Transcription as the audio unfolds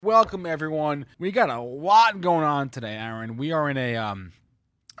welcome everyone. We got a lot going on today, Aaron. We are in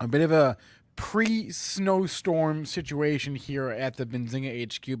a bit of a pre-snowstorm situation here at the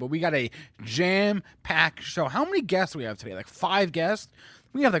Benzinga HQ, but we got a jam-packed show. How many guests do we have today? Like 5 guests?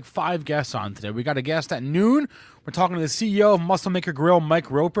 We have like 5 guests on today. We got a guest at noon. We're talking to the CEO of Muscle Maker Grill, Mike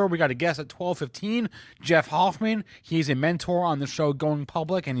Roper. We got a guest at 12:15, Jeff Hoffman. He's a mentor on the show Going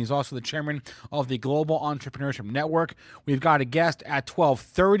Public, and he's also the chairman of the Global Entrepreneurship Network. We've got a guest at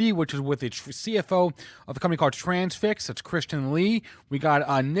 12:30, which is with the CFO of a company called Transfix. That's Christian Lee. We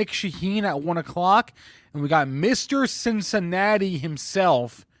got Nick Shaheen at 1 o'clock, and we got Mr. Cincinnati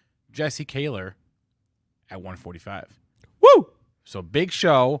himself, Jesse Kaler, at 1:45. Woo! So big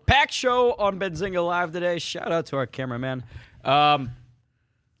show. Packed show on Benzinga Live today. Shout out to our cameraman. Yeah.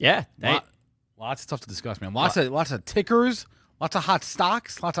 Lots of stuff to discuss, man. Lots of tickers, lots of hot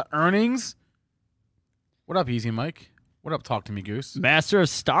stocks, lots of earnings. What up, Easy Mike? What up, Talk to Me Goose? Master of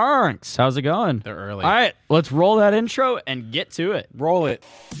Starks. How's it going? They're early. All right, let's roll that intro and get to it. Roll it.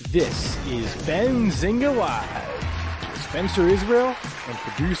 This is Benzinga Live. Spencer Israel and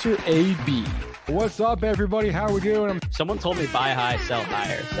producer AB. What's up, everybody? How we doing? Someone told me buy high, sell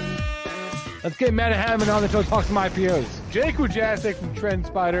higher. Let's get Matt Hammond on the show to talk some IPOs. Jake Wojacek from Trend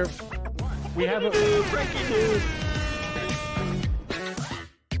Spider. We have a breaking news.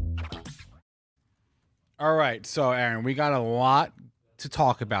 All right, so Aaron, we got a lot to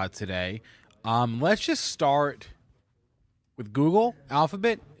talk about today. Let's just start with Google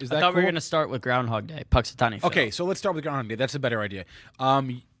Alphabet. Is that I thought cool? we were going to start with Groundhog Day. Puxatani. Okay, so let's start with Groundhog Day. That's a better idea.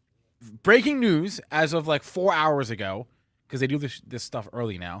 Breaking news as of like 4 hours ago, because they do this stuff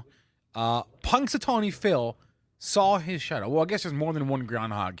early now. Punxsutawney Phil saw his shadow. Well, I guess there's more than one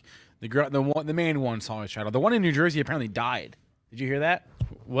groundhog. The main one saw his shadow. The one in New Jersey apparently died. Did you hear that?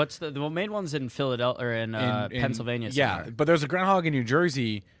 What's the main one's in Philadelphia or in Pennsylvania? Yeah, but there's a groundhog in New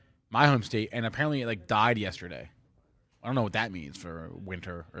Jersey, my home state, and apparently it died yesterday. I don't know what that means for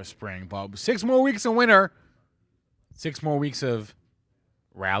winter or spring, but 6 more weeks of winter, 6 more weeks of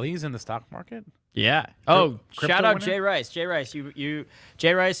rallies in the stock market. Yeah. Crypto Shout out winner? Jay Rice. Jay Rice,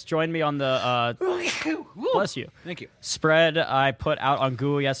 Jay Rice joined me on the bless you. Thank you. Spread I put out on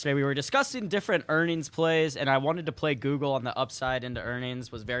Google yesterday. We were discussing different earnings plays, and I wanted to play Google on the upside into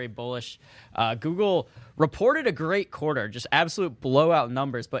earnings. Was very bullish. Google reported a great quarter, just absolute blowout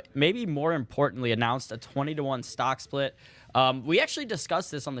numbers, but maybe more importantly, announced a 20-to-1 stock split. We actually discussed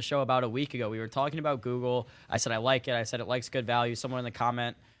this on the show about a week ago. We were talking about Google. I said I like it. I said it likes good value. Someone in the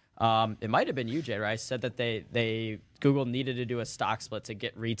comment, it might have been you, Jay Rice, said that Google needed to do a stock split to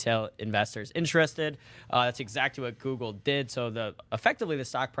get retail investors interested. That's exactly what Google did. So effectively the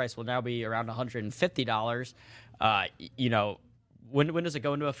stock price will now be around $150. When does it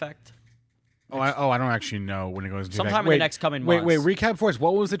go into effect? I don't actually know when it goes into sometime in the next coming months. Wait, recap for us.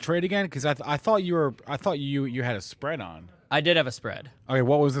 What was the trade again? Because I thought you had a spread on. I did have a spread. Okay,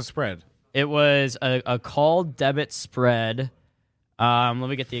 what was the spread? It was a call debit spread. Let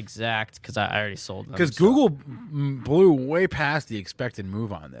me get the exact, because I already sold them. Because Google blew way past the expected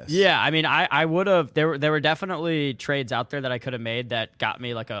move on this. Yeah, I mean, I would have. There were definitely trades out there that I could have made that got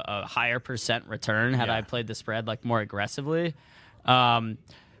me like a higher % return had I played the spread like more aggressively. But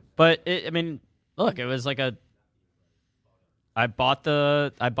look, it was like I bought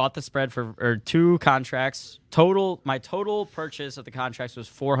the spread for 2 contracts. My total purchase of the contracts was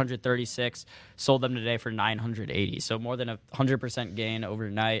 $436. Sold them today for $980. So more than 100% gain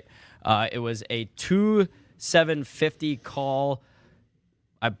overnight. It was a 2,750 call.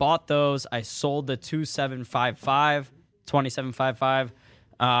 I bought those. I sold the 2755.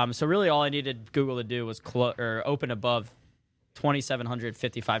 So really all I needed Google to do was open above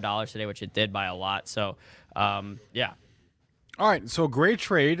 $2,755 today, which it did by a lot. So yeah. All right, so great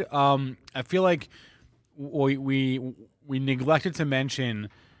trade. I feel like we neglected to mention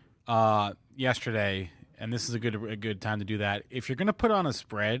yesterday, and this is a good time to do that. If you're going to put on a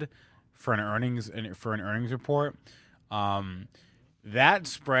spread for an earnings report, that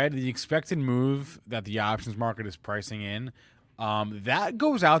spread, the expected move that the options market is pricing in, that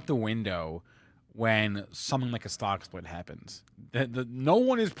goes out the window when something like a stock split happens. No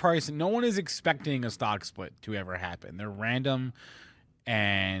one is expecting a stock split to ever happen. They're random,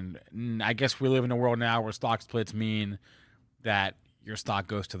 and I guess we live in a world now where stock splits mean that your stock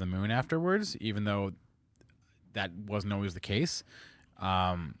goes to the moon afterwards, even though that wasn't always the case.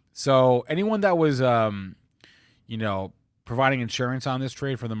 So anyone that was, providing insurance on this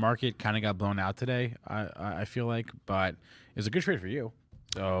trade for the market kind of got blown out today, I feel like, but it was a good trade for you.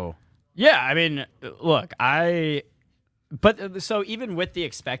 So... Yeah, I mean, look, But so even with the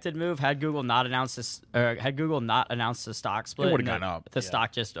expected move, had Google not announced this, or had Google not announced the stock split, it would have gone up. The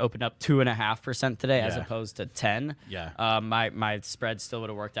stock just opened up 2.5% today, as Yeah. opposed to 10. Yeah. My spread still would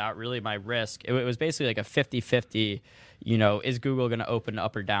have worked out. Really, my risk it was basically like a 50-50. You know, is Google going to open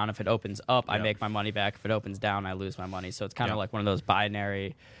up or down? If it opens up, I make my money back. If it opens down, I lose my money. So it's kind of like one of those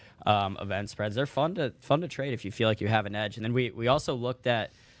binary event spreads. They're fun to trade if you feel like you have an edge. And then we also looked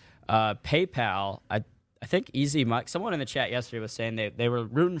at PayPal. I think Easy Mike, someone in the chat yesterday was saying they were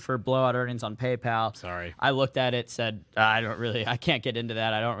rooting for blowout earnings on PayPal. Sorry. I looked at it, said I can't get into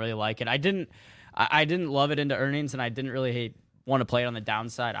that. I don't really like it. I didn't love it into earnings, and I didn't really want to play it on the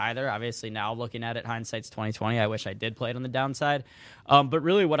downside either. Obviously, now looking at it, hindsight's 2020. I wish I did play it on the downside. But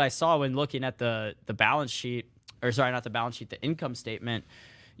really, what I saw when looking at the balance sheet, or sorry, not the balance sheet, the income statement,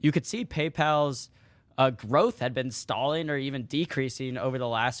 you could see PayPal's growth had been stalling or even decreasing over the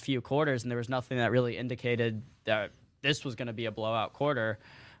last few quarters, and there was nothing that really indicated that this was going to be a blowout quarter.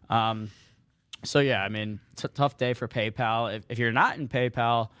 So yeah, I mean, it's a tough day for PayPal. If you're not in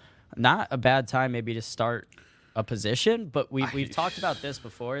PayPal, not a bad time maybe to start a position. But we've talked about this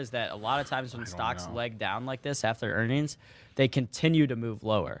before, is that a lot of times when stocks leg down like this after earnings, they continue to move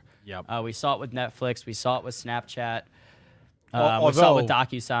lower. Yep. We saw it with Netflix. We saw it with Snapchat. We Although, saw it with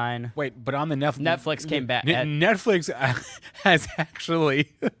DocuSign. Wait, but on the Netflix came back. Netflix has actually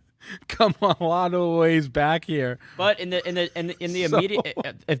come a lot of ways back here. But in the immediate,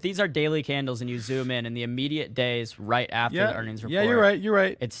 if these are daily candles and you zoom in the immediate days right after the earnings report, Yeah, you're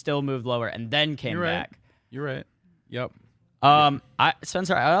right. It still moved lower and then came back. You're right. Yep.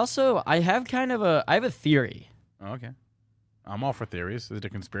 Spencer, I have a theory. Okay. I'm all for theories. Is it a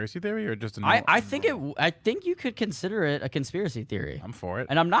conspiracy theory or just a? I think you could consider it a conspiracy theory. I'm for it.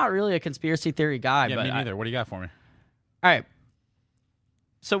 And I'm not really a conspiracy theory guy. Yeah, but me neither. What do you got for me? All right.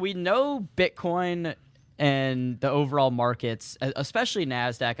 So we know Bitcoin and the overall markets, especially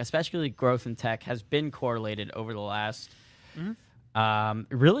NASDAQ, especially growth in tech, has been correlated over the last,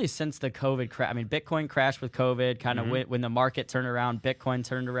 really since the COVID crash. I mean, Bitcoin crashed with COVID, kind of when the market turned around, Bitcoin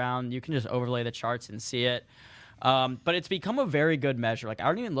turned around. You can just overlay the charts and see it. But it's become a very good measure. Like, I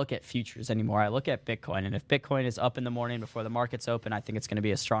don't even look at futures anymore. I look at Bitcoin. And if Bitcoin is up in the morning before the market's open, I think it's going to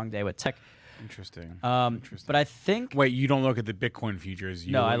be a strong day with tech. Interesting. But I think... Wait, you don't look at the Bitcoin futures?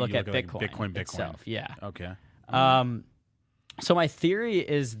 I look at Bitcoin, Bitcoin itself. Yeah. Okay. So my theory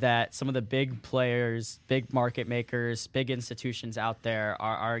is that some of the big players, big market makers, big institutions out there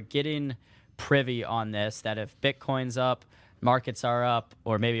are getting privy on this, that if Bitcoin's up, markets are up,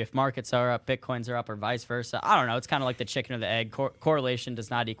 or maybe if markets are up, Bitcoins are up, or vice versa. I don't know. It's kind of like the chicken or the egg. Correlation does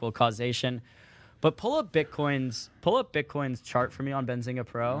not equal causation. But pull up Bitcoin's chart for me on Benzinga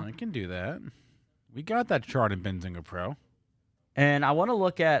Pro. I can do that. We got that chart in Benzinga Pro. And I want to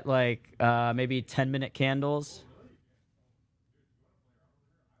look at maybe 10-minute candles.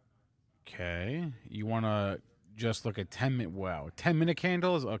 Okay. You want to just look at 10-minute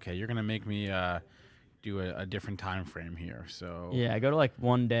candles? Okay, you're going to make me do a different time frame here. So yeah, go to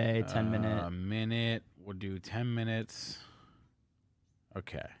 1 day, 10-minute. A minute. We'll do 10 minutes.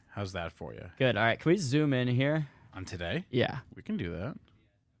 Okay. How's that for you? Good. All right. Can we zoom in here? On today? Yeah. We can do that.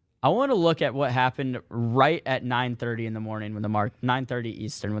 I want to look at what happened right at 9:30 in the morning when 9:30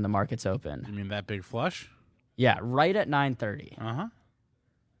 Eastern when the market's open. You mean that big flush? Yeah, right at 9:30.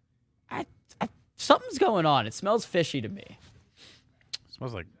 Uh-huh. Something's going on. It smells fishy to me.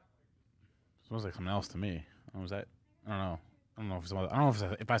 Smells like something else to me. Was that? I don't know. I don't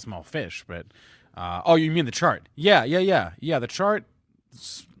know if I smell fish, but oh, you mean the chart? Yeah. The chart.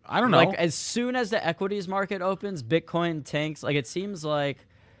 I don't know. Like, as soon as the equities market opens, Bitcoin tanks. Like, it seems like.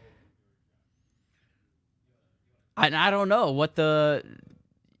 I don't know what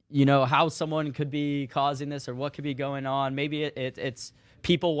how someone could be causing this or what could be going on. Maybe it's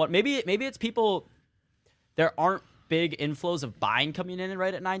people. Maybe it's people. There aren't big inflows of buying coming in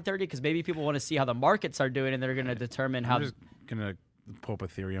right at 9:30 because maybe people want to see how the markets are doing and they're going to determine how. I'm just gonna pull up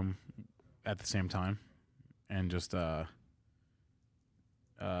Ethereum at the same time, and just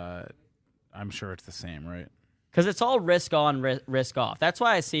I'm sure it's the same, right? Because it's all risk on, risk off. That's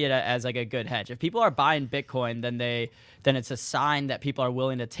why I see it as a good hedge. If people are buying Bitcoin, then it's a sign that people are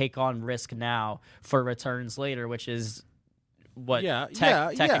willing to take on risk now for returns later, which is what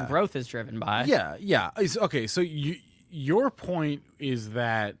tech and growth is driven by. Yeah. Okay, so your point is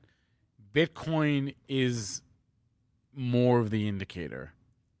that Bitcoin is more of the indicator,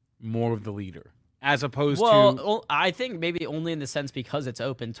 more of the leader. As opposed to... Well, I think maybe only in the sense because it's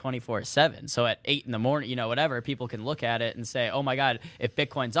open 24/7. So at 8 in the morning, whatever, people can look at it and say, oh my God, if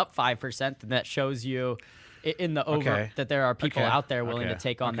Bitcoin's up 5%, then that shows you in the over that there are people out there willing to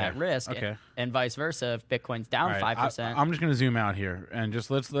take on that risk, and vice versa. If Bitcoin's down 5%, I'm just going to zoom out here and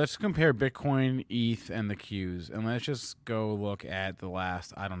just let's compare Bitcoin, ETH, and the Qs, and let's just go look at the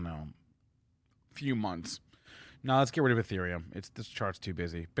last few months. Now let's get rid of Ethereum. This chart's too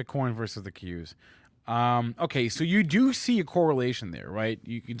busy. Bitcoin versus the Qs. Okay, so you do see a correlation there, right?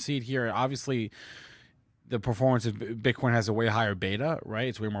 You can see it here. Obviously, the performance of Bitcoin has a way higher beta, right?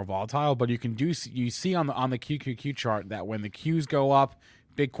 It's way more volatile, but you see on the QQQ chart that when the Qs go up,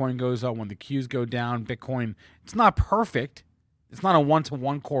 Bitcoin goes up. When the Qs go down, Bitcoin. It's not perfect. It's not a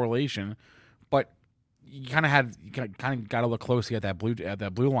 1-to-1 correlation, but you kind of got to look closely at that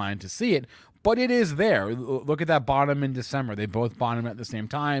blue line to see it. But it is there. Look at that bottom in December. They both bottomed at the same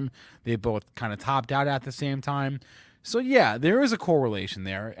time. They both kind of topped out at the same time. So yeah, there is a correlation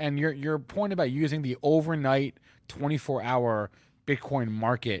there. And your point about using the overnight 24-hour Bitcoin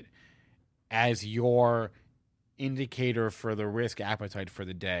market as your indicator for the risk appetite for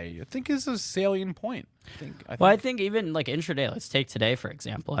the day, I think is a salient point. I think even like intraday. Let's take today for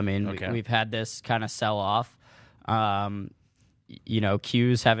example. I mean, we've had this kind of sell off.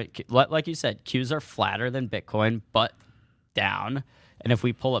 Qs haven't, like you said, Qs are flatter than Bitcoin, but down. And if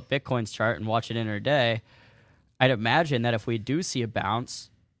we pull up Bitcoin's chart and watch it intraday, I'd imagine that if we do see a bounce,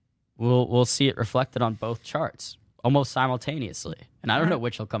 we'll see it reflected on both charts almost simultaneously. And I don't know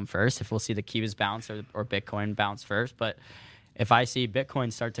which will come first, if we'll see the Qs bounce or Bitcoin bounce first. But if I see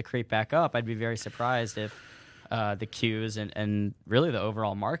Bitcoin start to creep back up, I'd be very surprised if the Qs and really the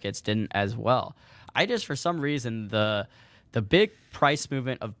overall markets didn't as well. For some reason, the big price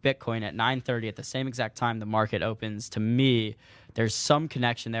movement of Bitcoin at 9:30 at the same exact time the market opens, to me, there's some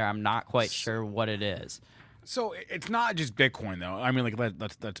connection there. I'm not quite sure what it is. So it's not just Bitcoin, though. I mean, like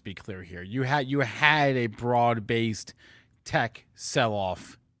let's be clear here. You had a broad-based tech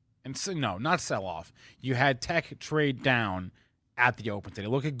sell-off, and so, no, not sell-off. You had tech trade down at the open today.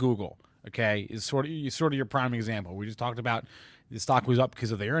 Look at Google. Okay, is sort of your prime example. We just talked about the stock was up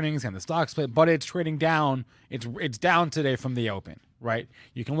because of the earnings and the stock split, but it's trading down. It's down today from the open, right?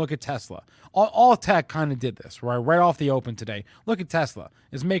 You can look at Tesla. All tech kind of did this, right off the open today. Look at Tesla.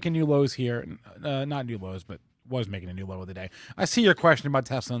 It's making new lows here. Not new lows, but was making a new low of the day. I see your question about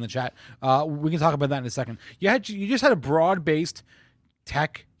Tesla in the chat. We can talk about that in a second. You just had a broad-based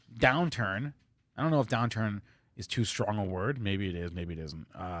tech downturn. I don't know if downturn is too strong a word. Maybe it is. Maybe it isn't.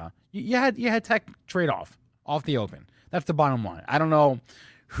 You had tech trade off the open. That's the bottom line. I don't know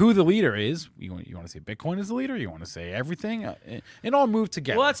who the leader is. You want to say Bitcoin is the leader? You want to say everything? It all moved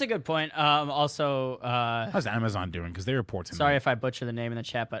together. Well, that's a good point. Also, how's Amazon doing? Because they report. Sorry if I butcher the name in the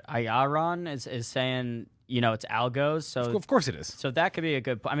chat, but Ayaron is saying it's algos. So of course it is. So that could be a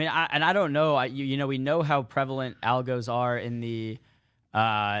good point. I mean, I don't know. We know how prevalent algos are in the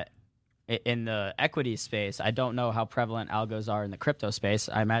equity space. I don't know how prevalent algos are in the crypto space.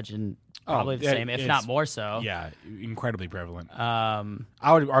 I imagine probably the same, if not more so. Yeah, incredibly prevalent.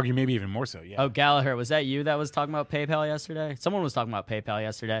 I would argue maybe even more so, yeah. Oh, Gallagher, was that you that was talking about PayPal yesterday? Someone was talking about PayPal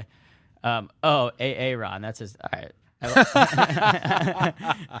yesterday. Aaron, that's his... All right. I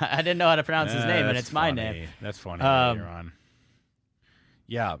didn't know how to pronounce his name, and it's my name. That's funny, Aaron.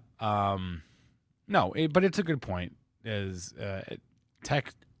 Yeah. No, but it's a good point. Is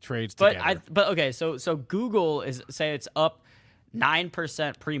tech trades together. But okay, so Google say it's up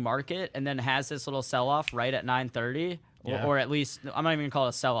 9% pre-market and then has this little sell-off right at 9:30, or at least I'm not even gonna call it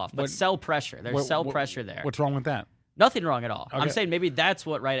a sell-off, but sell pressure. There's pressure there. What's wrong with that? Nothing wrong at all. Okay. I'm saying maybe that's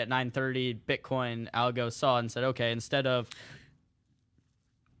what right at 9:30 Bitcoin algo saw and said, okay, instead of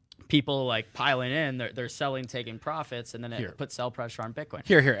people like piling in, they're selling, taking profits, and then it puts sell pressure on Bitcoin.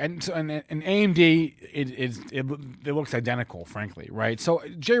 Here, and so and AMD it looks identical, frankly, right? So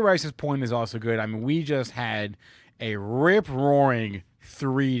Jay Rice's point is also good. I mean, we just had a rip-roaring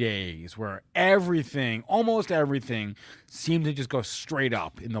 3 days where almost everything, seemed to just go straight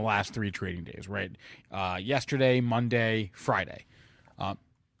up in the last 3 trading days, right? Yesterday, Monday, Friday.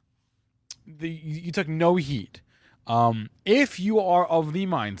 You took no heat. If you are of the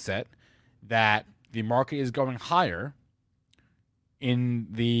mindset that the market is going higher in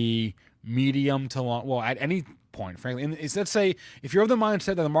the medium to long, well, at any point, frankly, let's say if you're of the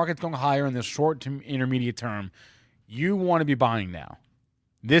mindset that the market's going higher in the short to intermediate term, you want to be buying now.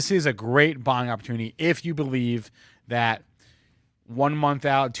 This is a great buying opportunity if you believe that 1 month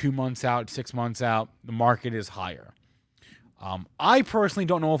out, 2 months out, 6 months out, the market is higher. I personally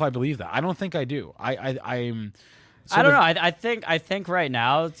don't know if I believe that. I don't think I do. So I don't know. I think right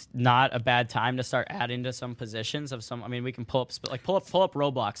now it's not a bad time to start adding to some positions of some. I mean, we can pull up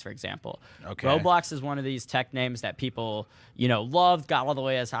Roblox, for example. Okay. Roblox is one of these tech names that people loved, got all the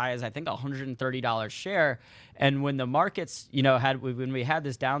way as high as I think $130 share. And when the markets when we had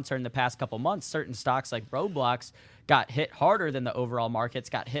this downturn the past couple months, certain stocks like Roblox got hit harder than the overall markets,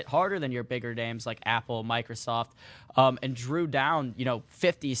 got hit harder than your bigger names like Apple, Microsoft, and drew down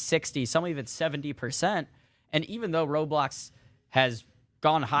 50, 60, some even 70%. And even though Roblox has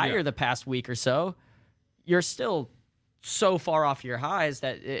gone higher the past week or so, you're still so far off your highs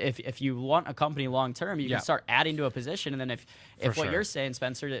that if you want a company long term, you can start adding to a position. And then if what you're saying,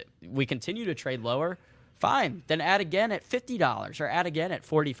 Spencer, that we continue to trade lower, fine, then add again at $50 or add again at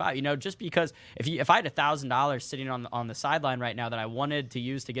 $45. Just because if I had $1,000 sitting on the sideline right now that I wanted to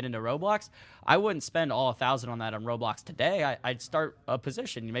use to get into Roblox, I wouldn't spend all $1,000 on that on Roblox today. I'd start a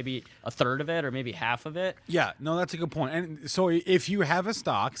position, maybe a third of it or maybe half of it. Yeah, no, that's a good point. And so if you have a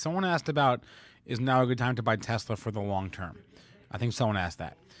stock, someone asked about, is now a good time to buy Tesla for the long term? I think someone asked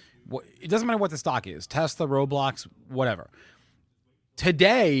that. It doesn't matter what the stock is, Tesla, Roblox, whatever.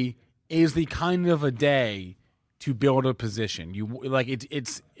 Today is the kind of a day to build a position.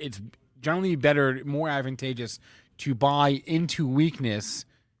 It's generally better, more advantageous to buy into weakness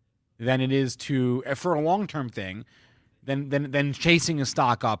than it is to for a long-term thing than chasing a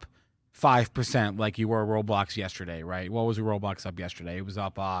stock up 5% like you were Roblox yesterday, right? What was Roblox up yesterday? It was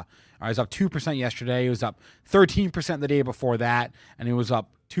up it was up 2% yesterday. It was up 13% the day before that, and it was up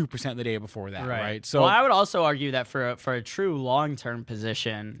 2% the day before that, right? So I would also argue that for a true long-term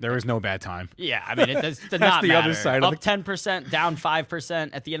position, there is no bad time. Yeah, I mean it does not That's the matter. other side up of 10%, down 5%.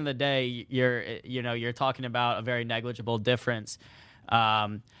 At the end of the day, you're talking about a very negligible difference.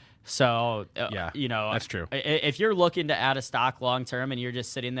 That's true. If you're looking to add a stock long term and you're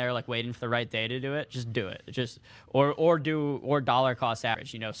just sitting there like waiting for the right day to do it, just do it. Or dollar cost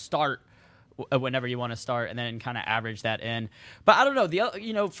average. Start whenever you want to start and then kind of average that in. But I don't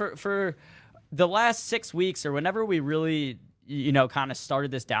know. For the last 6 weeks or whenever we really kind of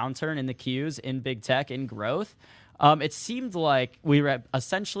started this downturn in the Qs in big tech in growth. It seemed like we were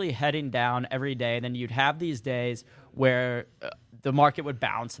essentially heading down every day. Then you'd have these days where the market would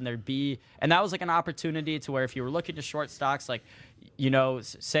bounce and and that was like an opportunity to where if you were looking to short stocks, like,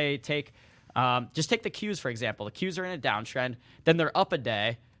 say take the Qs, for example. The Qs are in a downtrend, then they're up a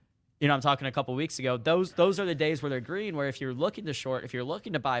day. I'm talking a couple weeks ago. Those are the days where they're green, where if you're looking to short, if you're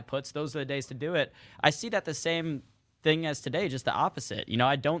looking to buy puts, those are the days to do it. I see that the same thing as today, just the opposite.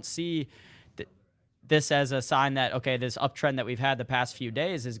 I don't see this as a sign that, okay, this uptrend that we've had the past few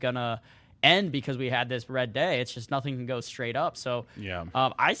days is going to end because we had this red day. It's just nothing can go straight up. So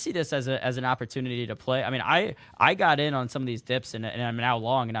I see this as an opportunity to play. I mean, I got in on some of these dips and I'm now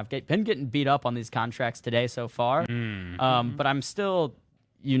long, and I've been getting beat up on these contracts today so far. But I'm still,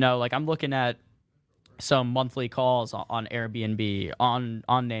 I'm looking at some monthly calls on Airbnb,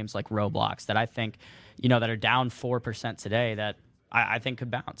 on names like Roblox that I think, that are down 4% today that I think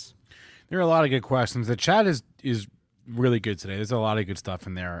could bounce. There are a lot of good questions. The chat is really good today. There's a lot of good stuff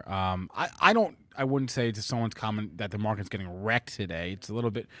in there. I wouldn't say to someone's comment that the market's getting wrecked today. It's a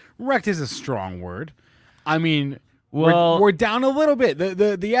little bit wrecked is a strong word. I mean, we're down a little bit.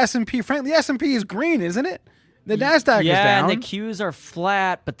 The S&P, frankly, the S&P is green, isn't it? The NASDAQ is down. Yeah, and the Qs are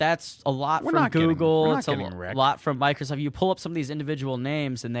flat, but that's a lot from Google. It's a lot from Microsoft. You pull up some of these individual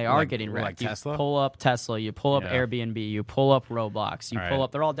names, and they are getting wrecked. Like Tesla? You pull up Tesla. You pull up Airbnb. You pull up Roblox. You pull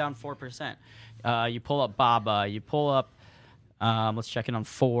up. They're all down 4%. You pull up Baba. You pull up. Let's check in on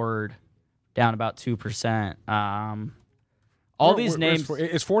Ford, down about 2%. These names.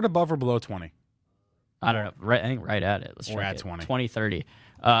 Is Ford above or below 20? I don't know. I think right at it. Let's check at it. 20. 2030.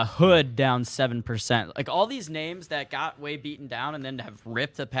 Hood down 7%. Like all these names that got way beaten down and then have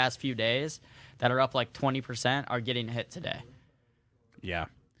ripped the past few days that are up like 20% are getting hit today. Yeah.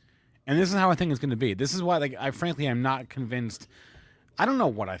 And this is how I think it's going to be. This is why, I frankly am not convinced. I don't know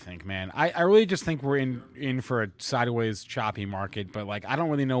what I think, man. I really just think we're in for a sideways, choppy market, but I don't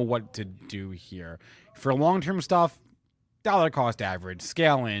really know what to do here. For long-term stuff, dollar cost average,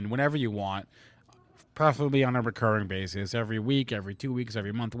 scale in, whenever you want. Preferably on a recurring basis, every week, every 2 weeks,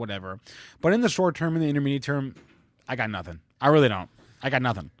 every month, whatever. But in the short term, in the intermediate term, I got nothing. I really don't. I got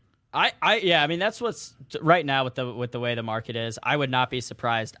nothing. I mean, that's what's right now with the way the market is. I would not be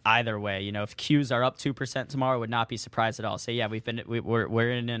surprised either way. If Qs are up 2% tomorrow, I would not be surprised at all. So yeah,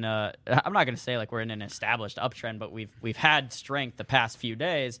 we're in an I'm not going to say like we're in an established uptrend, but we've had strength the past few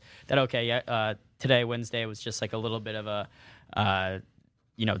days. That today Wednesday was just like a little bit of a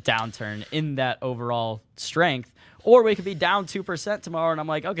downturn in that overall strength. Or we could be down 2% tomorrow, and I'm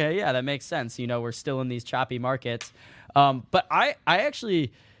like, okay, yeah, that makes sense. We're still in these choppy markets. But I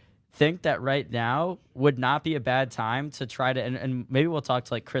actually think that right now would not be a bad time to try to, and maybe we'll talk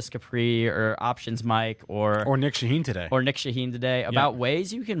to like Chris Capri or Options Mike or Nick Shaheen today about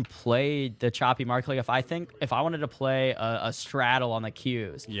ways you can play the choppy market. Like if I wanted to play a straddle on the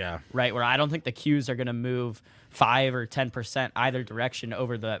Qs, right, where I don't think the Qs are going to move 5 or 10% either direction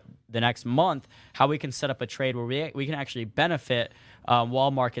over the next month, how we can set up a trade where we can actually benefit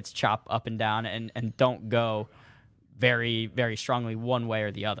while markets chop up and down and don't go very, very strongly one way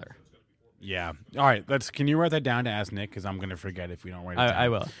or the other. Yeah. All right. Can you write that down to ask Nick? Because I'm going to forget if we don't write it down. I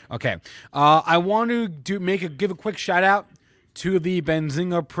will. Okay. I want to give a quick shout out to the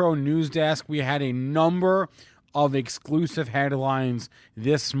Benzinga Pro News Desk. We had a number of exclusive headlines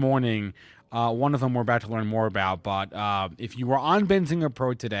this morning. One of them we're about to learn more about. But if you were on Benzinga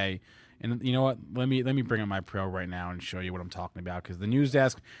Pro today, and you know what, let me bring up my Pro right now and show you what I'm talking about, because the News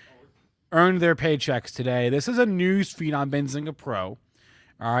Desk earned their paychecks today. This is a news feed on Benzinga Pro.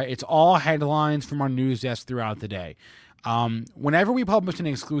 All right, it's all headlines from our news desk throughout the day. Whenever we publish an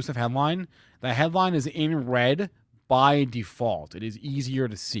exclusive headline, the headline is in red by default. It is easier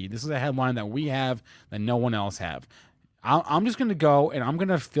to see. This is a headline that we have that no one else have. I'm just going to go and I'm going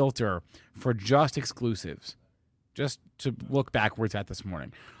to filter for just exclusives, just to look backwards at this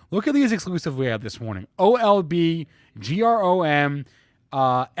morning. Look at these exclusives we have this morning. OLB, GROM,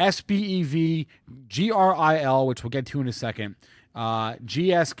 SBEV, GRIL, which we'll get to in a second.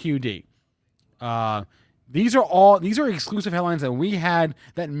 GSQD. These are exclusive headlines that we had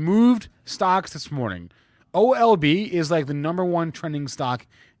that moved stocks this morning. OLB is like the number one trending stock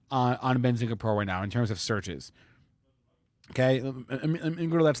on Benzinga Pro right now in terms of searches. Okay, let me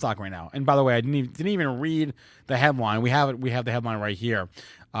go to that stock right now. And by the way, I didn't even read the headline. We have the headline right here.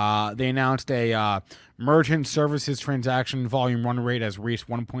 They announced a merchant services transaction volume run rate has reached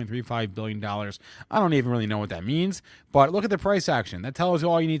 $1.35 billion. I don't even really know what that means, but look at the price action. That tells you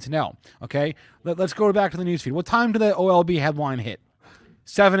all you need to know. Okay, let's go back to the newsfeed. What time did the OLB headline hit?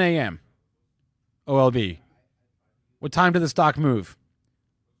 7 a.m. OLB. What time did the stock move?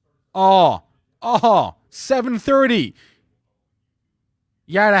 7:30.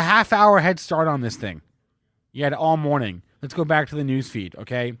 You had a half-hour head start on this thing. You had it all morning. Let's go back to the news feed,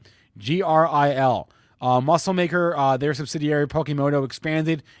 okay? GRIL. Muscle Maker, their subsidiary Pokemoto,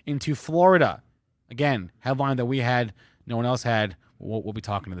 expanded into Florida. Again, headline that we had, no one else had. We'll be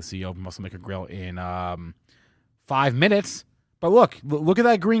talking to the CEO of Muscle Maker Grill in 5 minutes. But look at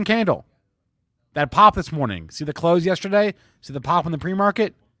that green candle. That pop this morning. See the close yesterday? See the pop in the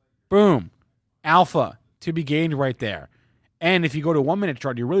pre-market? Boom. Alpha to be gained right there. And if you go to 1 minute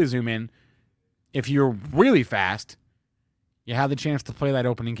chart, you really zoom in. If you're really fast, you have the chance to play that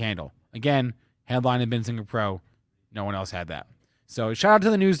opening candle. Again, headline in Benzinga Pro. No one else had that. So shout out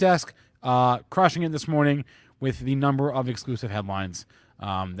to the news desk, crushing it this morning with the number of exclusive headlines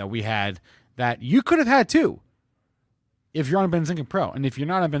that we had that you could have had too if you're on Benzinga Pro. And if you're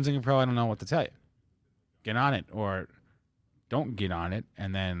not on Benzinga Pro, I don't know what to tell you. Get on it or don't get on it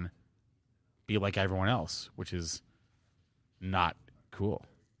and then be like everyone else, which is not cool.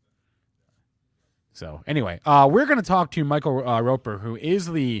 So anyway, we're going to talk to Michael Roper, who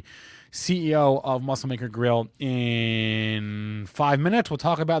is the CEO of Muscle Maker Grill, in 5 minutes. We'll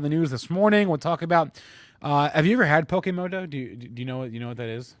talk about the news this morning. We'll talk about. Have you ever had Pokemoto? Do you know what that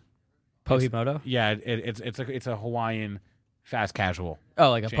is? Pokemoto? Yeah, it's a Hawaiian fast casual.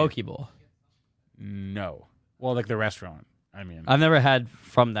 Oh, like a chain. Pokeball. No, well, like the restaurant. I mean, I've never had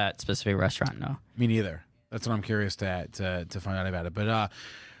from that specific restaurant. No, me neither. That's what I'm curious to find out about it. But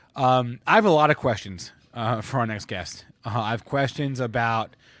I have a lot of questions for our next guest. I have questions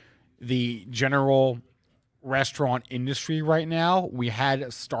about the general restaurant industry right now. We had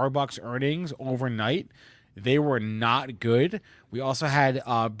Starbucks earnings overnight. They were not good. We also had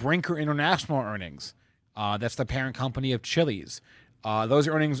Brinker International earnings. That's the parent company of Chili's. Those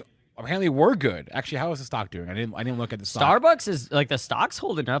earnings apparently were good. Actually, how was the stock doing? I didn't look at the stock. Starbucks is like the stock's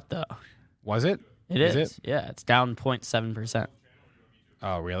holding up though. Was it? It is. Yeah, it's down 0.7%.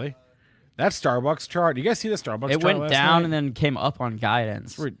 Oh, really? That Starbucks chart. You guys see the Starbucks chart? It went down night? and then came up on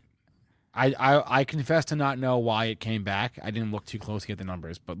guidance. I confess to not know why it came back. I didn't look too closely at the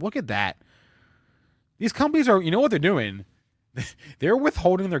numbers, but look at that. These companies are, you know what they're doing? They're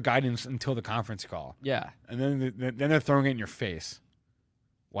withholding their guidance until the conference call. Yeah. And then they're throwing it in your face.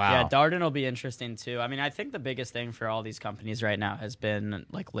 Wow. Yeah, Darden will be interesting too. I mean, I think the biggest thing for all these companies right now has been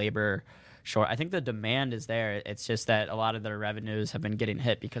like labor short. I think the demand is there. It's just that a lot of their revenues have been getting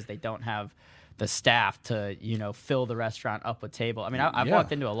hit because they don't have the staff to fill the restaurant up with table. I mean, I've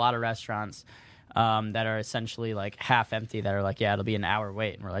walked into a lot of restaurants that are essentially like half empty, that are like, yeah, it'll be an hour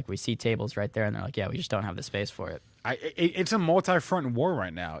wait, and we're like, we see tables right there, and they're like, yeah, we just don't have the space for it. It's a multi-front war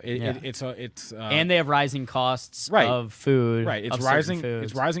right now. And they have rising costs of food. Right, it's rising.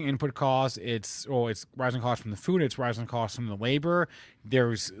 It's rising input costs. It's rising costs from the food. It's rising costs from the labor.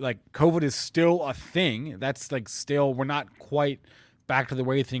 There's like COVID is still a thing. That's like still, we're not quite back to the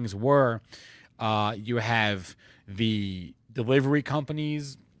way things were. You have the delivery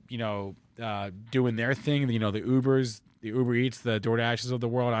companies, doing their thing. The Ubers, the Uber Eats, the DoorDashes of the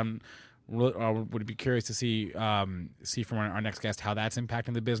world. Would be curious to see from our next guest how that's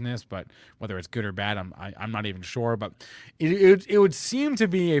impacting the business, but whether it's good or bad, I'm not even sure. But it would seem to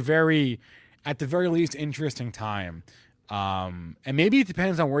be at the very least, interesting time, and maybe it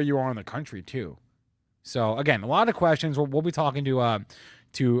depends on where you are in the country too. So again, a lot of questions. We'll be talking to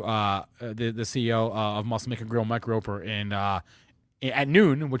the CEO of Muscle Maker Grill, Mike Roper, at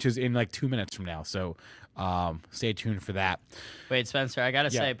noon, which is in like 2 minutes from now. So stay tuned for that. Wait, Spencer, I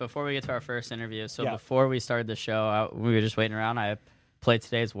gotta say, before we get to our first interview, before we started the show, we were just waiting around. I played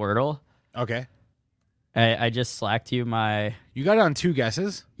today's Wordle. Okay. I just slacked you my... You got it on 2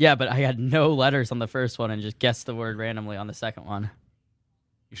 guesses? Yeah, but I had no letters on the first one and just guessed the word randomly on the second one.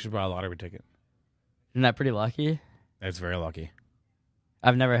 You should buy a lottery ticket. Isn't that pretty lucky? That's very lucky.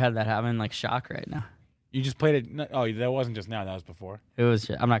 I've never had that happen. Like, shock right now. You just played it. Oh, that wasn't just now. That was before. It was.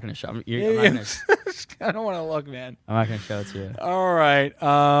 I'm not going to show. I don't want to look, man. I'm not going to show it to you. All right.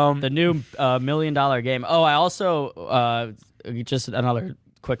 The new $1 million game. Oh, I also just another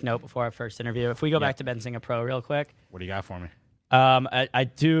quick note before our first interview. If we go back to Benzinga Pro real quick. What do you got for me? I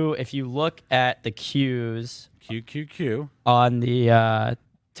do. If you look at the cues, Q on the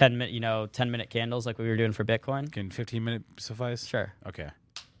 10-minute candles like we were doing for Bitcoin. Can 15 minutes suffice? Sure. Okay.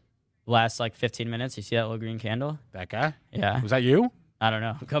 Last like 15 minutes, you see that little green candle? That guy? Yeah. Was that you? I don't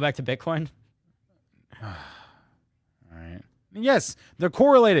know. Go back to Bitcoin. All right. Yes, they're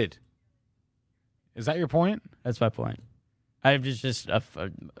correlated. Is that your point? That's my point. I've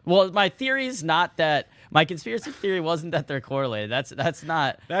well, my theory is not that my conspiracy theory wasn't that they're correlated. That's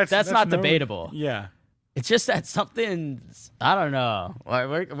not debatable. Yeah. It's just that something's, I don't know.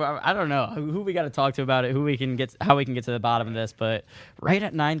 I don't know who we got to talk to about it, how we can get to the bottom of this. But right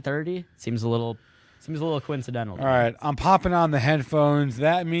at 9:30 seems a little coincidental. All right, I'm popping on the headphones.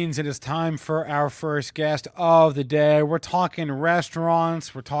 That means it is time for our first guest of the day. We're talking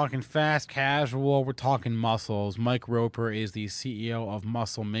restaurants. We're talking fast casual. We're talking muscles. Mike Roper is the CEO of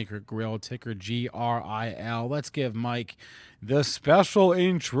Muscle Maker Grill, ticker GRIL. Let's give Mike the special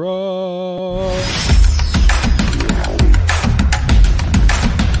intro.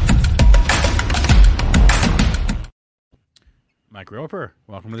 Mike Roper,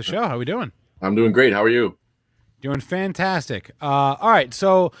 welcome to the show. How are we doing? I'm doing great. How are you? Doing fantastic. All right,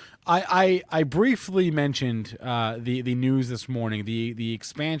 so I briefly mentioned the news this morning, the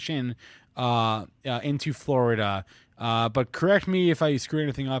expansion into Florida. But correct me if I screw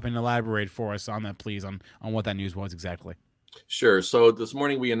anything up and elaborate for us on that, please, on what that news was exactly. Sure. So this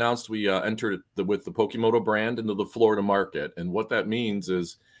morning we announced we entered with the Pokemoto brand into the Florida market. And what that means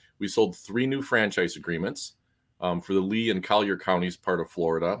is we sold 3 new franchise agreements for the Lee and Collier counties part of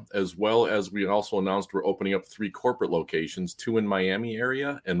Florida, as well as we also announced we're opening up 3 corporate locations, 2 in Miami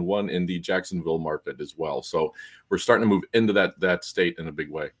area and 1 in the Jacksonville market as well. So we're starting to move into that state in a big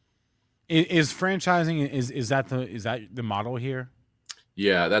way. Is franchising, is that the model here?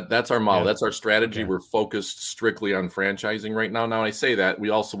 Yeah, that's our model. Yeah. That's our strategy. Okay. We're focused strictly on franchising right now. Now, I say that we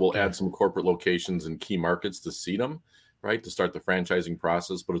also will add some corporate locations in key markets to seed them, right, to start the franchising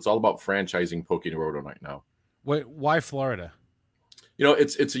process. But it's all about franchising Pokemoto right now. Why Florida?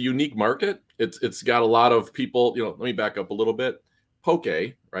 It's a unique market. It's got a lot of people. Let me back up a little bit.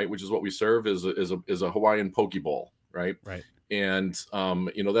 Poke, right, which is what we serve, is a Hawaiian poke bowl, right? Right. And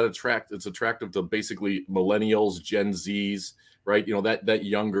it's attractive to basically millennials, Gen Zs, right? That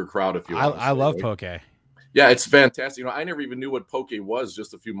younger crowd, if you will. I love poke. Yeah, it's fantastic. I never even knew what poke was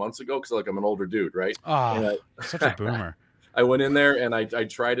just a few months ago because I'm an older dude, right? Oh, such a boomer. I went in there and I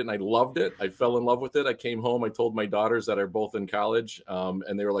tried it and I loved it. I fell in love with it. I came home. I told my daughters that are both in college,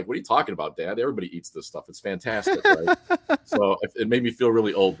 and they were like, "What are you talking about, Dad? Everybody eats this stuff. It's fantastic." Right? So it made me feel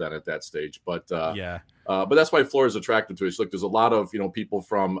really old then at that stage. But yeah. But that's why Florida is attractive to us. Look, there's a lot of people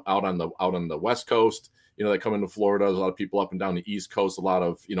from out on the West Coast, that come into Florida. There's a lot of people up and down the East Coast. A lot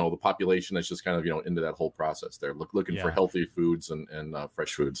of the population that's just kind of into that whole process. They're looking for healthy foods and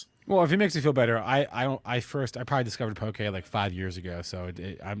fresh foods. Well, if it makes you feel better, I probably discovered poke like 5 years ago, so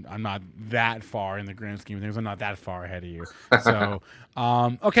I'm not that far in the grand scheme of things. I'm not that far ahead of you. So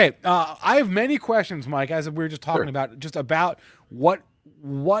okay, I have many questions, Mike. As we were just talking about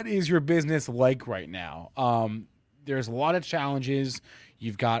what is your business like right now? There's a lot of challenges.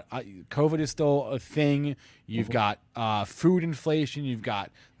 You've got COVID is still a thing. You've got food inflation. You've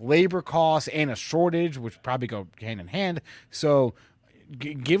got labor costs and a shortage, which probably go hand in hand. So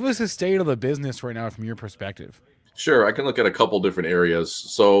give us a state of the business right now from your perspective. Sure. I can look at a couple different areas.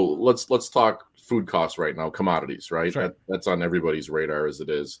 So let's talk food costs right now, commodities, right? Sure. That's on everybody's radar as it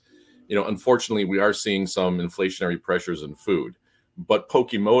is. Unfortunately, we are seeing some inflationary pressures in food. But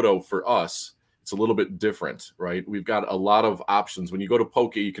Pokemoto, for us, it's a little bit different, right? We've got a lot of options. When you go to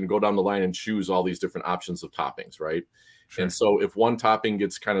Poke, you can go down the line and choose all these different options of toppings, right? Sure. And so if one topping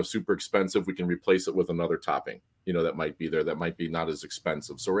gets kind of super expensive, we can replace it with another topping, that might be there, that might be not as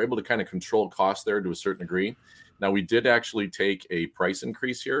expensive. So we're able to kind of control costs there to a certain degree. Now, we did actually take a price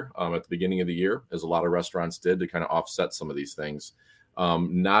increase here at the beginning of the year, as a lot of restaurants did, to kind of offset some of these things.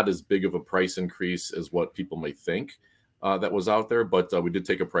 Not as big of a price increase as what people may think. That was out there, but we did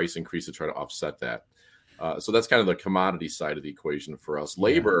take a price increase to try to offset that. So that's kind of the commodity side of the equation for us.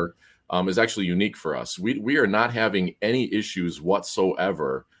 Labor is actually unique for us. We are not having any issues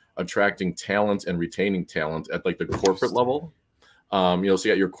whatsoever attracting talent and retaining talent at like the corporate level. So you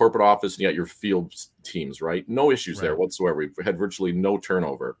got your corporate office and you got your field teams, right? No issues there whatsoever. We've had virtually no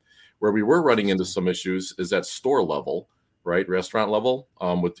turnover. Where we were running into some issues is at store level, right? Restaurant level,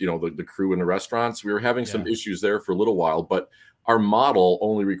 with, the crew in the restaurants. We were having some issues there for a little while, but our model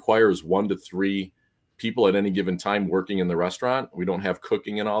only requires 1 to 3 people at any given time working in the restaurant. We don't have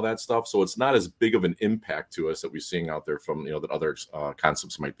cooking and all that stuff. So it's not as big of an impact to us that we're seeing out there from, that other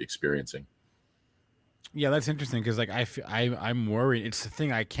concepts might be experiencing. Yeah, that's interesting because I'm worried. It's the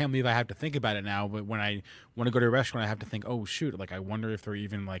thing, I can't believe I have to think about it now. But when I want to go to a restaurant, I have to think, oh shoot, I wonder if they're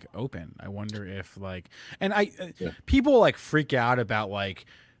even open. I wonder if people freak out about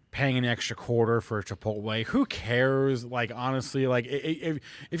paying an extra quarter for Chipotle. Who cares? Honestly,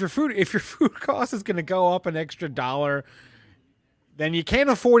 if your food cost is going to go up an extra $1, then you can't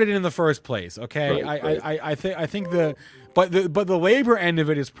afford it in the first place. Okay, right. I think the labor end of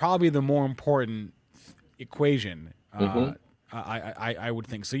it is probably the more important equation. I would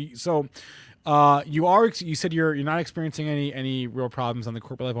think so. You said you're not experiencing any real problems on the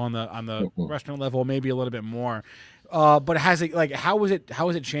corporate level, on the restaurant level, maybe a little bit more. But has it how has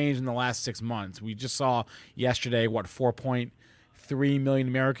it changed in the last 6 months? We just saw yesterday 4.3 million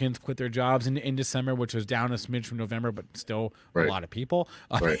Americans quit their jobs in December, which was down a smidge from November, but still a lot of people.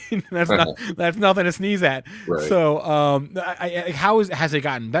 That's nothing to sneeze at. Right. So has it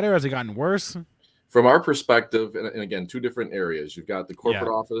gotten better? Has it gotten worse? From our perspective, and again, 2 different areas. You've got the corporate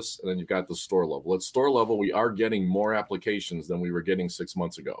office, and then you've got the store level. At store level, we are getting more applications than we were getting 6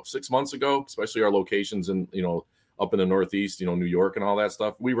 months ago. 6 months ago, especially our locations in, up in the Northeast, New York and all that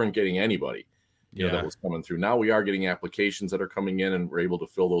stuff, we weren't getting anybody that was coming through. Now we are getting applications that are coming in, and we're able to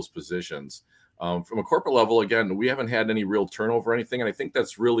fill those positions. From a corporate level, again, we haven't had any real turnover or anything, and I think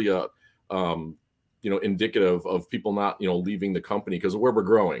that's really a indicative of people not, leaving the company because of where we're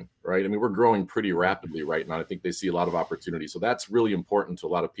growing, right? I mean, we're growing pretty rapidly right now. I think they see a lot of opportunity. So that's really important to a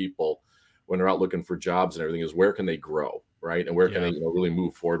lot of people when they're out looking for jobs and everything, is where can they grow, right? And where can they really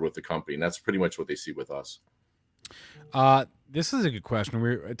move forward with the company? And that's pretty much what they see with us. This is a good question.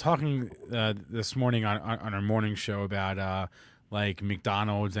 We were talking this morning on our morning show about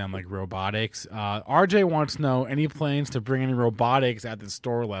McDonald's and robotics. RJ wants to know, any plans to bring any robotics at the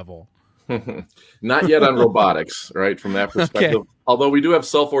store level? Not yet on robotics, right? From that perspective, although we do have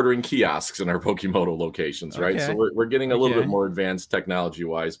self-ordering kiosks in our Pokemoto locations, right? So we're getting a little bit more advanced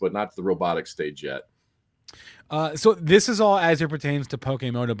technology-wise, but not to the robotic stage yet. So this is all as it pertains to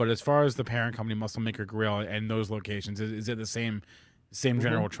Pokemoto, but as far as the parent company, Muscle Maker Grill, and those locations, is it the same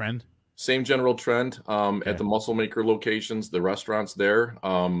general trend? Same general trend at the Muscle Maker locations, the restaurants there.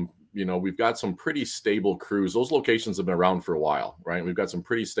 We've got some pretty stable crews. Those locations have been around for a while, right? We've got some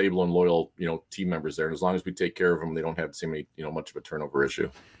pretty stable and loyal, team members there. And as long as we take care of them, they don't have so many, much of a turnover issue.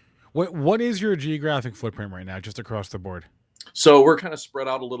 What is your geographic footprint right now, just across the board? So we're kind of spread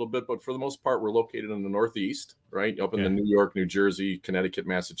out a little bit, but for the most part, we're located in the Northeast, right? Up in the New York, New Jersey, Connecticut,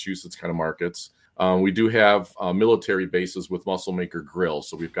 Massachusetts kind of markets. We do have military bases with Muscle Maker Grill.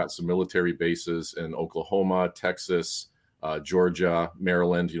 So we've got some military bases in Oklahoma, Texas, Georgia,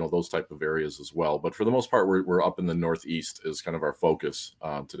 Maryland, those type of areas as well. But for the most part, we're up in the Northeast is kind of our focus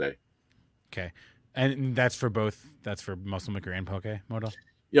today. Okay. And that's for both. That's for Muscle Maker and Pokemoto?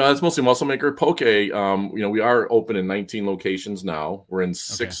 Yeah, that's mostly Muscle Maker. Poke, we are open in 19 locations now. We're in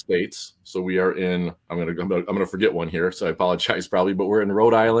 6 states. So we are in, I'm gonna forget one here, so I apologize probably, but we're in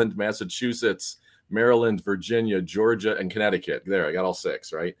Rhode Island, Massachusetts, Maryland, Virginia, Georgia, and Connecticut. There, I got all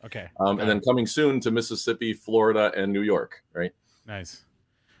 6, right? Okay. And then coming soon to Mississippi, Florida, and New York, right? Nice.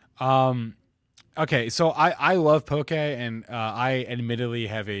 Okay, so I love Poke, and I admittedly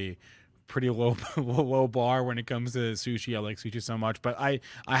have a pretty low bar when it comes to sushi. I like sushi so much, but I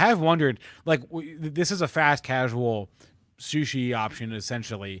have wondered, like, this is a fast casual sushi option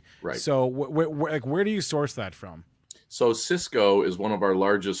essentially, right? So where do you source that from? So Cisco is one of our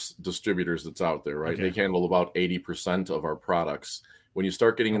largest distributors that's out there, right? Okay. They handle about 80% of our products. When you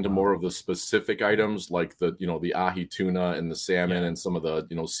start getting into more of the specific items, like the ahi tuna and the salmon and some of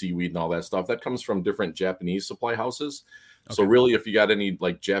the seaweed and all that stuff, that comes from different Japanese supply houses. Okay. So really, if you got any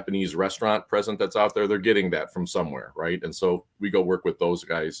like Japanese restaurant present that's out there, they're getting that from somewhere, right? And so we go work with those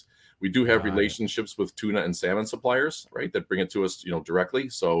guys. We do have relationships with tuna and salmon suppliers, right, that bring it to us, directly.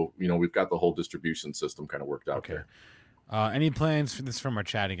 So we've got the whole distribution system kind of worked out there. Any plans for this from our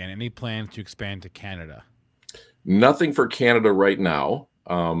chat again? Any plans to expand to Canada? Nothing for Canada right now.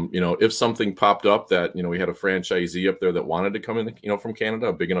 If something popped up that, we had a franchisee up there that wanted to come in, from Canada,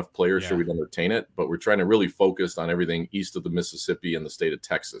 a big enough player, sure, we'd entertain it. But we're trying to really focus on everything east of the Mississippi and the state of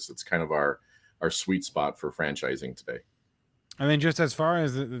Texas. It's kind of our sweet spot for franchising today. And then just as far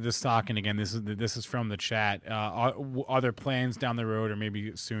as the stock, and again, this is from the chat, are there plans down the road or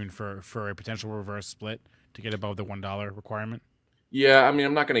maybe soon for a potential reverse split to get above the $1 requirement? Yeah, I mean,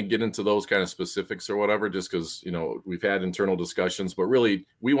 I'm not going to get into those kind of specifics or whatever, just because, we've had internal discussions, but really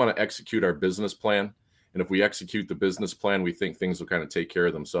we want to execute our business plan. And if we execute the business plan, we think things will kind of take care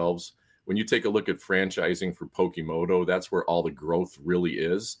of themselves. When you take a look at franchising for Pokemoto, that's where all the growth really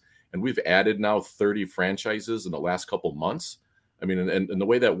is. And we've added now 30 franchises in the last couple months. I mean, and the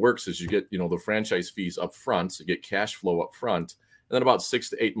way that works is you get, the franchise fees up front, so you get cash flow up front. And then about 6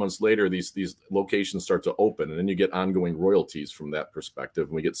 to 8 months later, these locations start to open, and then you get ongoing royalties from that perspective.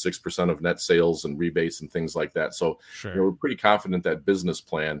 And we get 6% of net sales and rebates and things like that. So we're pretty confident that business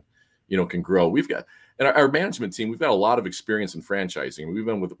plan, can grow. We've got, and our management team, we've got a lot of experience in franchising. We've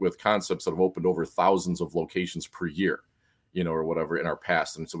been with concepts that have opened over thousands of locations per year, or whatever in our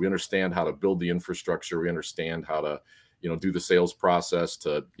past. And so we understand how to build the infrastructure. We understand how to, do the sales process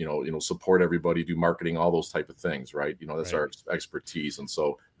to, support everybody, do marketing, all those type of things, right? That's our expertise. And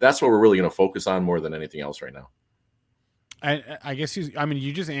so that's what we're really going to focus on more than anything else right now. I guess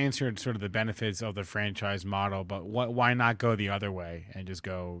you just answered sort of the benefits of the franchise model, but why not go the other way and just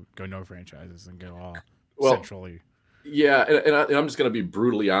go no franchises and go all centrally? Yeah. And I'm just going to be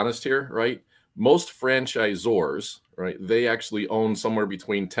brutally honest here, right? Most franchisors, right, they actually own somewhere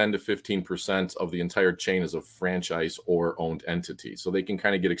between 10 to 15% of the entire chain as a franchise or owned entity. So they can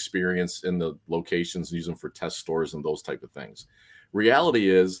kind of get experience in the locations and use them for test stores and those type of things. Reality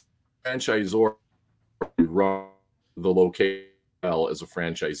is, franchisor run the location as a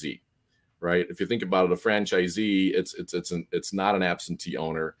franchisee, right? If you think about it, a franchisee, it's not an absentee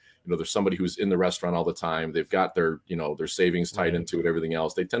owner. There's somebody who's in the restaurant all the time. They've got their savings tied into it, everything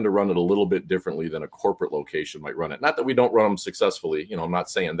else. They tend to run it a little bit differently than a corporate location might run it. Not that we don't run them successfully, I'm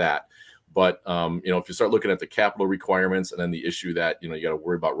not saying that. But, if you start looking at the capital requirements and then the issue that, you got to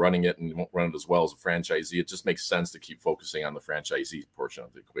worry about running it and you won't run it as well as a franchisee, it just makes sense to keep focusing on the franchisee portion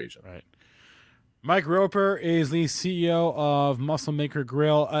of the equation. Right. Mike Roper is the CEO of Muscle Maker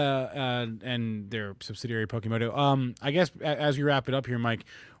Grill and their subsidiary Pokemoto. I guess as we wrap it up here, Mike,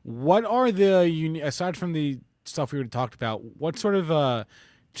 what are aside from the stuff we already talked about, what sort of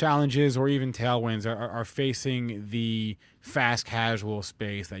challenges or even tailwinds are facing the fast casual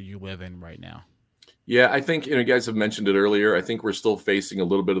space that you live in right now? Yeah, I think, you guys have mentioned it earlier. I think we're still facing a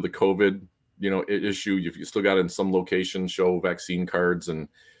little bit of the COVID, issue. You still got in some locations show vaccine cards and,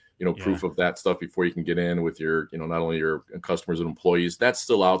 proof of that stuff before you can get in with your, not only your customers and employees. That's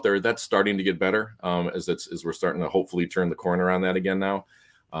still out there. That's starting to get better as we're starting to hopefully turn the corner on that again now.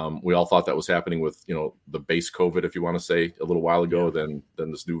 We all thought that was happening with, the base COVID, if you want to say, a little while ago. Then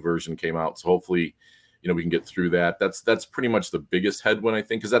this new version came out. So hopefully, we can get through that. That's pretty much the biggest headwind, I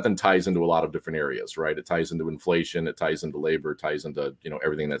think, because that then ties into a lot of different areas, right? It ties into inflation, it ties into labor, it ties into,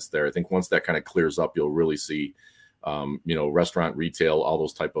 everything that's there. I think once that kind of clears up, you'll really see restaurant, retail, all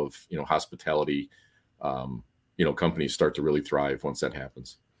those type of, hospitality, companies start to really thrive once that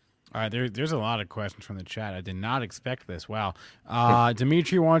happens. All right, there's a lot of questions from the chat. I did not expect this. Wow.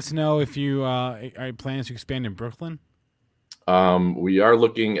 Dimitri wants to know if you are plans to expand in Brooklyn. We are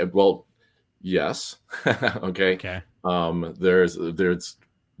looking at, well, yes. Okay. Okay. There's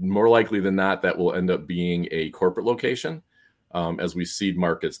more likely than not that will end up being a corporate location as we seed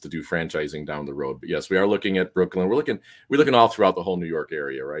markets to do franchising down the road. But yes, we are looking at Brooklyn. We're looking all throughout the whole New York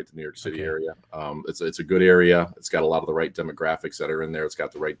area, right? The New York City area. It's a good area. It's got a lot of the right demographics that are in there. It's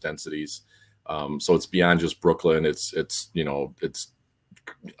got the right densities. So it's beyond just Brooklyn. It's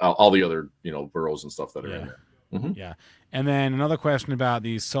all the other, boroughs and stuff that are in there. Mm-hmm. Yeah. And then another question about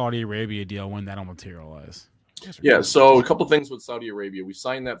the Saudi Arabia deal, when that'll materialize. Yeah, so a couple things with Saudi Arabia. We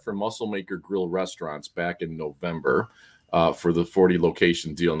signed that for Muscle Maker Grill restaurants back in November for the 40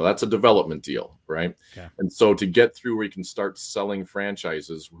 location deal. Now that's a development deal, right? Okay. And so to get through where you can start selling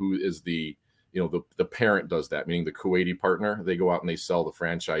franchises, who is the parent does that, meaning the Kuwaiti partner. They go out and they sell the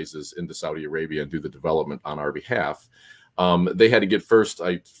franchises into Saudi Arabia and do the development on our behalf. They had to get first,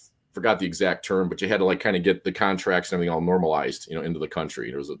 I forgot the exact term, but you had to kind of get the contracts and everything all normalized, into the country.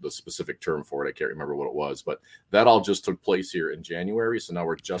 There was a specific term for it. I can't remember what it was, but that all just took place here in January. So now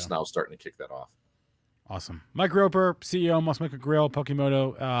we're just now starting to kick that off. Awesome. Mike Roper, CEO, Muscle Maker Grill,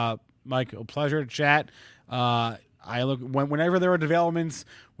 Pokemoto. Mike, a pleasure to chat. I look whenever there are developments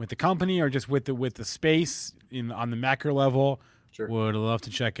with the company or just with the space on the macro level. Sure. Would love to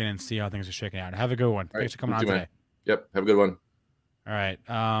check in and see how things are shaking out. Have a good one. Thanks for coming on today. Man. Yep. Have a good one. All right.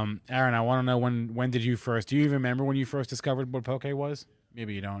 Aaron, I want to know when did you first, do you even remember when you first discovered what poke was?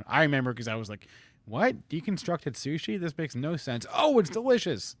 Maybe you don't. I remember because I was like, what? Deconstructed sushi? This makes no sense. Oh, it's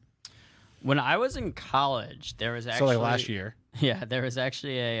delicious. When I was in college, there was actually... So last year. Yeah, there was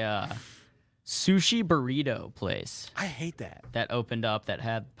actually a sushi burrito place. I hate that. That opened up that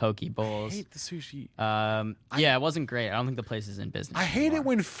had poke bowls. I hate the sushi. Yeah, it wasn't great. I don't think the place is in business hate anymore. it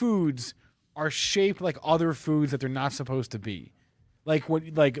when foods are shaped like other foods that they're not supposed to be. Like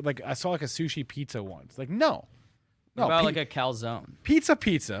I saw a sushi pizza once. No. What about like a calzone? Pizza,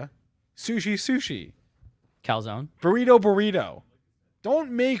 sushi. Calzone? Burrito.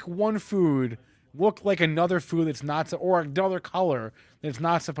 Don't make one food look like another food that's not, or another color that's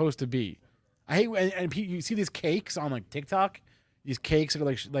not supposed to be. I hate and you see these cakes on TikTok. These cakes that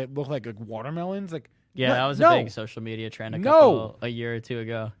are look like watermelons. Yeah, that was a big social media trend a year or two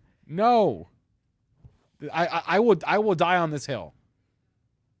ago. No. I will die on this hill.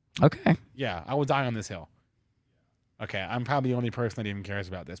 Okay. Yeah, I will die on this hill. Okay, I'm probably the only person that even cares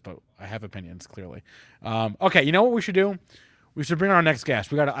about this, but I have opinions, clearly. Okay, you know what we should do? We should bring our next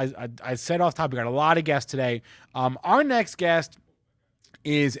guest. I said off top, we got a lot of guests today. Our next guest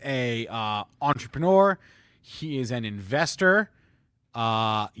is a entrepreneur. He is an investor.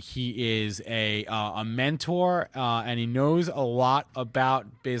 He is a mentor, and he knows a lot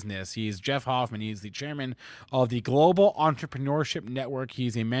about business. He is Jeff Hoffman. He's the chairman of the Global Entrepreneurship Network.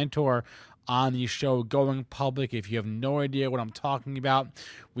 He's a mentor on the show Going Public. If you have no idea what I'm talking about,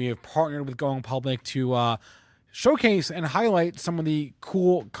 we have partnered with Going Public to showcase and highlight some of the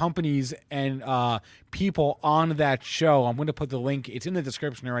cool companies and people on that show. I'm going to put the link. It's in the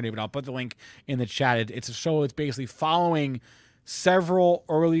description already, but I'll put the link in the chat. It's a show that's basically following several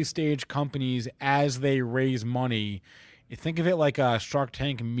early stage companies as they raise money. You think of it like a Shark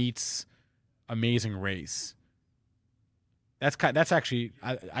Tank meets Amazing Race. That's actually,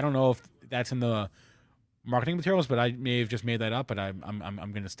 I don't know if that's in the marketing materials, but I may have just made that up, but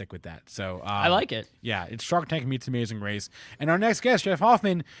I'm going to stick with that. So I like it. Yeah, it's Shark Tank meets Amazing Race. And our next guest, Jeff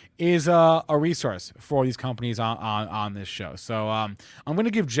Hoffman, is a resource for these companies on this show. So I'm going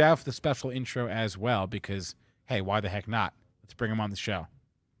to give Jeff the special intro as well because, hey, why the heck not? Let's bring him on the show.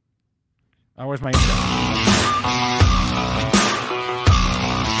 Oh, where's my intro?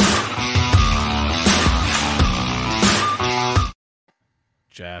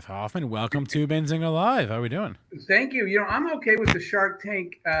 Jeff Hoffman, welcome to Benzinga Live. How are we doing? Thank you. I'm okay with the Shark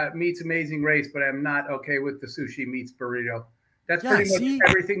Tank meets Amazing Race, but I'm not okay with the sushi meets burrito. That's pretty much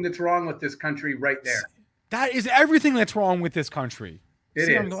everything that's wrong with this country right there. That is everything that's wrong with this country. It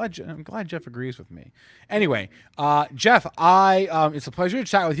is. I'm glad Jeff agrees with me. Anyway, Jeff, it's a pleasure to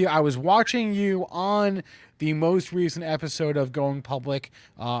chat with you. I was watching you on the most recent episode of Going Public.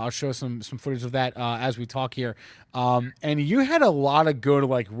 I'll show some footage of that as we talk here. And you had a lot of good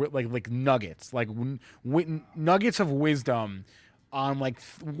like nuggets, nuggets of wisdom on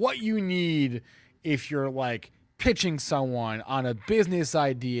what you need if you're pitching someone on a business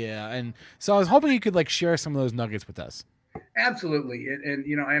idea. And so I was hoping you could share some of those nuggets with us. Absolutely.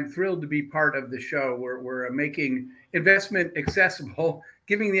 And I am thrilled to be part of the show. We're making investment accessible,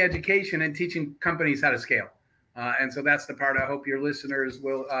 giving the education and teaching companies how to scale. And so that's the part I hope your listeners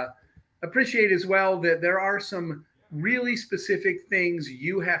will appreciate as well, that there are some really specific things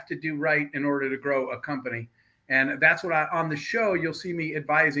you have to do right in order to grow a company. And that's what on the show, you'll see me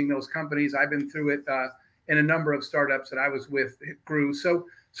advising those companies. I've been through it in a number of startups that I was with, it grew. So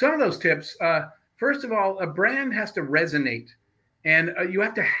some of those tips, first of all, a brand has to resonate, and you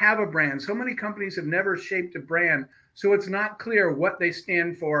have to have a brand. So many companies have never shaped a brand, so it's not clear what they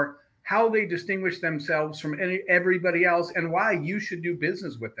stand for, how they distinguish themselves from everybody else, and why you should do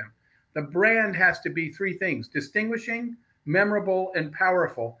business with them. The brand has to be three things: distinguishing, memorable, and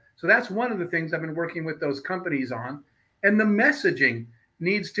powerful. So that's one of the things I've been working with those companies on. And the messaging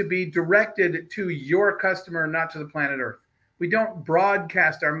needs to be directed to your customer, not to the planet Earth. We don't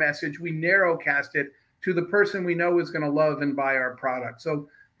broadcast our message, we narrowcast it to the person we know is going to love and buy our product. So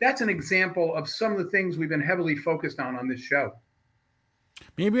that's an example of some of the things we've been heavily focused on this show.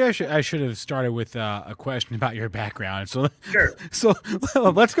 Maybe I should have started with a question about your background. So Sure. So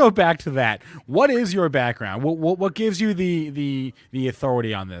let's go back to that. What is your background? What gives you the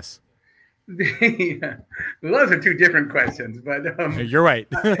authority on this? Well, those are two different questions, but you're right.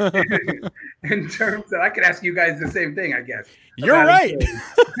 In terms of, I could ask you guys the same thing, I guess. You're right.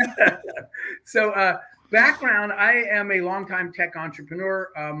 So background, I am a longtime tech entrepreneur.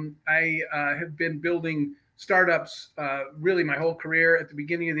 I have been building startups really my whole career. At the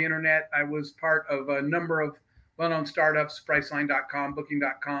beginning of the internet, I was part of a number of well-known startups, Priceline.com,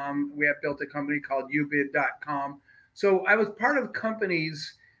 Booking.com. We have built a company called ubid.com. So I was part of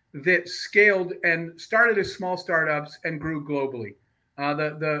companies that scaled and started as small startups and grew globally.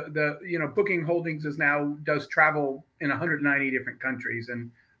 The Booking Holdings does travel in 190 different countries, and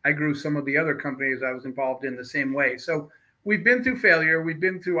I grew some of the other companies I was involved in the same way. So we've been through failure. We've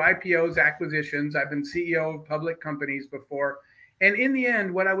been through IPOs, acquisitions. I've been CEO of public companies before. And in the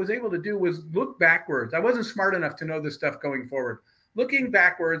end, what I was able to do was look backwards. I wasn't smart enough to know this stuff going forward. Looking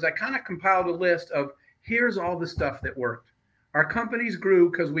backwards, I kind of compiled a list of here's all the stuff that worked. Our companies grew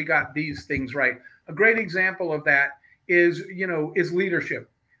because we got these things right. A great example of that is leadership.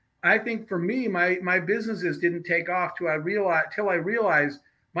 I think for me, my businesses didn't take off till I realized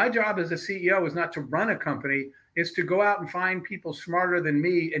my job as a CEO is not to run a company. It's to go out and find people smarter than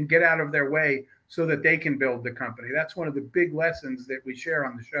me and get out of their way so that they can build the company. That's one of the big lessons that we share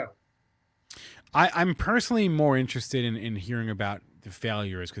on the show. I'm personally more interested in hearing about the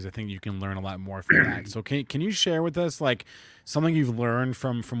failures because I think you can learn a lot more from that. So can you share with us like something you've learned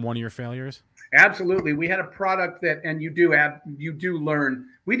from one of your failures? Absolutely. We had a product that, and you do learn.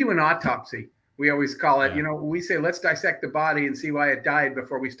 We do an autopsy. We always call it. Yeah. We say let's dissect the body and see why it died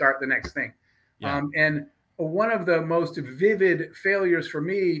before we start the next thing. Yeah. And one of the most vivid failures for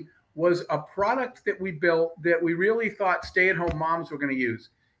me was a product that we built that we really thought stay-at-home moms were going to use.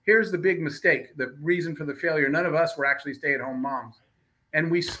 Here's the big mistake. The reason for the failure: none of us were actually stay-at-home moms. And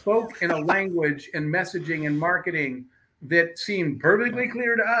we spoke in a language and messaging and marketing that seemed perfectly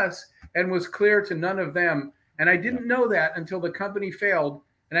clear to us and was clear to none of them. And I didn't know that until the company failed.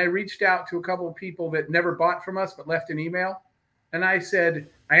 And I reached out to a couple of people that never bought from us but left an email. And I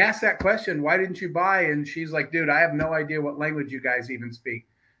asked that question, why didn't you buy? And she's like, dude, I have no idea what language you guys even speak.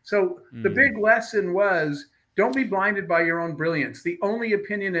 So the big lesson was, don't be blinded by your own brilliance. The only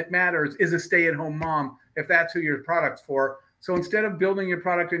opinion that matters is a stay-at-home mom, if that's who your product's for. So instead of building your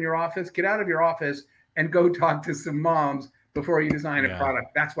product in your office, get out of your office and go talk to some moms before you design a product.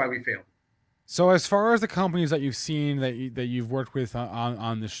 That's why we failed. So as far as the companies that you've seen that you've worked with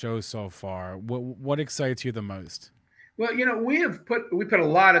on the show so far, what excites you the most? Well, we put a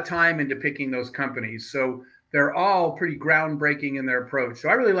lot of time into picking those companies. So they're all pretty groundbreaking in their approach. So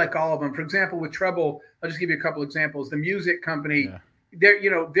I really like all of them. For example, with Treble, I'll just give you a couple examples. The music company,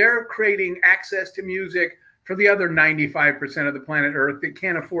 they're creating access to music for the other 95% of the planet Earth that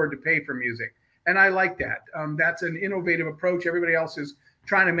can't afford to pay for music. And I like that. That's an innovative approach. Everybody else is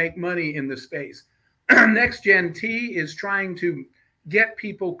trying to make money in the space. Next Gen T is trying to get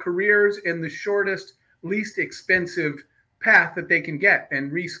people careers in the shortest, least expensive path that they can get,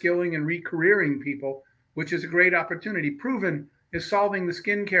 and reskilling and recareering people, which is a great opportunity. Proven is solving the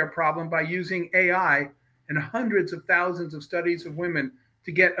skincare problem by using AI and hundreds of thousands of studies of women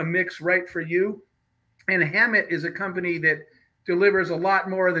to get a mix right for you. And Hammett is a company that delivers a lot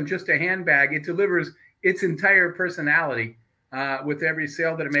more than just a handbag. It delivers its entire personality with every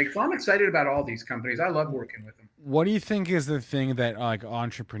sale that it makes. So I'm excited about all these companies. I love working with them. What do you think is the thing that like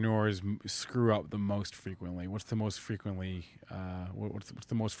entrepreneurs screw up the most frequently? What's the most frequently? What's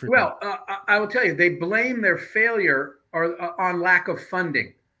the most frequent? Well, I will tell you, they blame their failure on lack of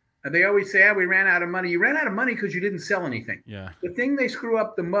funding. They always say, we ran out of money. You ran out of money because you didn't sell anything. Yeah. The thing they screw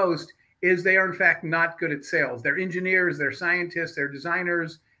up the most is they are, in fact, not good at sales. They're engineers, they're scientists, they're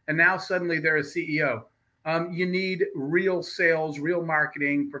designers, and now suddenly they're a CEO. You need real sales, real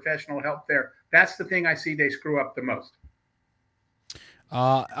marketing, professional help there. That's the thing I see they screw up the most.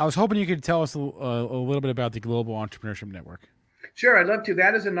 I was hoping you could tell us a little bit about the Global Entrepreneurship Network. Sure, I'd love to.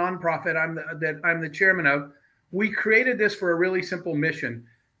 That is a nonprofit I'm the chairman of. We created this for a really simple mission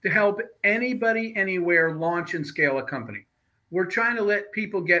to help anybody, anywhere launch and scale a company. We're trying to let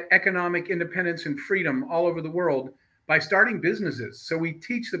people get economic independence and freedom all over the world by starting businesses. So we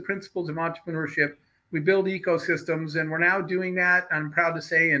teach the principles of entrepreneurship. We build ecosystems, and we're now doing that, I'm proud to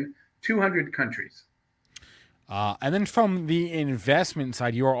say, in 200 countries. And then from the investment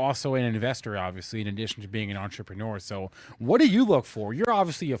side, you're also an investor, obviously, in addition to being an entrepreneur. So what do you look for? You're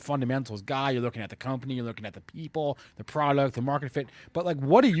obviously a fundamentals guy. You're looking at the company, you're looking at the people, the product, the market fit. But like,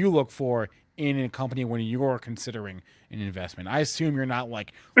 what do you look for in a company when you're considering an investment? I assume you're not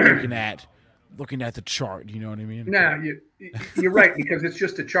like looking at the chart. You know what I mean? No, you're right, because it's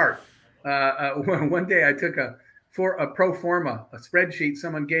just a chart. One day I took a pro forma, a spreadsheet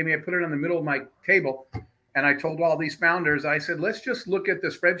someone gave me. I put it on the middle of my table. And I told all these founders, I said, let's just look at the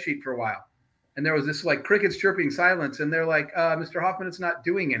spreadsheet for a while. And there was this like crickets chirping silence. And they're like, Mr. Hoffman, it's not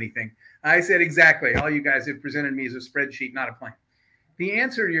doing anything. I said, exactly. All you guys have presented me as a spreadsheet, not a plan. The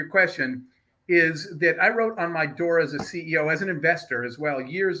answer to your question is that I wrote on my door as a CEO, as an investor as well,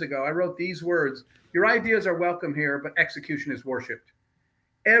 years ago, I wrote these words: your ideas are welcome here, but execution is worshipped.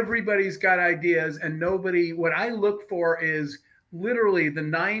 Everybody's got ideas, and what I look for is literally the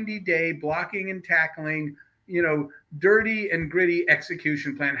 90-day blocking and tackling, dirty and gritty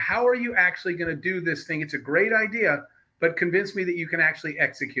execution plan. How are you actually going to do this thing? It's a great idea, but convince me that you can actually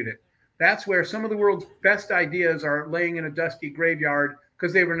execute it. That's where some of the world's best ideas are laying in a dusty graveyard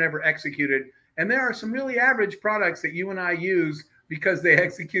because they were never executed. And there are some really average products that you and I use because they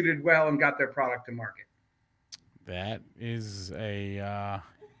executed well and got their product to market. That is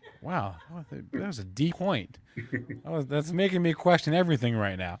wow, that was a deep point. That's making me question everything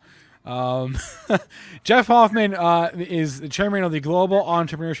right now. Jeff Hoffman is the chairman of the Global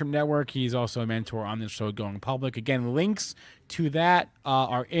Entrepreneurship Network. He's also a mentor on this show, Going Public. Again, links to that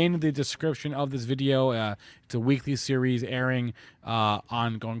are in the description of this video. It's a weekly series airing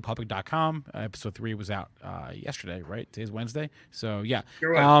on goingpublic.com. Episode 3 was out yesterday, right? Today's Wednesday. So yeah.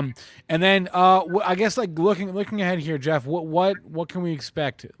 And then I guess like looking ahead here, Jeff, what can we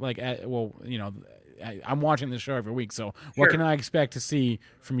expect? Like, I'm watching this show every week, so what can I expect to see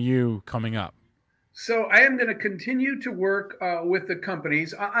from you coming up? So I am going to continue to work with the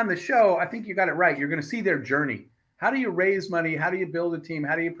companies on the show. I think you got it right. You're going to see their journey. How do you raise money? How do you build a team?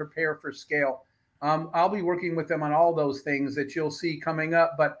 How do you prepare for scale? I'll be working with them on all those things that you'll see coming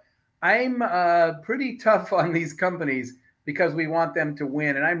up. But I'm pretty tough on these companies because we want them to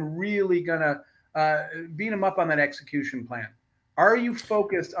win. And I'm really going to beat them up on that execution plan. Are you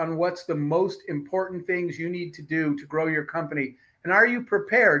focused on what's the most important things you need to do to grow your company? And are you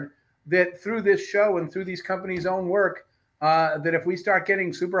prepared that through this show and through these companies' own work, that if we start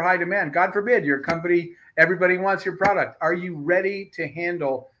getting super high demand, God forbid, your company, everybody wants your product. Are you ready to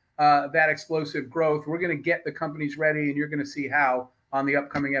handle that explosive growth? We're going to get the companies ready, and you're going to see how on the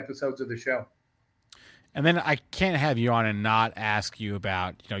upcoming episodes of the show. And then I can't have you on and not ask you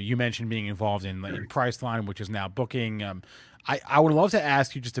about, you mentioned being involved in Priceline, which is now booking. I would love to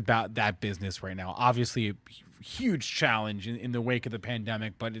ask you just about that business right now. Obviously, a huge challenge in the wake of the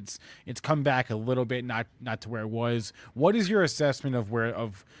pandemic, but it's come back a little bit, not to where it was. What is your assessment of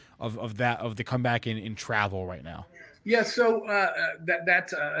the comeback in travel right now? Yeah, so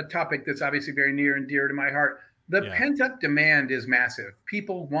that's a topic that's obviously very near and dear to my heart. The pent-up demand is massive.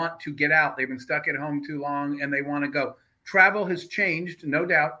 People want to get out. They've been stuck at home too long, and they want to go. Travel has changed, no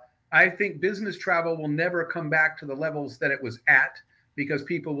doubt. I think business travel will never come back to the levels that it was at because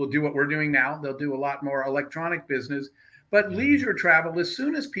people will do what we're doing now. They'll do a lot more electronic business. But leisure travel, as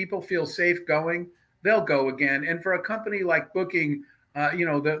soon as people feel safe going, they'll go again. And for a company like Booking,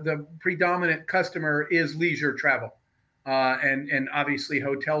 the predominant customer is leisure travel and obviously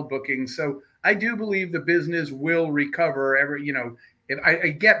hotel bookings. So I do believe the business will recover. If I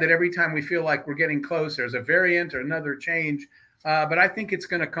get that every time we feel like we're getting close, there's a variant or another change. But I think it's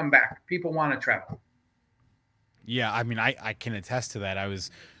going to come back. People want to travel. Yeah, I mean, I can attest to that. I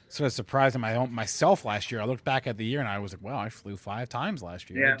was sort of surprised at myself last year. I looked back at the year and I was like, wow, I flew 5 times last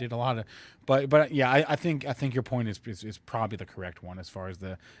year. Yeah. I did a lot of, but yeah, I think your point is probably the correct one as far as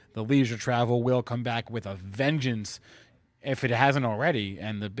the leisure travel will come back with a vengeance if it hasn't already,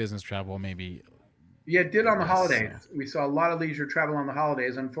 and the business travel maybe. Yeah, it did on the holidays. We saw a lot of leisure travel on the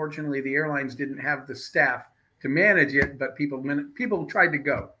holidays. Unfortunately, the airlines didn't have the staff to manage it, but people tried to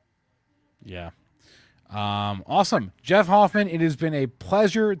go. Yeah. Awesome. Jeff Hoffman, it has been a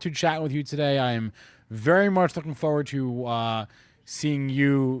pleasure to chat with you today. I am very much looking forward to seeing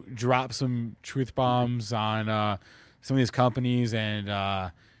you drop some truth bombs on some of these companies and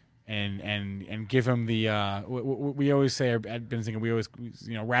give them the we always say at Benzinga, we always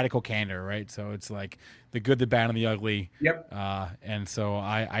radical candor, right? So it's like the good, the bad, and the ugly. Yep. And so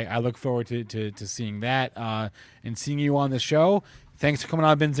I look forward to seeing that and seeing you on the show. Thanks for coming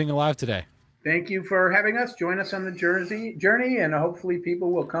on Benzinga Live today. Thank you for having us. Join us on the journey, and hopefully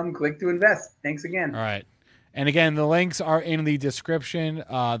people will come click to invest. Thanks again. All right. And again, the links are in the description.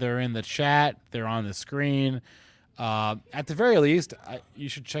 They're in the chat. They're on the screen. At the very least, you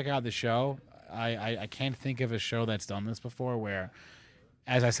should check out the show. I can't think of a show that's done this before where,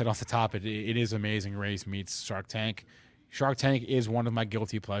 as I said off the top, it is Amazing Race meets Shark Tank. Shark Tank is one of my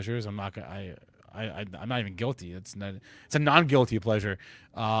guilty pleasures. I'm not even guilty. It's a non-guilty pleasure.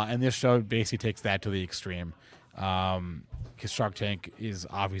 And this show basically takes that to the extreme. Because Shark Tank is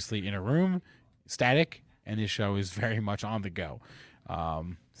obviously in a room, static, and this show is very much on the go.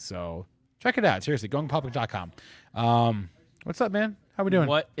 So check it out. Seriously, goingpublic.com. What's up, man? How we doing?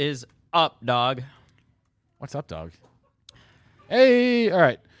 What is up, dog? What's up, dog? Hey, all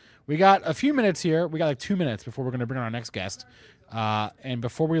right. We got a few minutes here. We got like 2 minutes before we're going to bring on our next guest. And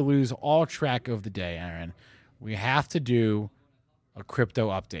before we lose all track of the day, Aaron, we have to do a crypto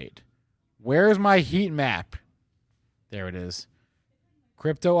update. Where's my heat map? There it is.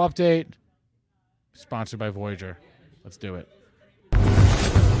 Crypto update, sponsored by Voyager. Let's do it.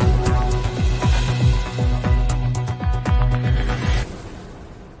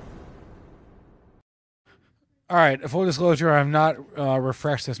 All right, full disclosure, I've not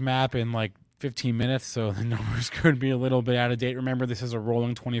refreshed this map in like 15 minutes, so the numbers could be a little bit out of date. Remember, this is a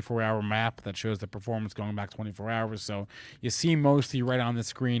rolling 24-hour map that shows the performance going back 24 hours, so you see mostly right on the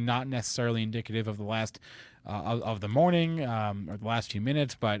screen, not necessarily indicative of the last of the morning or the last few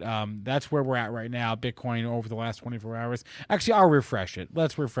minutes, but that's where we're at right now. Bitcoin over the last 24 hours. Actually, I'll refresh it.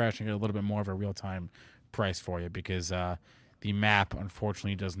 Let's refresh and get a little bit more of a real-time price for you because the map,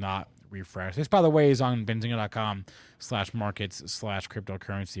 unfortunately, does not refresh. This, by the way, is on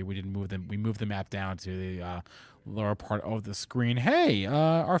benzinga.com/markets/cryptocurrency. We moved the map down to the lower part of the screen. Hey,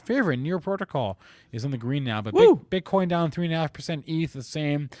 our favorite Near Protocol is on the green now, but Bitcoin down 3.5%, ETH the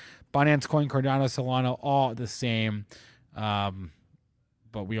same, Binance Coin, Cardano, Solana all the same. But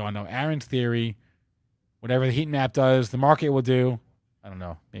we all know Aaron's theory: whatever the heat map does, the market will do. I don't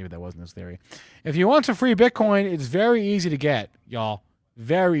know. Maybe that wasn't his theory. If you want some free Bitcoin, it's very easy to get, y'all.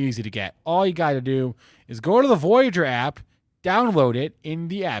 Very easy to get. All you got to do is go to the Voyager app, download it in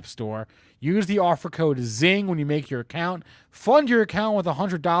the App Store, use the offer code ZING when you make your account, fund your account with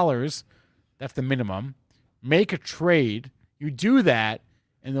 $100. That's the minimum. Make a trade. You do that,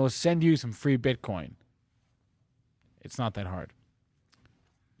 and they'll send you some free Bitcoin. It's not that hard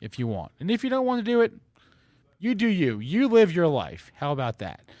if you want. And if you don't want to do it, you do you. You live your life. How about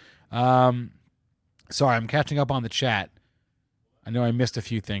that? Sorry, I'm catching up on the chat. I know I missed a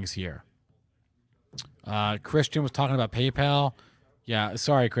few things here. Christian was talking about PayPal. Yeah,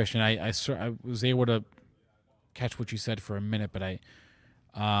 sorry, Christian. I was able to catch what you said for a minute, but I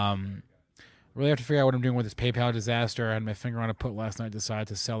really have to figure out what I'm doing with this PayPal disaster. I had my finger on a put last night, decided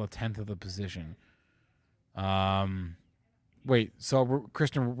to sell 1/10 of the position. Wait, so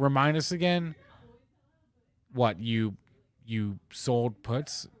Christian, remind us again what you sold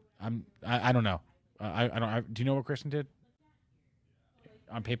puts? I don't know. Do you know what Christian did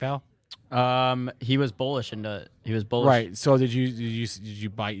on PayPal? He was bullish. Right. So did you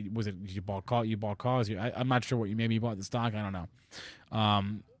buy? Did you bought call? You bought calls? I'm not sure what you maybe you bought the stock. I don't know.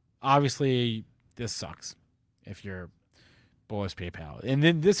 Obviously this sucks if you're bullish PayPal, and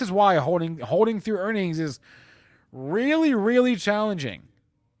then this is why holding through earnings is really, really challenging.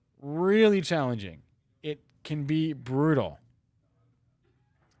 Really challenging. It can be brutal.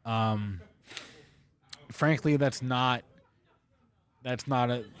 Frankly, that's not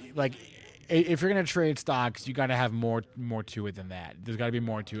a, like, if you're going to trade stocks, you got to have more to it than that. There's got to be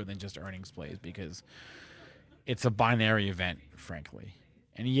more to it than just earnings plays because it's a binary event, frankly.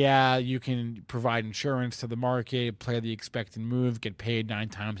 And yeah, you can provide insurance to the market, play the expected move, get paid 9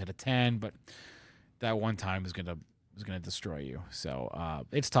 times out of 10, but that one time is going to destroy you. So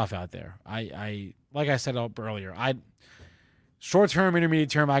it's tough out there. I like I said earlier, short term, intermediate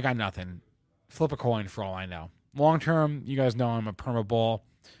term, I got nothing. Flip a coin for all I know. Long term, you guys know I'm a perma bull.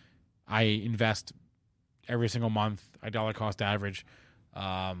 I invest every single month. I dollar cost average,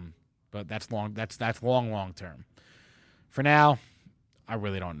 but that's long term. For now, I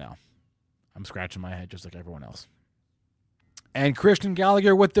really don't know. I'm scratching my head just like everyone else. And Christian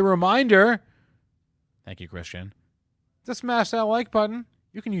Gallagher with the reminder. Thank you, Christian. To smash that like button.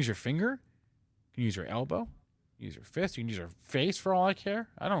 You can use your finger. You can use your elbow. use your fist. You can use your face for all I care.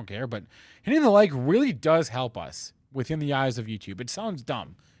 I don't care. But hitting the like really does help us within the eyes of YouTube. It sounds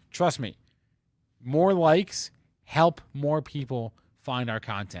dumb. Trust me. More likes help more people find our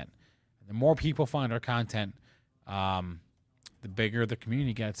content. The more people find our content, the bigger the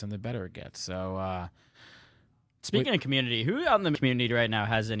community gets and the better it gets. So, speaking of community, who out in the community right now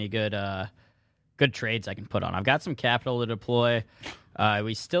has any good trades I can put on? I've got some capital to deploy.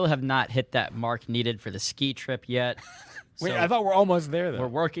 We still have not hit that mark needed for the ski trip yet. Wait, I thought we're almost there, though. We're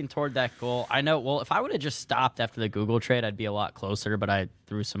working toward that goal. I know. Well, if I would have just stopped after the Google trade, I'd be a lot closer, but I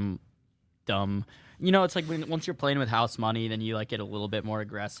threw some dumb... it's like once you're playing with house money, then you like get a little bit more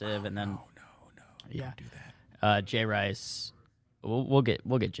aggressive, and then... No. Yeah. Don't do that. Jay Rice... We'll get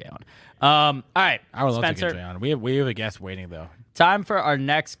Jay on. All right, I would love Spencer, to get Jay on. We have a guest waiting, though. Time for our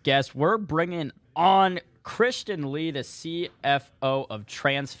next guest. We're bringing on Christian Lee, the CFO of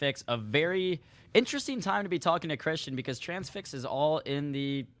Transfix. A very interesting time to be talking to Christian because Transfix is all in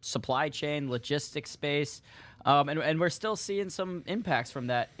the supply chain logistics space, and we're still seeing some impacts from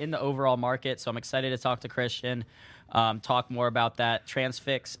that in the overall market. So I'm excited to talk to Christian, talk more about that.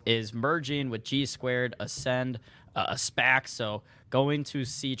 Transfix is merging with G Squared, Ascend, a SPAC, so going to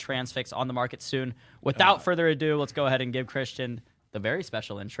see Transfix on the market soon. Without further ado, let's go ahead and give Christian the very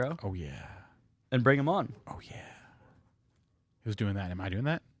special intro. Oh, yeah. And bring him on. Oh, yeah. Who's doing that? Am I doing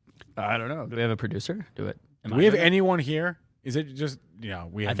that? I don't know. Do we have a producer? Do we have anyone here? Is it just,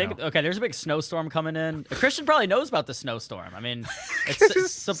 we have okay, there's a big snowstorm coming in. Christian probably knows about the snowstorm. I mean,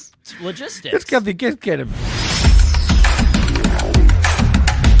 it's logistics. Let's get him.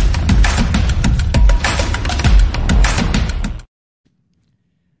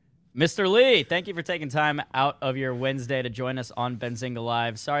 Mr. Lee, thank you for taking time out of your Wednesday to join us on Benzinga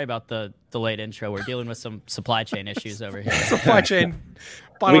Live. Sorry about the delayed intro. We're dealing with some supply chain issues over here. Supply chain.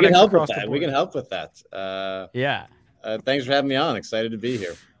 We can help with that. We can help with that. Yeah. Thanks for having me on. Excited to be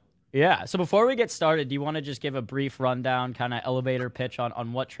here. Yeah. So before we get started, do you want to just give a brief rundown, kind of elevator pitch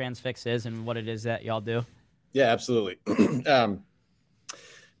on what Transfix is and what it is that y'all do? Yeah, absolutely.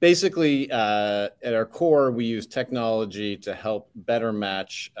 Basically, at our core, we use technology to help better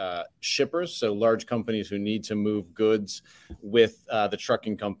match shippers, so large companies who need to move goods with the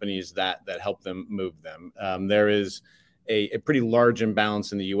trucking companies that help them move them. There is a pretty large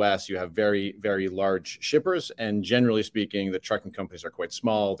imbalance in the U.S. You have very, very large shippers, and generally speaking, the trucking companies are quite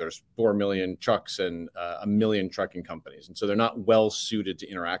small. There's 4 million trucks and 1 million trucking companies, and so they're not well suited to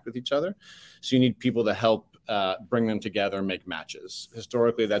interact with each other. So you need people to help bring them together and make matches.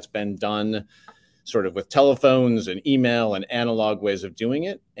 Historically, that's been done sort of with telephones and email and analog ways of doing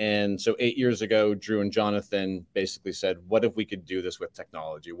it. And so 8 years ago, Drew and Jonathan basically said, what if we could do this with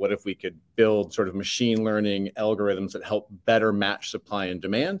technology? What if we could build sort of machine learning algorithms that help better match supply and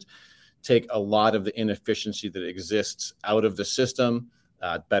demand, take a lot of the inefficiency that exists out of the system,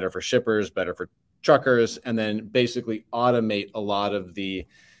 better for shippers, better for truckers, and then basically automate a lot of the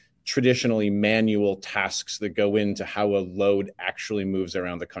traditionally manual tasks that go into how a load actually moves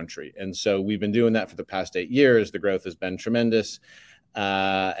around the country. And so we've been doing that for the past 8 years. The growth has been tremendous.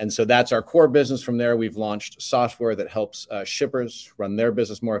 And so that's our core business. From there, we've launched software that helps shippers run their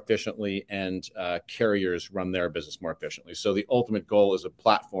business more efficiently and carriers run their business more efficiently. So the ultimate goal is a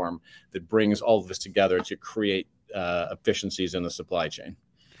platform that brings all of this together to create efficiencies in the supply chain.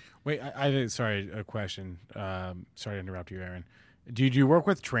 Wait, sorry, a question. Sorry to interrupt you, Aaron. Do you work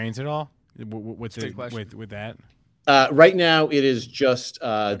with trains at all? With that? Right now, it is just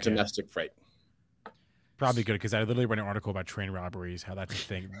domestic freight. Probably good because I literally read an article about train robberies, how that's a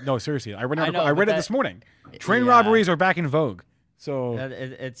thing. No, seriously, I read it this morning. Train robberies are back in vogue. So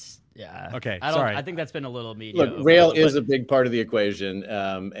it's okay. Sorry, I think that's been a little media. Look, rail is a big part of the equation,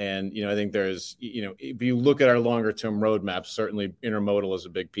 and I think there's if you look at our longer term roadmaps, certainly intermodal is a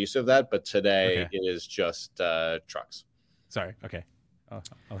big piece of that. But today it is just trucks. Sorry. Okay. I'll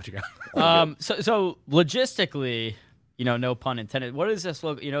let you go. So logistically, no pun intended. What does this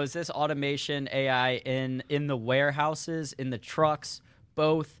look? Is this automation AI in the warehouses, in the trucks,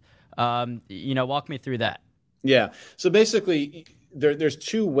 both? Walk me through that. Yeah. So basically, there's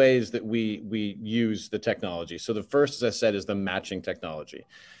two ways that we use the technology. So the first, as I said, is the matching technology.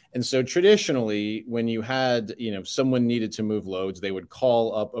 And so traditionally, when you had, someone needed to move loads, they would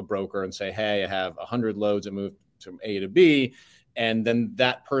call up a broker and say, hey, I have 100 loads that move from A to B. And then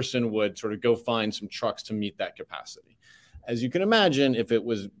that person would sort of go find some trucks to meet that capacity. As you can imagine, if it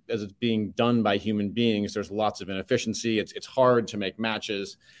was as it's being done by human beings, there's lots of inefficiency. It's hard to make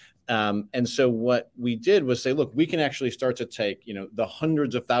matches. And so what we did was say, look, we can actually start to take, the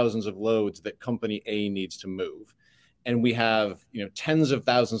hundreds of thousands of loads that company A needs to move. And we have, tens of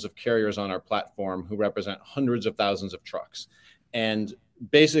thousands of carriers on our platform who represent hundreds of thousands of trucks. And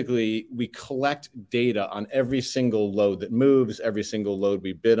basically, we collect data on every single load that moves, every single load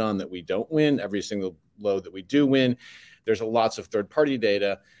we bid on that we don't win, every single load that we do win. There's lots of third-party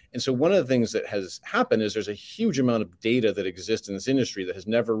data. And so one of the things that has happened is there's a huge amount of data that exists in this industry that has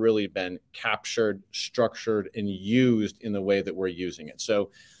never really been captured, structured, and used in the way that we're using it.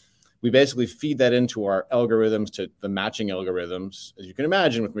 So we basically feed that into our algorithms, to the matching algorithms. As you can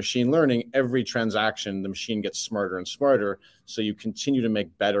imagine, with machine learning, every transaction, the machine gets smarter and smarter. So you continue to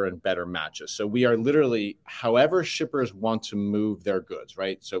make better and better matches. So we are literally, however shippers want to move their goods,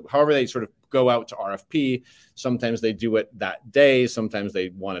 right? So however they sort of go out to RFP, sometimes they do it that day. Sometimes they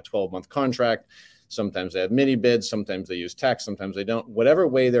want a 12-month contract. Sometimes they have mini bids. Sometimes they use text. Sometimes they don't. Whatever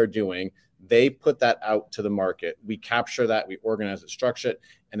way they're doing, they put that out to the market. We capture that, we organize it, structure it,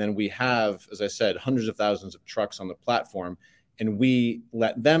 and then we have, as I said, hundreds of thousands of trucks on the platform, and we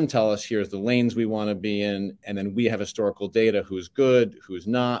let them tell us, here's the lanes we want to be in, and then we have historical data, who's good, who's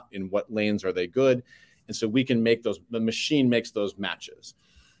not, in what lanes are they good, and so we can make those, the machine makes those matches.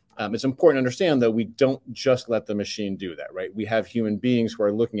 It's important to understand, though, we don't just let the machine do that, right? We have human beings who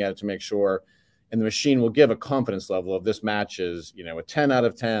are looking at it to make sure, and the machine will give a confidence level of this match is, a 10 out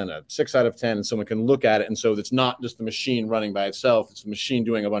of 10, a 6 out of 10, and someone can look at it. And so it's not just the machine running by itself, it's the machine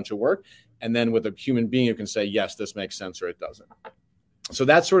doing a bunch of work. And then with a human being, you can say, yes, this makes sense, or it doesn't. So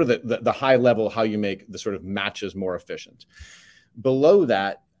that's sort of the high level, how you make the sort of matches more efficient. Below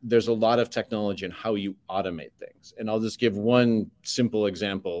that, there's a lot of technology in how you automate things. And I'll just give one simple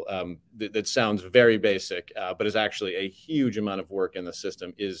example that sounds very basic, but is actually a huge amount of work in the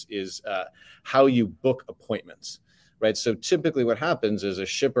system, is how you book appointments, right? So typically what happens is a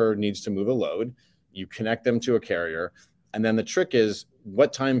shipper needs to move a load, you connect them to a carrier, and then the trick is,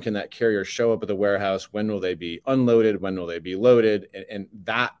 what time can that carrier show up at the warehouse? When will they be unloaded? When will they be loaded? And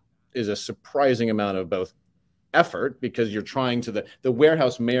that is a surprising amount of both effort, because you're trying to, the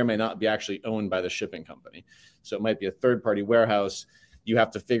warehouse may or may not be actually owned by the shipping company. So it might be a third-party warehouse. You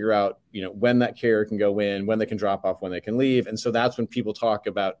have to figure out, when that carrier can go in, when they can drop off, when they can leave. And so that's when people talk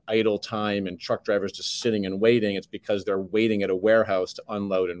about idle time and truck drivers just sitting and waiting. It's because they're waiting at a warehouse to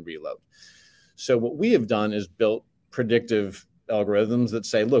unload and reload. So what we have done is built predictive algorithms that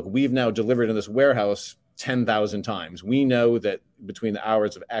say, look, we've now delivered in this warehouse 10,000 times. We know that between the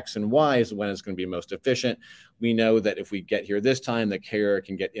hours of X and Y is when it's going to be most efficient. We know that if we get here this time, the carrier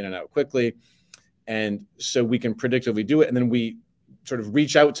can get in and out quickly. And so we can predictively do it. And then we sort of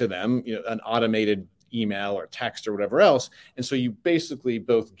reach out to them, an automated email or text or whatever else. And so you basically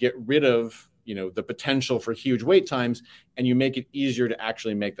both get rid of, the potential for huge wait times, and you make it easier to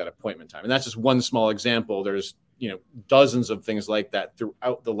actually make that appointment time. And that's just one small example. There's, dozens of things like that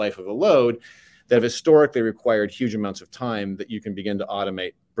throughout the life of a load that have historically required huge amounts of time that you can begin to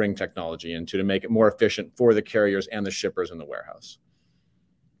automate, bring technology into to make it more efficient for the carriers and the shippers in the warehouse.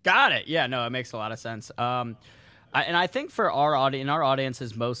 Got it. Yeah, no, it makes a lot of sense. And I think for our audience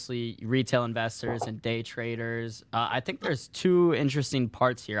is mostly retail investors and day traders. I think there's two interesting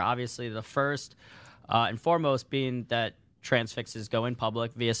parts here. Obviously, the first and foremost being that Transfix is going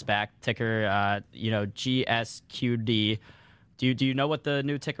public via SPAC, ticker, GSQD. Do you know what the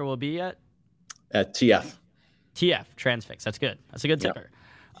new ticker will be yet? TF. TF, Transfix. That's good. That's a good ticker.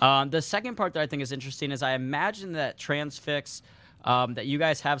 Yep. The second part that I think is interesting is I imagine that Transfix, that you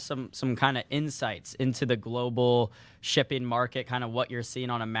guys have some kind of insights into the global shipping market, kind of what you're seeing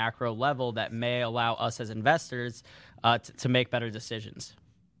on a macro level that may allow us as investors to make better decisions.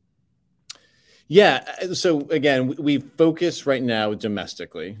 Yeah. So again, we focus right now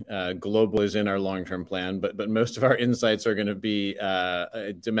domestically. Global is in our long-term plan, but most of our insights are going to be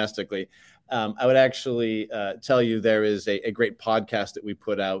domestically. I would actually tell you there is a great podcast that we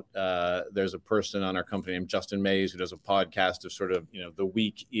put out. There's a person on our company named Justin Mays who does a podcast of sort of, the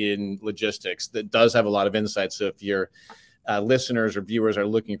week in logistics that does have a lot of insights. So if your listeners or viewers are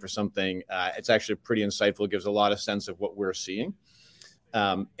looking for something, it's actually pretty insightful. It gives a lot of sense of what we're seeing.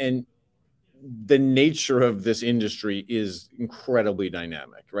 And the nature of this industry is incredibly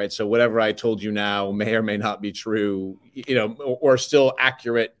dynamic, right? So whatever I told you now may or may not be true, or still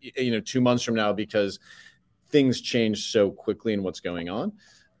accurate, 2 months from now, because things change so quickly in what's going on.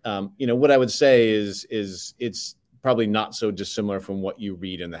 What I would say is it's probably not so dissimilar from what you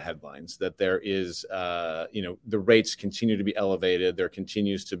read in the headlines, that there is, the rates continue to be elevated. There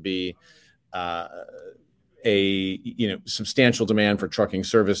continues to be, substantial demand for trucking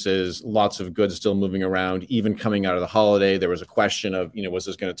services, lots of goods still moving around, even coming out of the holiday. There was a question of, was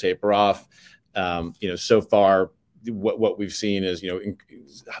this going to taper off? So far, what we've seen is,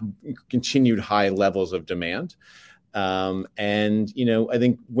 continued high levels of demand. And, I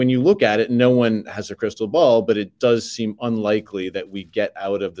think when you look at it, no one has a crystal ball, but it does seem unlikely that we get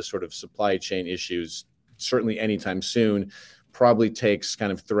out of the sort of supply chain issues, certainly anytime soon. Probably takes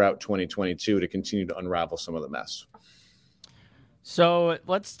kind of throughout 2022 to continue to unravel some of the mess. So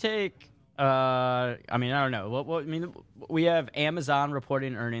let's take, I don't know. We have Amazon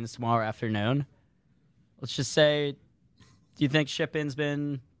reporting earnings tomorrow afternoon. Let's just say, do you think shipping's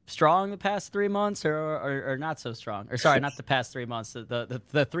been strong the past 3 months or not so strong? Or sorry, not the past 3 months,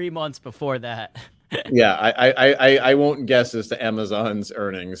 the 3 months before that. Yeah, I won't guess as to Amazon's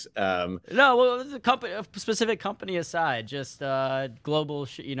earnings. No, well, a specific company aside, just global,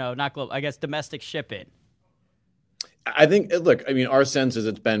 not global, I guess domestic shipping. I think, look, our sense is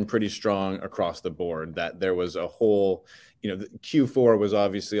it's been pretty strong across the board, that there was a whole, Q4 was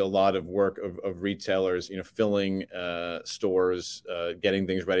obviously a lot of work of retailers, filling stores, getting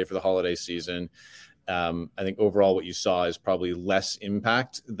things ready for the holiday season. I think overall what you saw is probably less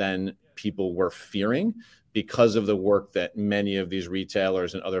impact than people were fearing because of the work that many of these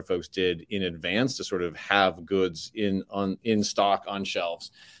retailers and other folks did in advance to sort of have goods in stock on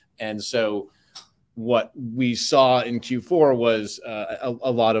shelves. And so what we saw in Q4 was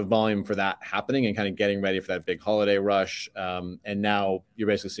a lot of volume for that happening and kind of getting ready for that big holiday rush. And now you're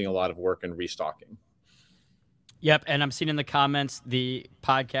basically seeing a lot of work in restocking. Yep, and I'm seeing in the comments the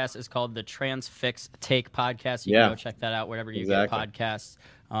podcast is called the Transfix Take Podcast. You can go check that out wherever you get podcasts,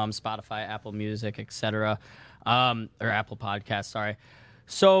 Spotify, Apple Music, etc., or Apple Podcasts. Sorry.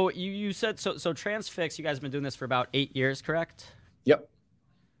 So you said so Transfix. You guys have been doing this for about 8 years, correct? Yep.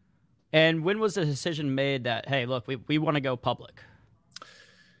 And when was the decision made that, hey, look, we want to go public?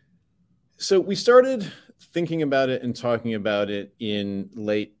 So we started thinking about it and talking about it in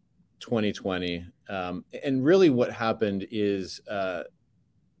late 2020. And really what happened is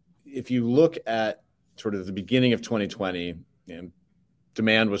if you look at sort of the beginning of 2020,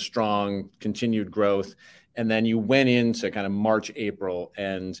 demand was strong, continued growth. And then you went into kind of March, April,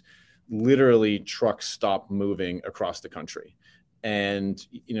 and literally trucks stopped moving across the country. And,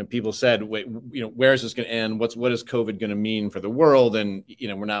 people said, wait, where is this going to end? What is COVID going to mean for the world? And,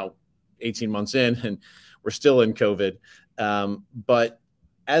 we're now 18 months in and we're still in COVID. But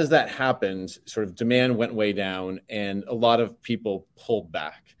as that happened, sort of demand went way down and a lot of people pulled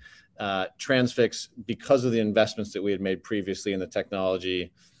back. Transfix, because of the investments that we had made previously in the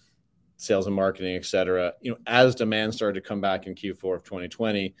technology, sales and marketing, et cetera, as demand started to come back in Q4 of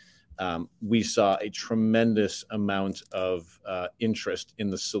 2020, we saw a tremendous amount of interest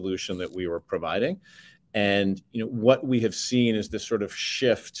in the solution that we were providing. And, what we have seen is this sort of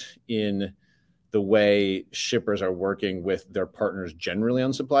shift in the way shippers are working with their partners generally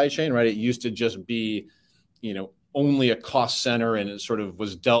on supply chain, right? It used to just be, only a cost center and it sort of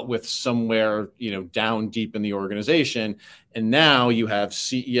was dealt with somewhere, down deep in the organization. And now you have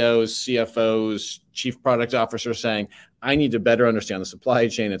CEOs, CFOs, chief product officers saying, I need to better understand the supply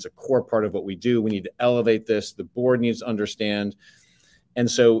chain. It's a core part of what we do. We need to elevate this. The board needs to understand. And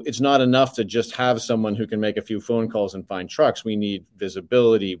so it's not enough to just have someone who can make a few phone calls and find trucks. We need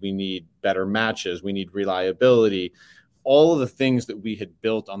visibility. We need better matches. We need reliability. All of the things that we had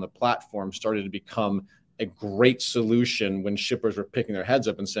built on the platform started to become a great solution when shippers were picking their heads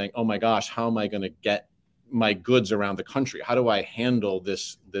up and saying, oh my gosh, how am I going to get my goods around the country? How do I handle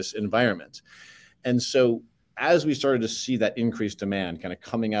this environment? And so as we started to see that increased demand kind of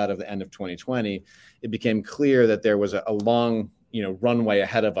coming out of the end of 2020, it became clear that there was a long runway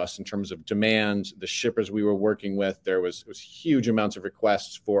ahead of us in terms of demand. The shippers we were working with, there was huge amounts of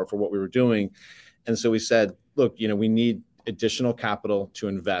requests for what we were doing. And so we said, look, we need additional capital to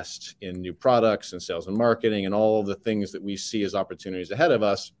invest in new products and sales and marketing and all of the things that we see as opportunities ahead of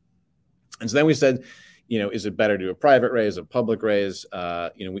us. And so then we said, is it better to do a private raise, a public raise?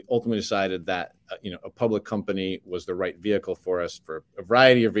 We ultimately decided that, a public company was the right vehicle for us for a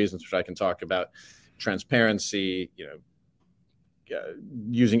variety of reasons, which I can talk about: transparency,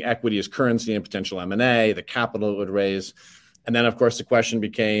 using equity as currency and potential M&A, the capital it would raise. And then, of course, the question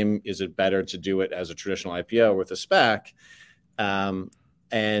became, is it better to do it as a traditional IPO with a SPAC?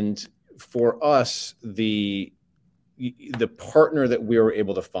 And for us, the partner that we were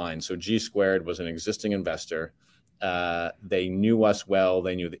able to find, so G Squared was an existing investor. They knew us well.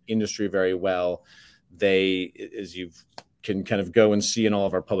 They knew the industry very well. They, as you can kind of go and see in all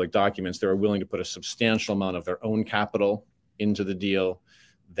of our public documents, they were willing to put a substantial amount of their own capital into the deal.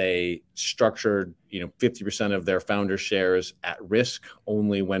 They structured, 50% of their founder shares at risk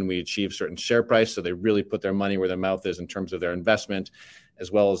only when we achieve certain share price. So they really put their money where their mouth is in terms of their investment,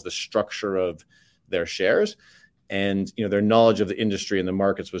 as well as the structure of their shares. And their knowledge of the industry and the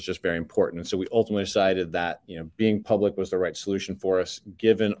markets was just very important. And so we ultimately decided that being public was the right solution for us,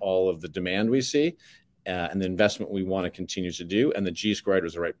 given all of the demand we see and the investment we want to continue to do. And the G-Squared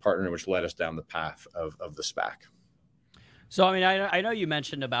was the right partner, which led us down the path of the SPAC. So, I mean, I know you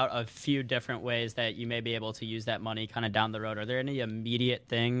mentioned about a few different ways that you may be able to use that money kind of down the road. Are there any immediate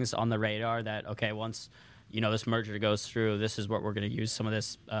things on the radar that, okay, once, this merger goes through, this is what we're going to use some of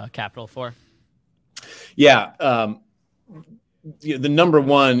this capital for? Yeah. The number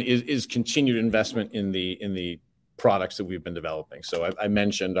one is continued investment in the products that we've been developing. So I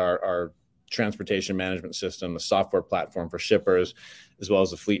mentioned our transportation management system, the software platform for shippers, as well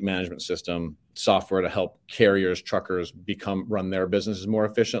as the fleet management system, software to help carriers, truckers run their businesses more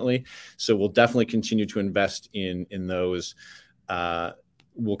efficiently. So we'll definitely continue to invest in those.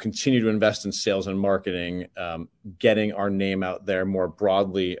 We'll continue to invest in sales and marketing, getting our name out there more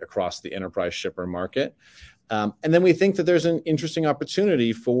broadly across the enterprise shipper market. And then we think that there's an interesting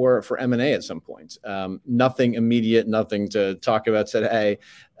opportunity for M&A at some point. Nothing immediate, nothing to talk about today.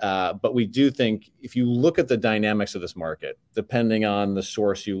 But we do think if you look at the dynamics of this market, depending on the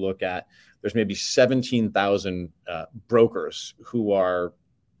source you look at, there's maybe 17,000 brokers who are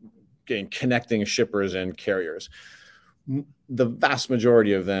connecting shippers and carriers. The vast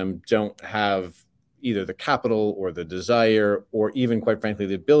majority of them don't have either the capital or the desire, or even, quite frankly,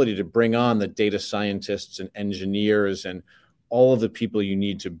 the ability to bring on the data scientists and engineers and all of the people you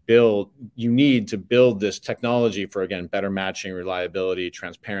need to build this technology for, again, better matching, reliability,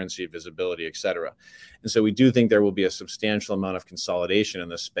 transparency, visibility, et cetera. And so we do think there will be a substantial amount of consolidation in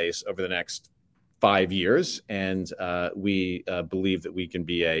this space over the next 5 years. And we believe that we can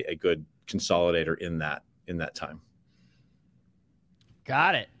be a good consolidator in that time.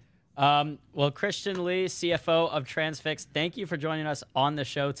 Got it. Well, Christian Lee, CFO of Transfix, thank you for joining us on the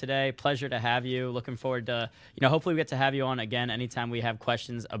show today. Pleasure to have you. Looking forward to, hopefully we get to have you on again anytime we have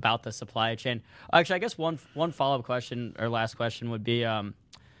questions about the supply chain. Actually, I guess one follow-up question or last question would be, on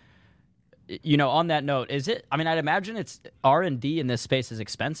that note, I'd imagine it's R&D in this space is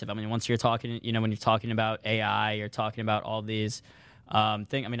expensive. I mean, once you're talking, when you're talking about AI, you're talking about all these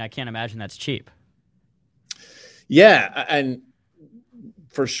things. I mean, I can't imagine that's cheap. Yeah. And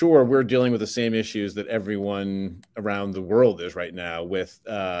for sure, we're dealing with the same issues that everyone around the world is right now with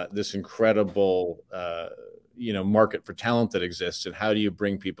this incredible, market for talent that exists. And how do you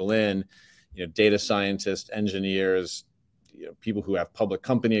bring people in, data scientists, engineers, people who have public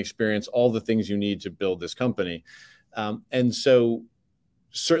company experience, all the things you need to build this company. And so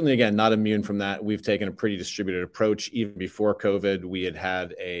certainly, again, not immune from that. We've taken a pretty distributed approach. Even before COVID, we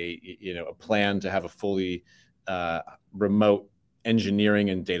had a plan to have a fully remote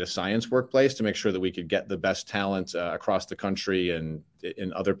engineering and data science workplace to make sure that we could get the best talent across the country and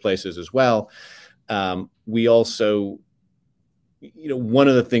in other places as well. We also, one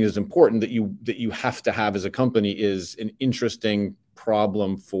of the things that's important that you have to have as a company is an interesting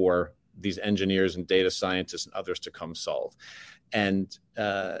problem for these engineers and data scientists and others to come solve. And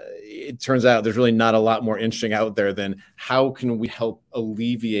it turns out there's really not a lot more interesting out there than how can we help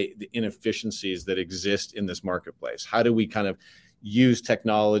alleviate the inefficiencies that exist in this marketplace? How do we kind of use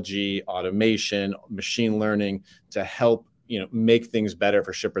technology, automation, machine learning to help make things better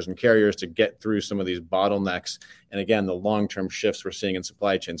for shippers and carriers to get through some of these bottlenecks and, again, the long-term shifts we're seeing in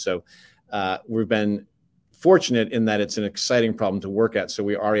supply chain. So we've been fortunate in that it's an exciting problem to work at. So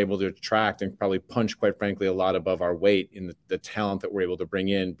we are able to attract and probably punch, quite frankly, a lot above our weight in the talent that we're able to bring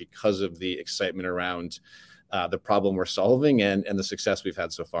in because of the excitement around the problem we're solving and the success we've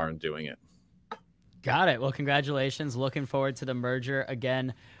had so far in doing it. Got it. Well, congratulations. Looking forward to the merger.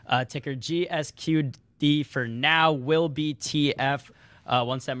 Again, ticker GSQD for now, will be TF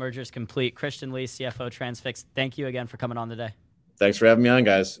once that merger is complete. Christian Lee, CFO Transfix, thank you again for coming on today. Thanks for having me on,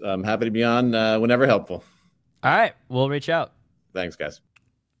 guys. I'm happy to be on whenever helpful. All right. We'll reach out. Thanks, guys.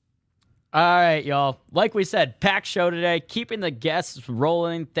 All right, y'all. Like we said, packed show today, keeping the guests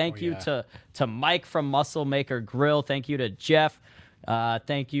rolling. Thank you to Mike from Muscle Maker Grill. Thank you to Jeff.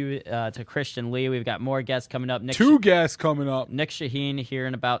 Thank you to Christian Lee. We've got more guests coming up. Two guests coming up. Nick Shaheen here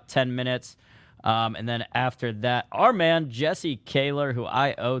in about 10 minutes. And then after that, our man, Jesse Kaler, who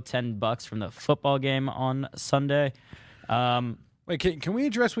I owe $10 from the football game on Sunday. Wait, can we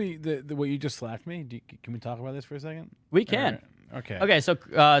address what you just slapped me? Can we talk about this for a second? We can. Right. Okay, so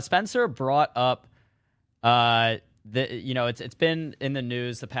Spencer brought up, it's been in the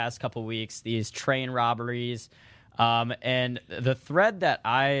news the past couple weeks, these train robberies. And the thread that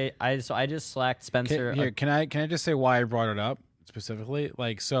I just slacked Spencer. Can I just say why I brought it up specifically?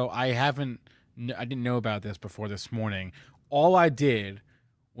 So I didn't know about this before this morning. All I did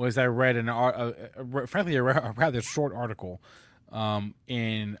was I read frankly a rather short article,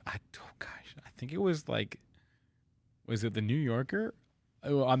 in I think it was was it the New Yorker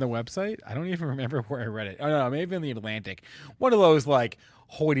on the website? I don't even remember where I read it. Oh no, maybe in the Atlantic, one of those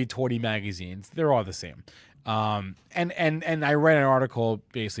hoity-toity magazines. They're all the same. And I read an article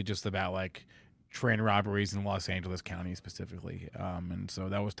basically just about train robberies in Los Angeles County specifically, and so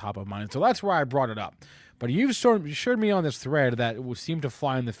that was top of mind. So that's why I brought it up. But you've showed me on this thread that would seem to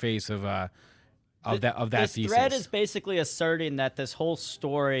fly in the face of that this thesis. Thread is basically asserting that this whole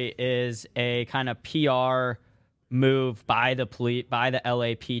story is a kind of PR move by the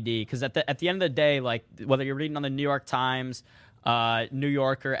LAPD, because at the end of the day, whether you're reading on the New York Times, New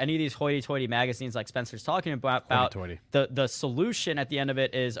Yorker, any of these hoity-toity magazines like Spencer's talking about the solution at the end of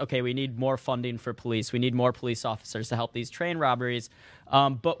it is, okay, we need more funding for police. We need more police officers to help these train robberies.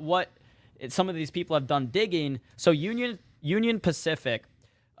 But what some of these people have done digging, so Union Pacific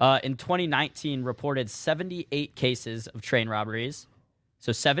in 2019 reported 78 cases of train robberies.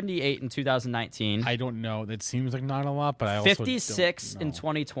 So 78 in 2019. I don't know. That seems like not a lot, but I also 56 in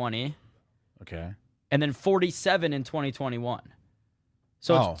 2020. Okay. And then 47 in 2021.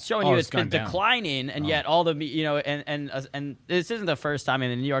 So it's showing you it's been declining, and yet all the and this isn't the first time.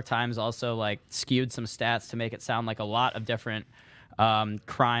 And the New York Times also skewed some stats to make it sound like a lot of different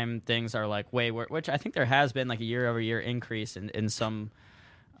crime things are which I think there has been a year-over-year increase in some.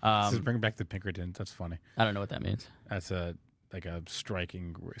 This is bringing back the Pinkertons. That's funny. I don't know what that means. That's a strike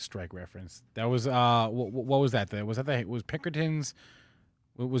reference. That was what was that? Was Pinkertons?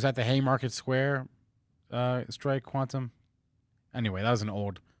 Was that the Haymarket Square strike quantum? Anyway, that was an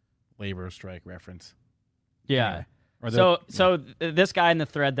old labor strike reference. Yeah. Anyway, so this guy in the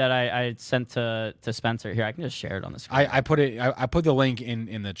thread that I sent to Spencer here, I can just share it on the screen. I put the link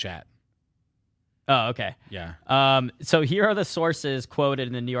in the chat. Oh, okay. Yeah. So here are the sources quoted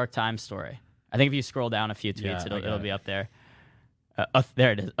in the New York Times story. I think if you scroll down a few tweets, it'll be up there.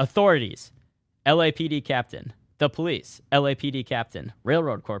 There it is. Authorities: LAPD captain. The police: LAPD captain.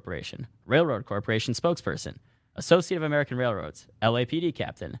 Railroad Corporation spokesperson. Associate of American Railroads. LAPD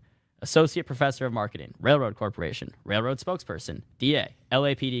captain. Associate professor of marketing. Railroad Corporation. Railroad spokesperson. DA.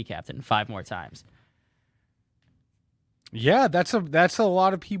 LAPD captain. 5 more times. Yeah, that's a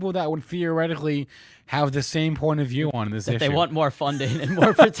lot of people that would theoretically have the same point of view on this issue. They want more funding and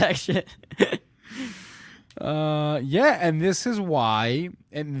more protection. Yeah, and this is why,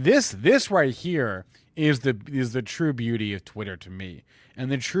 and this right here is the true beauty of Twitter to me,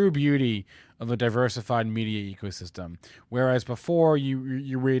 and the true beauty of a diversified media ecosystem. Whereas before,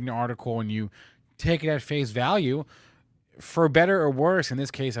 you read an article and you take it at face value, for better or worse. In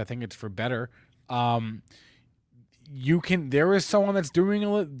this case, I think it's for better. There is someone that's doing a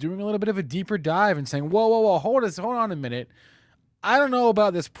little bit of a deeper dive and saying, whoa, hold on a minute. I don't know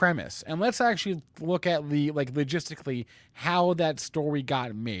about this premise, and let's actually look at logistically how that story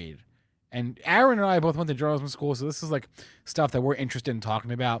got made. And Aaron and I both went to journalism school, so this is stuff that we're interested in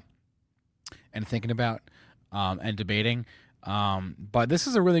talking about and thinking about and debating. But this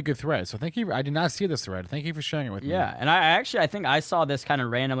is a really good thread, so thank you. I did not see this thread. Thank you for sharing it with me. Yeah, and I think I saw this kind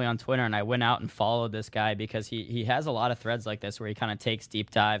of randomly on Twitter, and I went out and followed this guy because he has a lot of threads like this where he kind of takes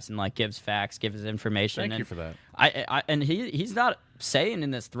deep dives and gives facts, gives information. Thank you for that. And he's not saying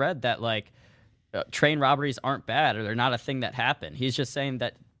in this thread that train robberies aren't bad or they're not a thing that happened. He's just saying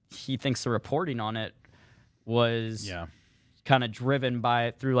that he thinks the reporting on it was kind of driven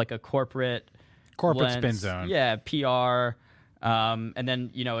through a corporate lens. Spin zone. Yeah, PR. And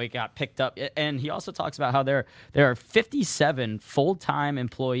then, it got picked up. And he also talks about how there are 57 full-time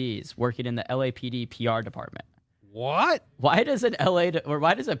employees working in the LAPD PR department. What? Why does a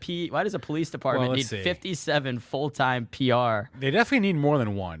police department need 57 full-time PR? They definitely need more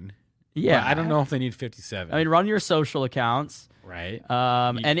than one. Yeah. I don't know if they need 57. I mean, run your social accounts. Right.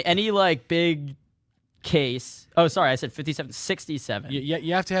 Any big case. Oh, sorry, I said 57, 67.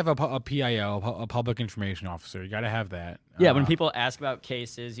 You have to have a PIO, a public information officer. You got to have that. Yeah, when people ask about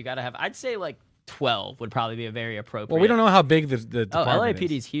cases, you got to have, I'd say 12 would probably be a very appropriate. Well, we don't know how big the department LAPD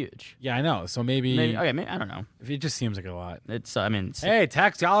is. is huge. Yeah, I know. So maybe I don't know. It just seems like a lot. Hey,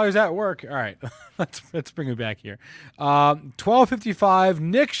 tax dollars at work. All right, let's bring it back here. 12:55.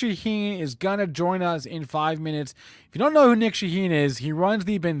 Nick Shaheen is gonna join us in 5 minutes. If you don't know who Nick Shaheen is, he runs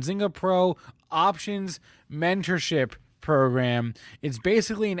the Benzinga Pro Options Mentorship Program. It's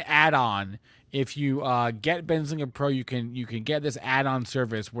basically an add-on. If you get Benzinga Pro, you can get this add-on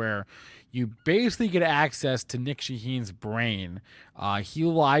service where you basically get access to Nick Shaheen's brain. He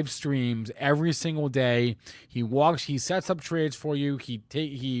live streams every single day. He sets up trades for you.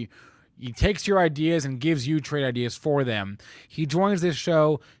 He He takes your ideas and gives you trade ideas for them. He joins this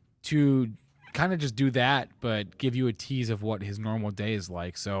show to kind of just do that, but give you a tease of what his normal day is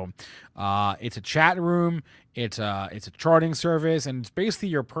like. So it's a chat room, it's a charting service, and it's basically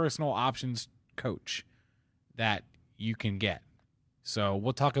your personal options coach that you can get. So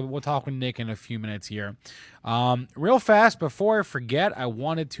we'll talk with Nick in a few minutes here. Real fast, before I forget, I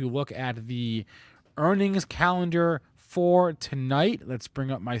wanted to look at the earnings calendar for tonight. Let's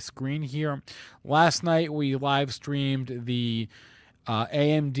bring up my screen here. Last night we live streamed the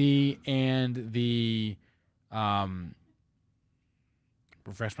AMD and the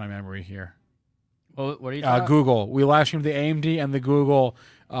refresh my memory here. What are you talking Google. We live streamed the AMD and the Google.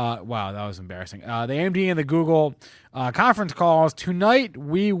 Wow, that was embarrassing. The AMD and the Google conference calls. Tonight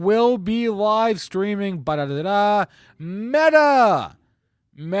we will be live streaming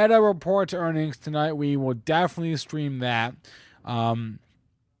Meta reports earnings tonight. We will definitely stream that. I'm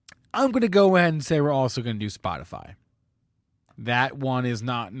going to go ahead and say we're also going to do Spotify. That one is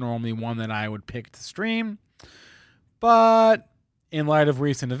not normally one that I would pick to stream, but in light of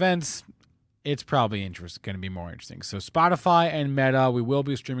recent events, it's probably going to be more interesting. So Spotify and Meta, we will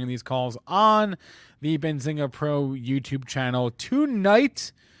be streaming these calls on the Benzinga Pro YouTube channel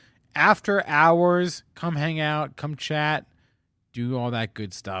tonight after hours. Come hang out, come chat, do all that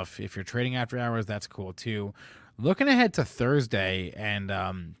good stuff. If you're trading after hours, that's cool too. Looking ahead to Thursday,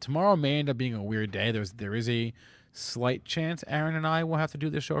 and tomorrow may end up being a weird day. There is a slight chance Aaron and I will have to do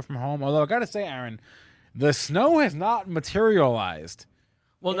this show from home. Although I got to say, Aaron, the snow has not materialized.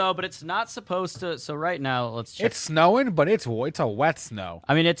 Well, no, but it's not supposed to. So right now, let's check. It's snowing, but it's a wet snow.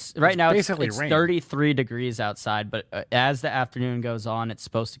 I mean, it's basically it's rain. 33 degrees outside, but as the afternoon goes on, it's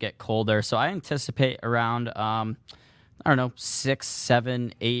supposed to get colder. So I anticipate around, 6,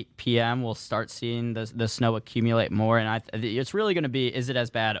 7, 8 p.m. we'll start seeing the snow accumulate more. And it's really going to be, is it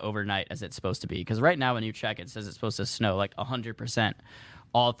as bad overnight as it's supposed to be? Because right now when you check, it says it's supposed to snow like 100%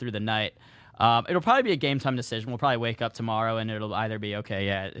 all through the night. It'll probably be a game time decision. We'll probably wake up tomorrow and it'll either be, okay,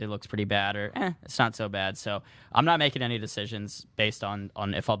 yeah, it looks pretty bad, or it's not so bad. So I'm not making any decisions based on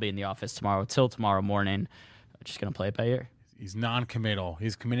if I'll be in the office tomorrow till tomorrow morning. I'm just going to play it by ear. He's non-committal.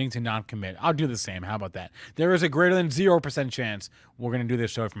 He's committing to non-commit. I'll do the same. How about that? There is a greater than 0% chance we're going to do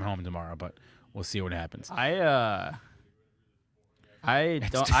this show from home tomorrow, but we'll see what happens. I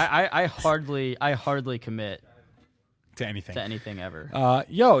hardly commit to anything ever.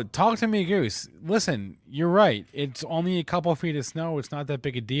 Yo, talk to me, Goose. Listen, you're right. It's only a couple feet of snow. It's not that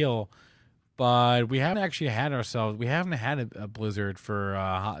big a deal, but we haven't actually had a blizzard for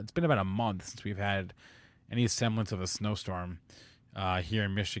it's been about a month since we've had any semblance of a snowstorm here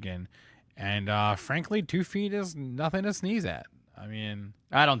in Michigan. And frankly, 2 feet is nothing to sneeze at. I mean,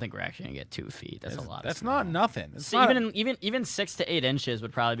 I don't think we're actually gonna get 2 feet. That's a lot. That's snow. not nothing. Even 6 to 8 inches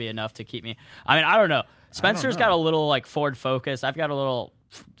would probably be enough to keep me. I mean, I don't know. Spencer's got a little like Ford Focus. I've got a little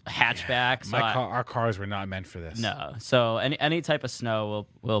hatchback. So our cars were not meant for this. No. So any type of snow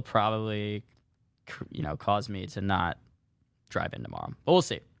will probably, cause me to not drive in tomorrow. But we'll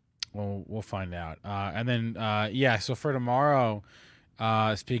see. Well, we'll find out. And then, so for tomorrow,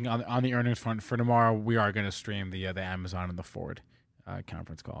 speaking on the earnings front, for tomorrow, we are going to stream the Amazon and the Ford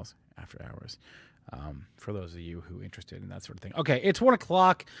conference calls after hours, for those of you who are interested in that sort of thing. Okay, it's 1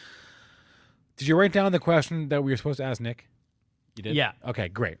 o'clock. Did you write down the question that we were supposed to ask Nick? You did? Yeah. Okay,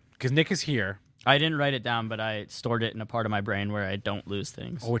 great. Because Nick is here. I didn't write it down, but I stored it in a part of my brain where I don't lose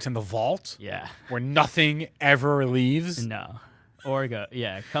things. Oh, it's in the vault? Yeah. Where nothing ever leaves? No. Or go.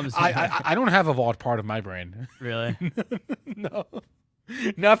 Yeah, it comes. I don't have a vault part of my brain. Really? No.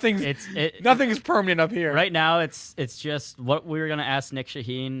 Nothing's permanent up here. Right now, it's just what we were gonna ask Nick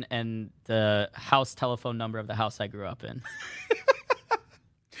Shaheen and the house telephone number of the house I grew up in.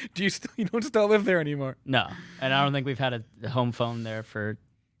 You don't still live there anymore? No, and I don't think we've had a home phone there for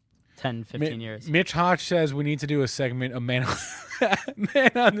 10, 15 years. Mitch Hodge says we need to do a segment of man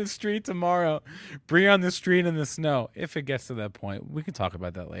on the street tomorrow. Bring on the street in the snow. If it gets to that point, we can talk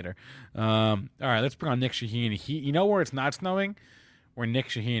about that later. All right, let's bring on Nick Shaheen. You know where it's not snowing? Where Nick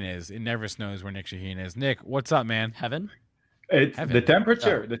Shaheen is. It never snows where Nick Shaheen is. Nick, what's up, man? Heaven? It's Heaven. The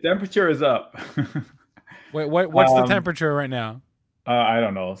temperature. Oh. The temperature is up. Wait, what's the temperature right now? I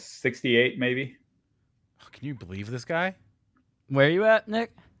don't know, 68 maybe. Oh, can you believe this guy? Where are you at,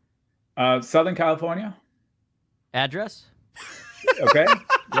 Nick? Southern California. Address? Okay,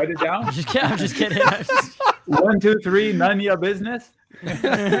 write it down. I'm just kidding. 1, 2, 3, none of your business.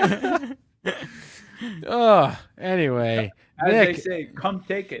 Anyway. As Nick, they say, come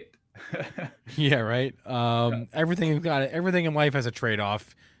take it. Yeah, right. Everything in life has a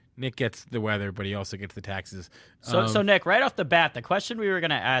trade-off. Nick gets the weather, but he also gets the taxes. So Nick, right off the bat, the question we were going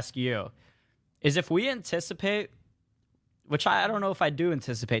to ask you is if we anticipate, which I don't know if I do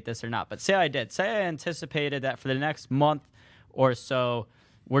anticipate this or not, but say I did. Say I anticipated that for the next month or so,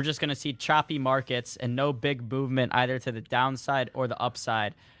 we're just going to see choppy markets and no big movement either to the downside or the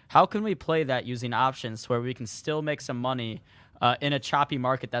upside. How can we play that using options where we can still make some money in a choppy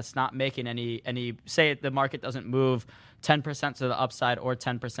market that's not making any say the market doesn't move 10% to the upside or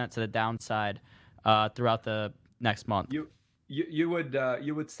 10% to the downside throughout the next month? You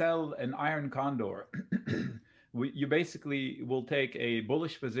would sell an iron condor. You basically will take a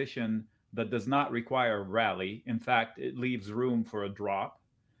bullish position that does not require a rally. In fact, it leaves room for a drop.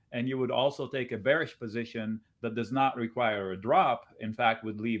 And you would also take a bearish position that does not require a drop, in fact,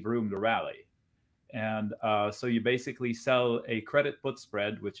 would leave room to rally. And so you basically sell a credit put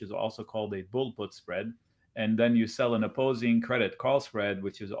spread, which is also called a bull put spread. And then you sell an opposing credit call spread,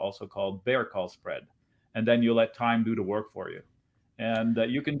 which is also called bear call spread. And then you let time do the work for you. And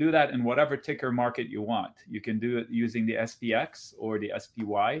you can do that in whatever ticker market you want. You can do it using the SPX or the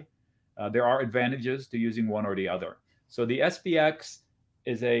SPY. There are advantages to using one or the other. So the SPX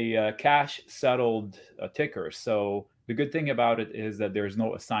is a cash settled ticker. So the good thing about it is that there's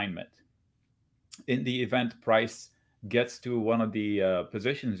no assignment. In the event price gets to one of the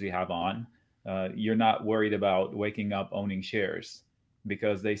positions you have on, you're not worried about waking up owning shares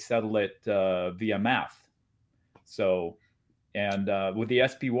because they settle it via math. So, and with the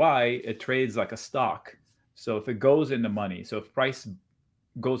SPY, it trades like a stock. So if it goes in the money, so if price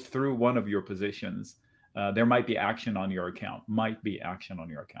goes through one of your positions, there might be action on your account,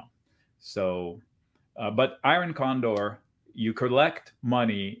 So, but Iron Condor, you collect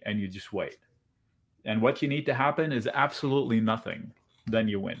money and you just wait. And what you need to happen is absolutely nothing. Then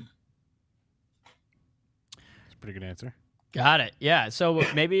you win. That's a pretty good answer. Got it. Yeah. So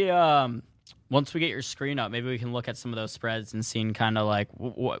maybe once we get your screen up, maybe we can look at some of those spreads and see kind of like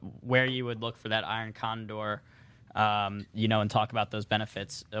where you would look for that Iron Condor, and talk about those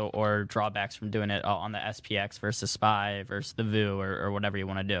benefits or drawbacks from doing it on the SPX versus SPY versus the VU or whatever you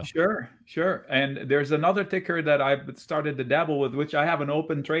want to do. Sure. And there's another ticker that I've started to dabble with, which I have an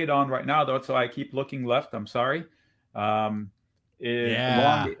open trade on right now, though, so I keep looking left. I'm sorry.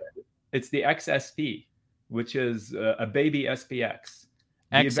 It's the XSP, which is a baby SPX.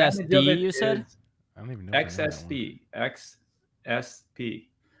 XSD, you said? I don't even know. XSP. XSP.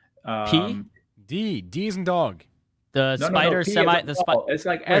 D is in dog. The spider semi. The spider. It's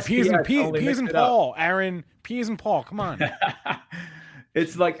like P is in Paul. Aaron. P is in Paul. Come on.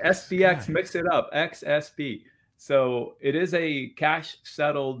 It's like SPX. Mix it up. XSP. So it is a cash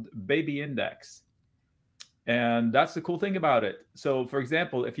settled baby index, and that's the cool thing about it. So, for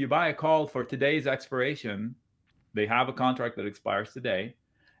example, if you buy a call for today's expiration, they have a contract that expires today,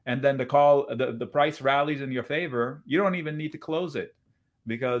 and then the price rallies in your favor. You don't even need to close it,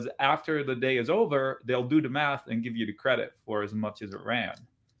 because after the day is over, they'll do the math and give you the credit for as much as it ran.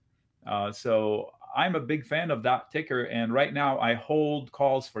 So I'm a big fan of that ticker. And right now I hold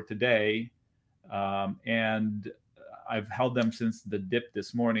calls for today. And I've held them since the dip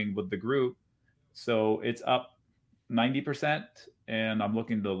this morning with the group. So it's up 90% and I'm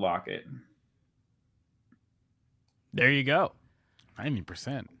looking to lock it. There you go.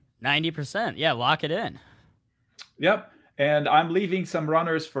 90%. 90%. Yeah, lock it in. Yep. And I'm leaving some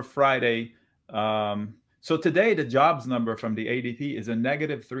runners for Friday. So today, the jobs number from the ADP is a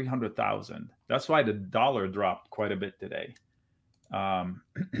negative 300,000. That's why the dollar dropped quite a bit today.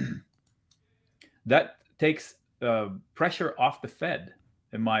 That takes pressure off the Fed,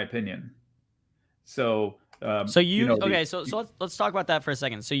 in my opinion. So, let's talk about that for a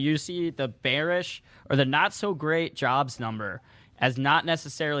second. So you see the bearish or the not so great jobs number as not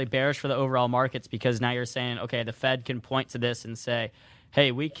necessarily bearish for the overall markets, because now you're saying, okay, the Fed can point to this and say,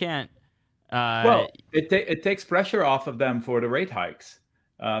 hey, we can't. It takes pressure off of them for the rate hikes.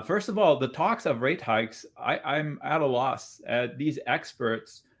 First of all, the talks of rate hikes, I'm at a loss. These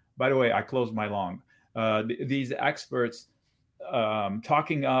experts, by the way, I closed my long. These experts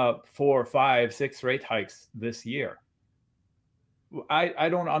talking up 4, 5, 6 rate hikes this year. I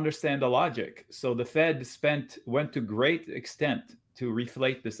don't understand the logic. So the Fed went to great extent to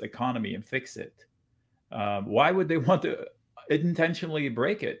reflate this economy and fix it. Why would they want to intentionally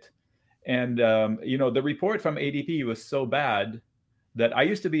break it? And the report from ADP was so bad that I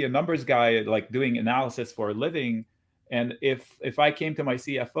used to be a numbers guy, like doing analysis for a living. And if I came to my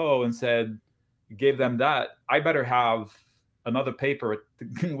CFO and gave them that, I better have another paper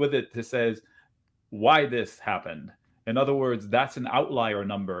with it that says why this happened. In other words, that's an outlier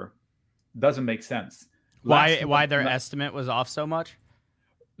number. Doesn't make sense. Why their estimate was off so much?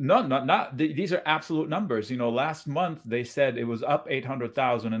 No, not these are absolute numbers. You know, last month they said it was up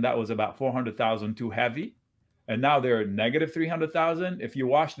 800,000, and that was about 400,000 too heavy. And now they're negative 300,000. If you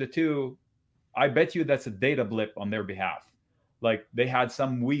wash the two, I bet you that's a data blip on their behalf. Like they had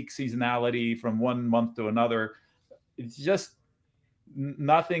some weak seasonality from one month to another. It's just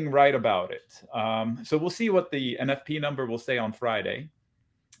nothing right about it. So we'll see what the NFP number will say on Friday.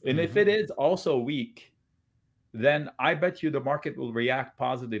 And if it is also weak, then I bet you the market will react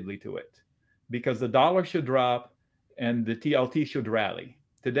positively to it, because the dollar should drop and the TLT should rally.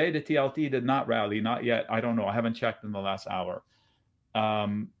 Today, the TLT did not rally, not yet. I don't know. I haven't checked in the last hour.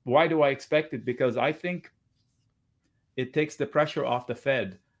 Why do I expect it? Because I think it takes the pressure off the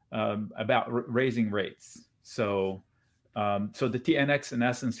Fed about raising rates. So the TNX in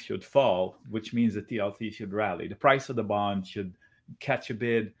essence should fall, which means the TLT should rally. The price of the bond should catch a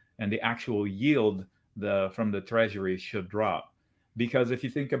bid, and the actual yield from the Treasury should drop. Because if you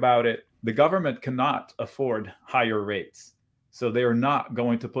think about it, the government cannot afford higher rates. So they are not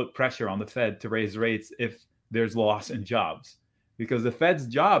going to put pressure on the Fed to raise rates if there's loss in jobs. Because the Fed's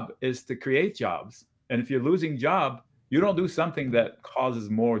job is to create jobs. And if you're losing job, you don't do something that causes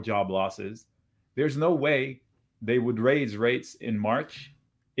more job losses. There's no way they would raise rates in March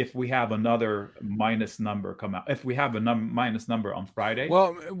if we have another minus number come out. If we have a minus number on Friday.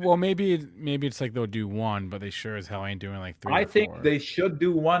 Well, maybe it's like they'll do one, but they sure as hell ain't doing like 3 I or 4. think they should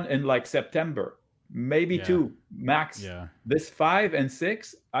do one in like September, maybe 2 max. Yeah. This 5 and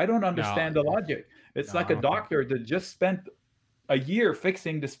 6, I don't understand the logic. It's like a doctor that just spent a year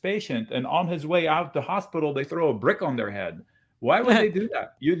fixing this patient, and on his way out the hospital, they throw a brick on their head. Why would they do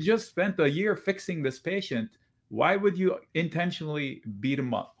that? You just spent a year fixing this patient. Why would you intentionally beat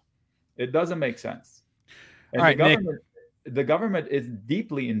him up? It doesn't make sense. And the government is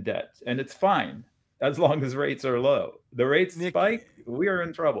deeply in debt, and it's fine as long as rates are low. The rates spike, we are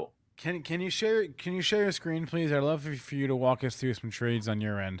in trouble. Can you share your screen, please? I'd love for you to walk us through some trades on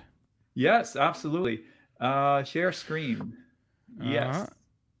your end. Yes, absolutely. Share screen. Yes.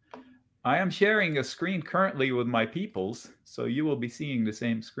 I am sharing a screen currently with my peoples, so you will be seeing the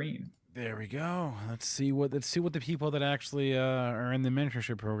same screen. There we go. Let's see what the people that actually are in the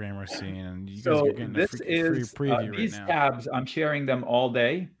mentorship program are seeing. And you guys are getting a free preview these right now. tabs. I'm sharing them all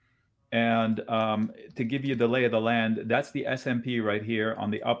day, and to give you the lay of the land, that's the S&P right here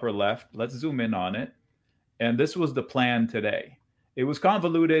on the upper left. Let's zoom in on it. And this was the plan today. It was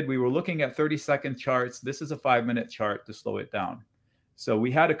convoluted. We were looking at 30-second charts. This is a 5-minute chart to slow it down. So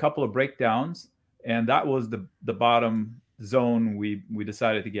we had a couple of breakdowns, and that was the bottom zone we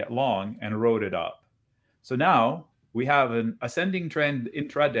decided to get long and rode it up. So now we have an ascending trend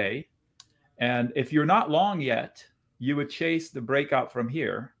intraday, and if you're not long yet, you would chase the breakout from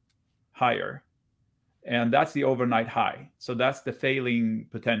here higher, and that's the overnight high. So that's the failing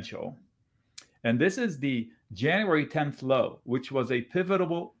potential. And this is the January 10th low, which was a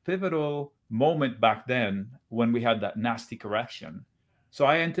pivotal moment back then when we had that nasty correction. So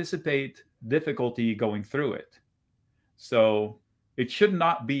I anticipate difficulty going through it. So it should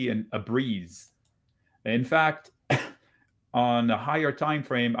not be a breeze. In fact, on a higher time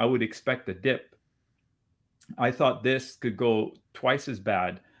frame, I would expect a dip. I thought this could go twice as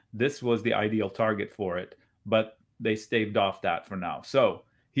bad. This was the ideal target for it, but they staved off that for now. So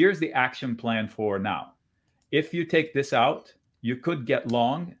here's the action plan for now. If you take this out, you could get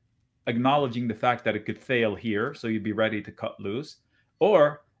long, acknowledging the fact that it could fail here, so you'd be ready to cut loose.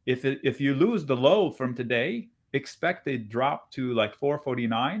 Or if you lose the low from today, expect a drop to like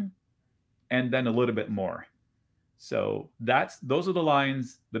 449 and then a little bit more. So those are the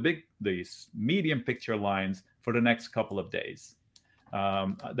lines, the medium picture lines for the next couple of days.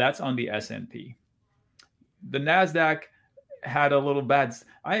 That's on the S&P. The NASDAQ had a little bad.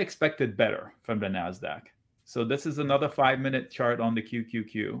 I expected better from the NASDAQ. So this is another 5-minute chart on the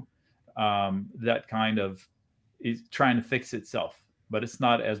QQQ that kind of is trying to fix itself, but it's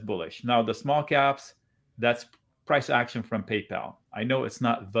not as bullish. Now the small caps, that's price action from PayPal. I know it's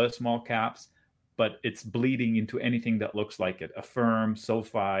not the small caps, but it's bleeding into anything that looks like it. Affirm,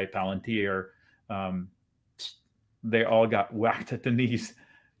 SoFi, Palantir, they all got whacked at the knees.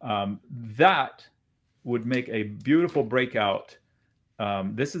 That would make a beautiful breakout.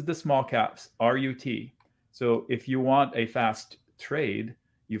 This is the small caps, RUT. So if you want a fast trade,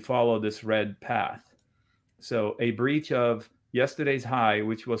 you follow this red path. So a breach of yesterday's high,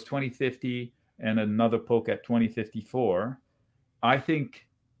 which was 2050, and another poke at 2054, I think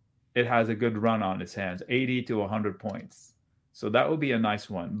it has a good run on its hands, 80 to 100 points. So that would be a nice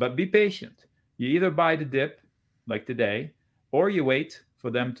one. But be patient. You either buy the dip, like today, or you wait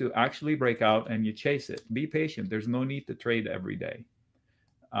for them to actually break out and you chase it. Be patient. There's no need to trade every day.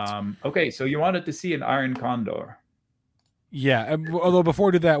 Okay, so you wanted to see an iron condor. Yeah. Although before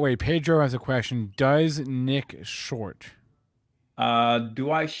we do that, wait, Pedro has a question. Does Nick short?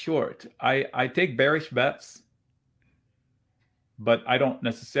 Do I short? I take bearish bets, but I don't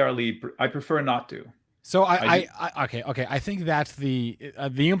necessarily. I prefer not to. So okay. I think that's the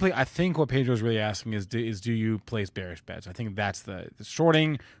I think what Pedro's really asking is do you place bearish bets? I think that's the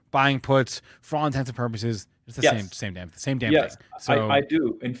shorting, buying puts for all intents and purposes. It's the same damn yes, thing. So I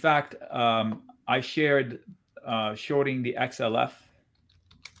do. In fact, I shared shorting the XLF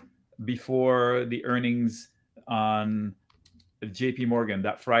before the earnings on JP Morgan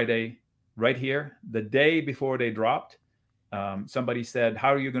that Friday, right here, the day before they dropped. Somebody said,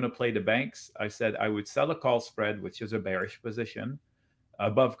 how are you going to play the banks? I said, I would sell a call spread, which is a bearish position,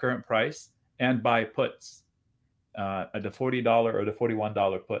 above current price, and buy puts at the $40 or the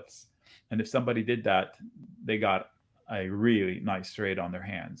 $41 puts. And if somebody did that, they got a really nice trade on their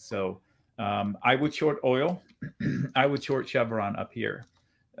hands. So I would short oil. I would short Chevron up here.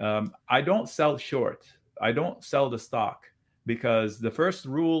 I don't sell short. I don't sell the stock, because the first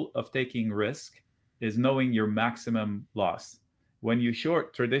rule of taking risk is knowing your maximum loss. When you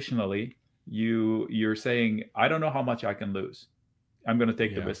short, traditionally, you're saying, I don't know how much I can lose. I'm going to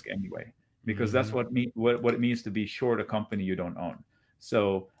take the risk anyway, because that's what it means to be short a company you don't own.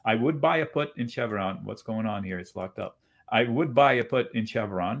 So I would buy a put in Chevron. What's going on here? It's locked up. I would buy a put in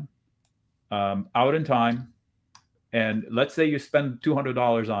Chevron out in time. And let's say you spend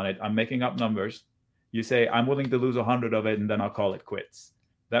 $200 on it. I'm making up numbers. You say, I'm willing to lose 100 of it, and then I'll call it quits.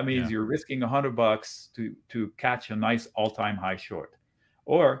 That means you're risking $100 to catch a nice all-time high short.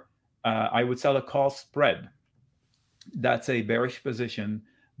 Or I would sell a call spread. That's a bearish position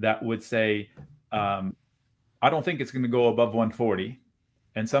that would say, I don't think it's going to go above 140,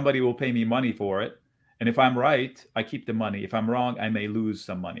 and somebody will pay me money for it. And if I'm right, I keep the money. If I'm wrong, I may lose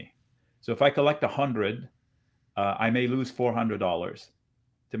some money. So if I collect 100, I may lose $400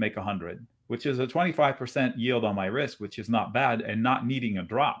 to make 100, which is a 25% yield on my risk, which is not bad and not needing a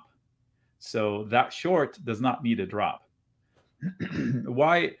drop. So that short does not need a drop.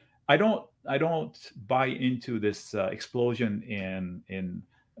 Why? I don't buy into this explosion in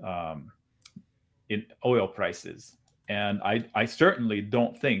oil prices. And I certainly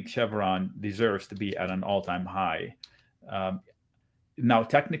don't think Chevron deserves to be at an all-time high. Now,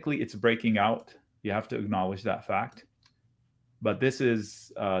 technically, it's breaking out. You have to acknowledge that fact. But this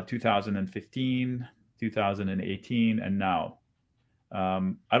is 2015, 2018, and now.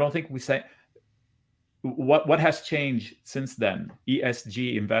 I don't think we say what has changed since then.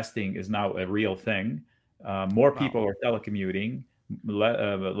 ESG investing is now a real thing. More people are telecommuting.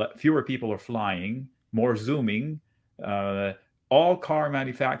 Fewer people are flying. More zooming. All car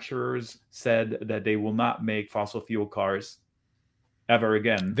manufacturers said that they will not make fossil fuel cars ever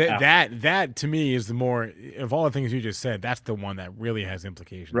again. That to me is the more of all the things you just said. That's the one that really has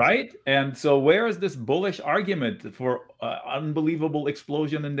implications, right? And so, where is this bullish argument for unbelievable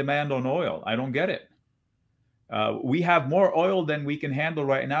explosion in demand on oil? I don't get it. We have more oil than we can handle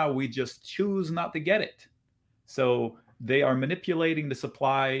right now. We just choose not to get it. So they are manipulating the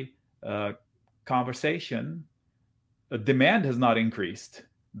supply conversation. Demand has not increased.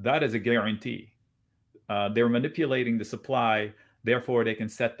 That is a guarantee. They're manipulating the supply. Therefore, they can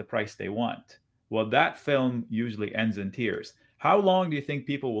set the price they want. Well, that film usually ends in tears. How long do you think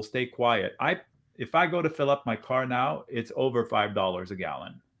people will stay quiet? If I go to fill up my car now, it's over $5 a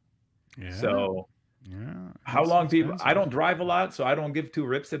gallon. Yeah. So how long people? I don't drive a lot, so I don't give two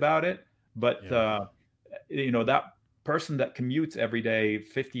rips about it. But that person that commutes every day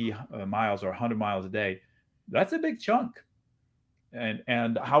 50 miles or 100 miles a day, that's a big chunk.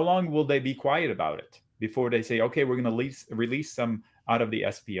 And how long will they be quiet about it before they say, okay, we're going to release some out of the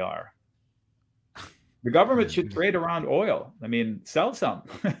SPR? The government should trade around oil. I mean, sell some.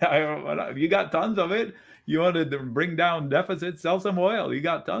 You got tons of it. You wanted to bring down deficits, sell some oil. You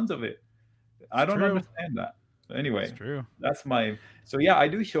got tons of it. I don't understand that. Anyway, that's true. That's my. So yeah, I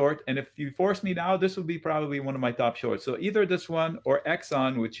do short. And if you force me now, this would be probably one of my top shorts. So either this one or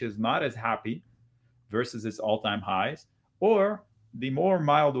Exxon, which is not as happy versus its all-time highs, or the more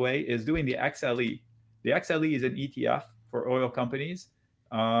mild way is doing the XLE. The XLE is an ETF for oil companies.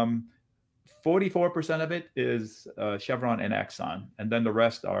 44% of it is Chevron and Exxon, and then the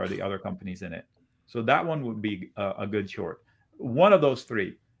rest are the other companies in it. So that one would be a good short. One of those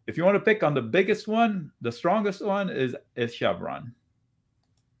three. If you want to pick on the biggest one, the strongest one is Chevron.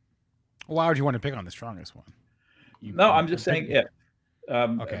 Why would you want to pick on the strongest one? I'm just saying it.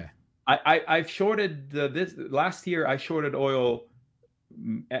 Okay. I've shorted this last year. I shorted oil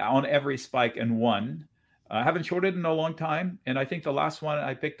on every spike and won. I haven't shorted in a long time, and I think the last one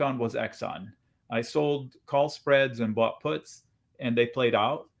I picked on was Exxon. I sold call spreads and bought puts, and they played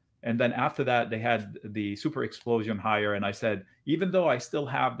out. And then after that, they had the super explosion higher, and I said, even though I still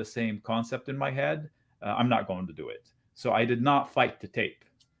have the same concept in my head, I'm not going to do it. So I did not fight the tape,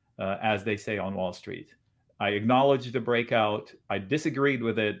 as they say on Wall Street. I acknowledged the breakout. I disagreed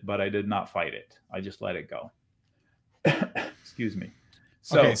with it, but I did not fight it. I just let it go. Excuse me.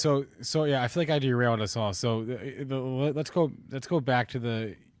 Okay, so yeah, I feel like I derailed us all. So let's go back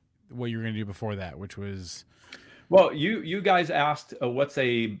to what you were going to do before that, which was. Well, you guys asked what's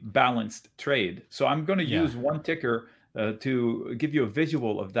a balanced trade, so I'm going to use one ticker to give you a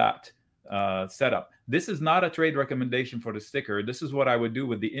visual of that setup. This is not a trade recommendation for the sticker. This is what I would do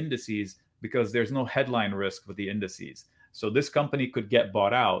with the indices because there's no headline risk with the indices. So this company could get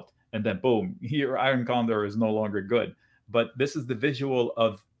bought out, and then boom, your iron condor is no longer good. But this is the visual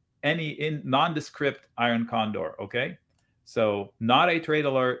of any nondescript iron condor, okay? So not a trade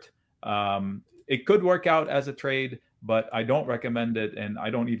alert. It could work out as a trade, but I don't recommend it, and I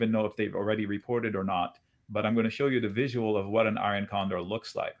don't even know if they've already reported or not. But I'm going to show you the visual of what an iron condor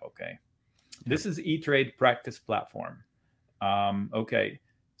looks like, okay? This is E-Trade practice platform. Okay,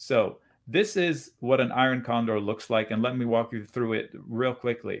 so this is what an iron condor looks like, and let me walk you through it real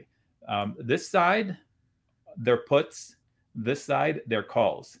quickly. This side, they're puts. This side, they're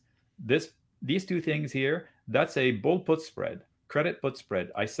calls. These two things here, that's a bull put spread, credit put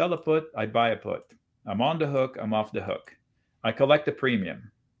spread. I sell a put, I buy a put. I'm on the hook, I'm off the hook. I collect a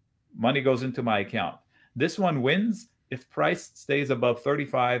premium. Money goes into my account. This one wins if price stays above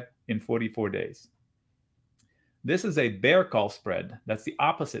 35 in 44 days. This is a bear call spread. That's the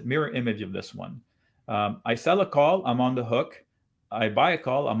opposite mirror image of this one. I sell a call, I'm on the hook. I buy a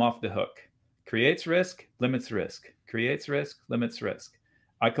call, I'm off the hook. Creates risk, limits risk. Creates risk, limits risk.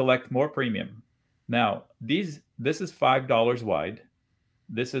 I collect more premium. Now, this is $5 wide.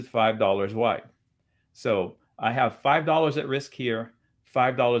 This is $5 wide. So I have $5 at risk here,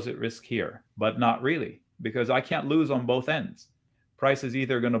 $5 at risk here, but not really, because I can't lose on both ends. Price is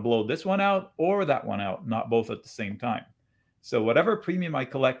either going to blow this one out or that one out, not both at the same time. So whatever premium I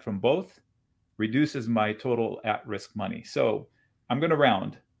collect from both reduces my total at-risk money. So I'm going to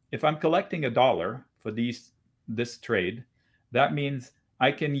round. If I'm collecting $1 for this trade, that means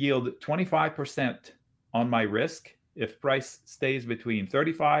I can yield 25% on my risk if price stays between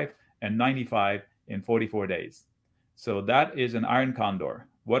 35 and 95 in 44 days. So that is an iron condor.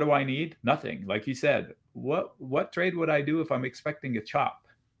 What do I need? Nothing. Like you said, what trade would I do if I'm expecting a chop?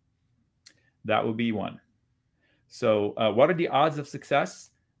 That would be one. So what are the odds of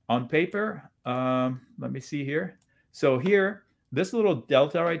success? On paper, let me see here. So here, this little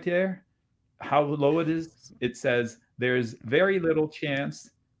delta right there, how low it is, it says there's very little chance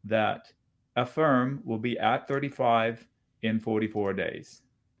that a firm will be at 35 in 44 days.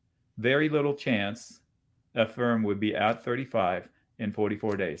 Very little chance a firm would be at 35 in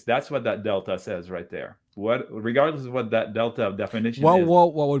 44 days. That's what that delta says right there. Regardless of what that delta definition is.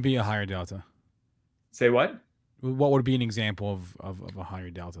 What would be a higher delta? Say what? What would be an example of a higher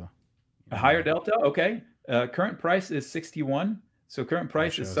delta? A higher delta? Okay. Current price is 61. So current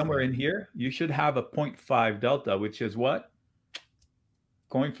price is somewhere in here. You should have a 0.5 delta, which is what?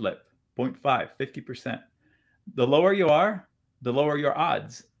 Coin flip, 0.5, 50%. The lower you are, the lower your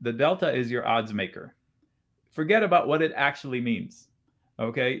odds. The delta is your odds maker. Forget about what it actually means.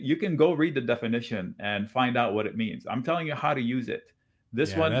 Okay, you can go read the definition and find out what it means. I'm telling you how to use it.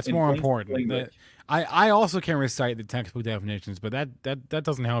 This one that's more important. I also can recite the textbook definitions, but that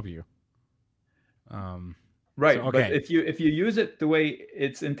doesn't help you. Right. So, okay. But if you use it the way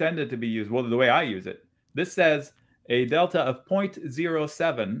it's intended to be used, well, the way I use it, this says a delta of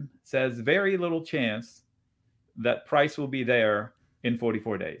 0.07 says very little chance that price will be there in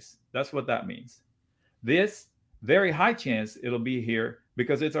 44 days. That's what that means. This very high chance it'll be here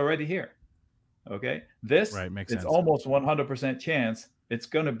because it's already here. Okay. This makes it's sense. almost 100% chance it's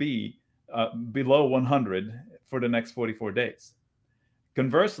going to be below 100 for the next 44 days.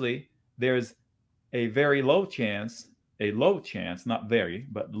 Conversely, there's a very low chance, not very,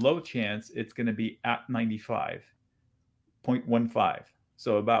 but low chance it's going to be at 95.15.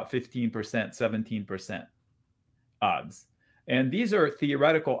 So about 15%, 17% odds. And these are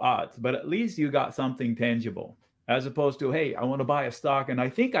theoretical odds, but at least you got something tangible as opposed to, hey, I want to buy a stock and I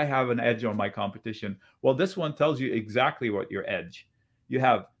think I have an edge on my competition. Well, this one tells you exactly what your edge. You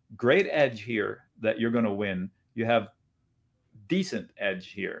have great edge here that you're going to win. You have decent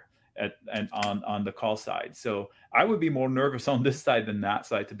edge here and on the call side. So I would be more nervous on this side than that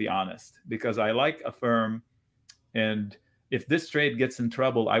side, to be honest, because I like a firm. And if this trade gets in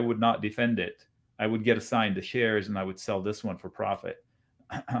trouble, I would not defend it. I would get assigned the shares and I would sell this one for profit.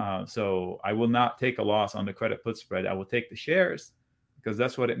 So I will not take a loss on the credit put spread. I will take the shares because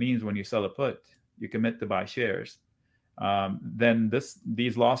that's what it means when you sell a put. You commit to buy shares. Then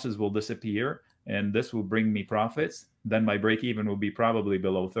these losses will disappear and this will bring me profits. Then my break even will be probably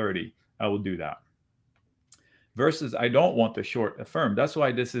below 30. I will do that. Versus I don't want to short a firm. That's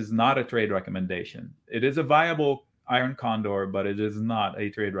why this is not a trade recommendation. It is a viable iron condor, but it is not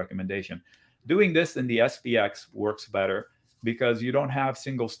a trade recommendation. Doing this in the SPX works better because you don't have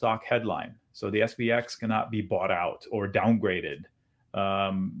single stock headline. So the SPX cannot be bought out or downgraded.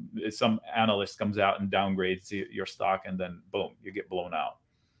 Some analyst comes out and downgrades your stock and then boom, you get blown out.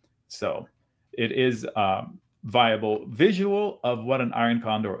 So it is viable visual of what an iron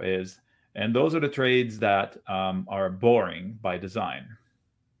condor is. And those are the trades that are boring by design.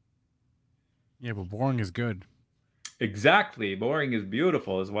 Yeah, but boring is good. Exactly. Boring is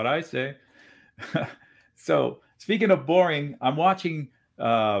beautiful is what I say. So speaking of boring, I'm watching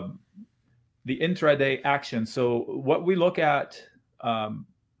the intraday action. So what we look at,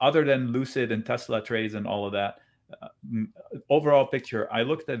 other than Lucid and Tesla trades and all of that, overall picture, I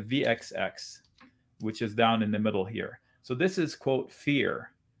looked at VXX, which is down in the middle here. So this is, quote,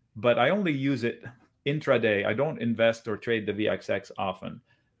 fear. But I only use it intraday. I don't invest or trade the VXX often.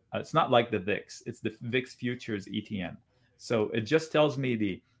 It's not like the VIX. It's the VIX futures ETN. So it just tells me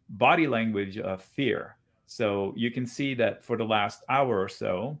the body language of fear. So you can see that for the last hour or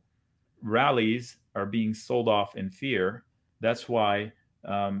so, rallies are being sold off in fear. That's why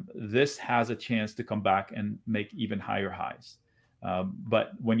this has a chance to come back and make even higher highs.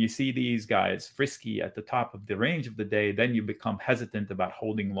 But when you see these guys frisky at the top of the range of the day, then you become hesitant about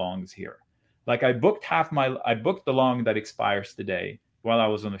holding longs here. Like I booked the long that expires today while I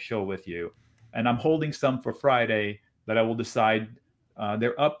was on the show with you, and I'm holding some for Friday that I will decide.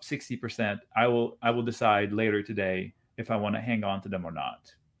 They're up 60%. I will decide later today if I want to hang on to them or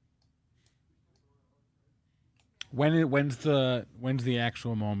not. When's the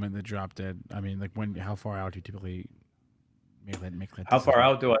actual moment that drop dead? I mean, like how far out do you typically make that How decision? far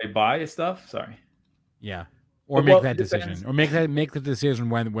out do I buy stuff? Sorry. Yeah. Or make that decision. Or make the decision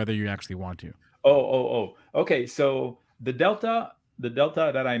whether you actually want to. Oh. Okay. So the delta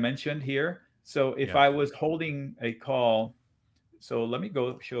that I mentioned here. So if I was holding a call, so let me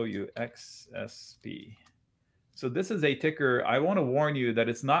go show you XSP. So this is a ticker. I want to warn you that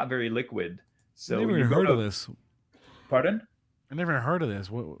it's not very liquid. So I never even heard of this. Pardon? I never heard of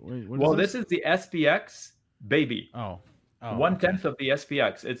this. What well, is this? This is the SPX, baby. Oh, 1/10 of the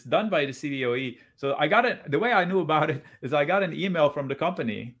SPX. It's done by the CBOE. So I got it. The way I knew about it is I got an email from the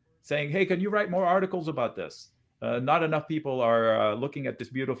company saying, "Hey, can you write more articles about this? Not enough people are looking at this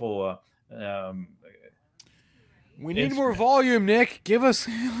beautiful." We need more volume, Nick. Help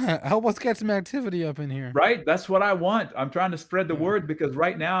us get some activity up in here. Right, that's what I want. I'm trying to spread the word because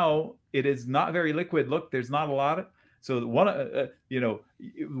right now it is not very liquid. Look, there's not a lot of. So one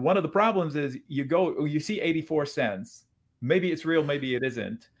of the problems is you see 84 cents. Maybe it's real, maybe it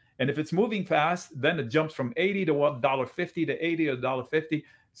isn't. And if it's moving fast, then it jumps from 80 to $1.50 to 80 to $1.50.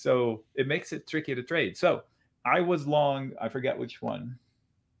 So it makes it tricky to trade. So I was long, I forget which one.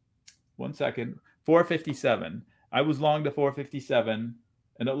 1 second, 457. I was long to 457,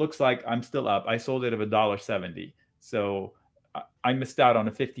 and it looks like I'm still up. I sold it at $1.70. So I missed out on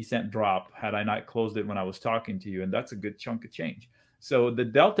a 50-cent drop had I not closed it when I was talking to you, and that's a good chunk of change. So the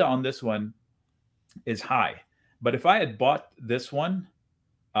delta on this one is high. But if I had bought this one,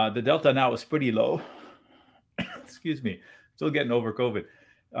 the delta now is pretty low. Excuse me, still getting over COVID.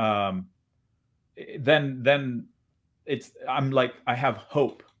 Then I'm like, I have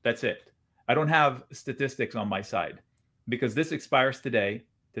hope. That's it. I don't have statistics on my side because this expires today.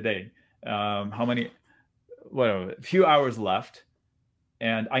 How many? Whatever. A few hours left,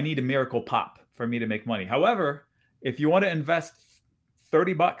 and I need a miracle pop for me to make money. However, if you want to invest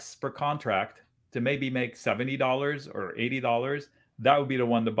 $30 per contract to maybe make $70 or $80, that would be the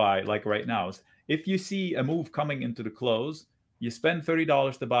one to buy. Like right now, if you see a move coming into the close, you spend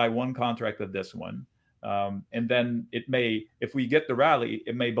 $30 to buy one contract of this one. And then it may, if we get the rally,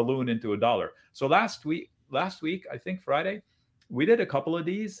 it may balloon into $1. So last week, I think Friday, we did a couple of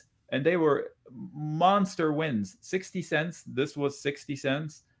these and they were monster wins. 60 cents. This was 60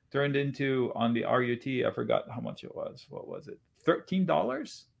 cents turned into on the RUT. I forgot how much it was. What was it? $13?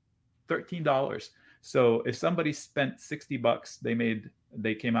 $13. So if somebody spent $60,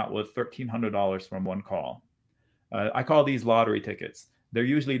 they came out with $1,300 from one call. I call these lottery tickets. They're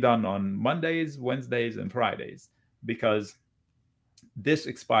usually done on Mondays, Wednesdays, and Fridays because this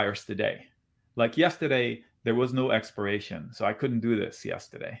expires today. Like yesterday, there was no expiration, so I couldn't do this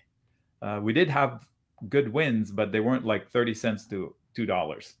yesterday. We did have good wins, but they weren't like 30 cents to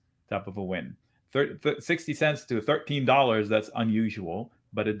 $2 type of a win. 60 cents to $13, that's unusual,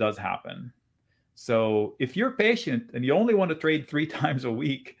 but it does happen. So if you're patient and you only want to trade 3 times a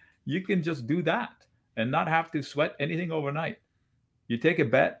week, you can just do that and not have to sweat anything overnight. You take a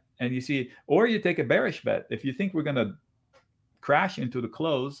bet and you see, or you take a bearish bet. If you think we're going to crash into the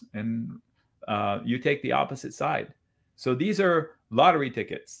close, and you take the opposite side. So these are lottery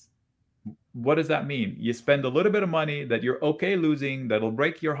tickets. What does that mean? You spend a little bit of money that you're okay losing, that'll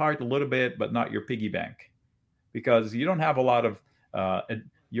break your heart a little bit, but not your piggy bank, because you don't have a lot of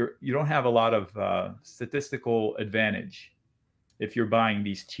you don't have a lot of statistical advantage if you're buying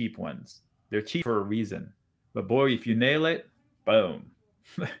these cheap ones. They're cheap for a reason, but boy, if you nail it, boom.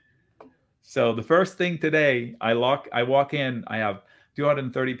 So the first thing today, I walk in, I have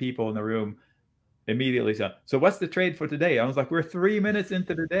 230 people in the room. Immediately so what's the trade for today? I was like, we're 3 minutes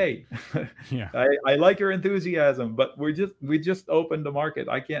into the day. Yeah. I like your enthusiasm, but we just opened the market.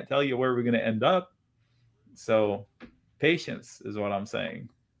 I can't tell you where we're going to end up. So patience is what I'm saying.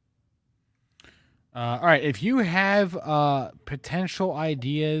 All right. If you have potential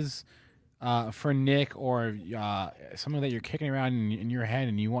ideas for Nick, or something that you're kicking around in your head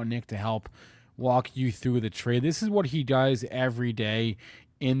and you want Nick to help walk you through the trade, this is what he does every day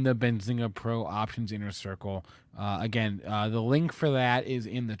in the Benzinga Pro Options Inner Circle. Again, the link for that is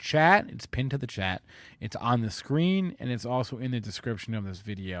in the chat. It's pinned to the chat. It's on the screen, and it's also in the description of this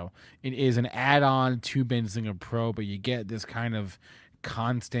video. It is an add-on to Benzinga Pro, but you get this kind of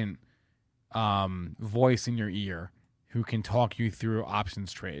constant voice in your ear who can talk you through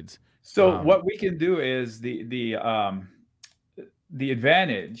options trades. So what we can do is the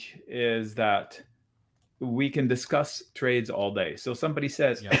advantage is that we can discuss trades all day. So somebody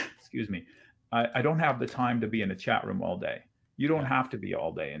says, excuse me, I don't have the time to be in a chat room all day. You don't have to be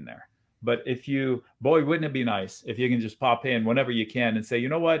all day in there. But if you, boy, wouldn't it be nice if you can just pop in whenever you can and say, you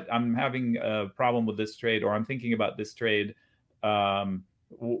know what, I'm having a problem with this trade, or I'm thinking about this trade.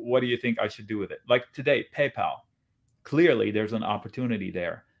 What do you think I should do with it? Like today, PayPal. Clearly, there's an opportunity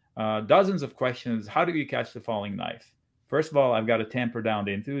there. Dozens of questions. How do you catch the falling knife? First of all, I've got to tamper down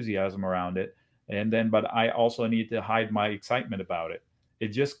the enthusiasm around it. But I also need to hide my excitement about it. It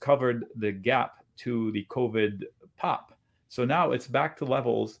just covered the gap to the COVID pop. So now it's back to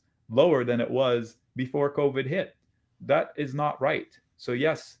levels lower than it was before COVID hit. That is not right. So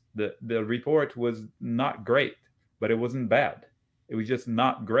yes, the report was not great, but it wasn't bad. It was just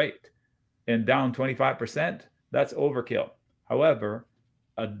not great. And down 25%, that's overkill. However,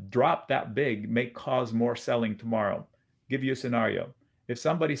 a drop that big may cause more selling tomorrow. Give you a scenario. If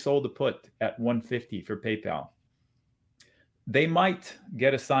somebody sold a put at 150 for PayPal, they might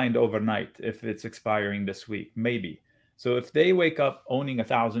get assigned overnight if it's expiring this week, maybe. So if they wake up owning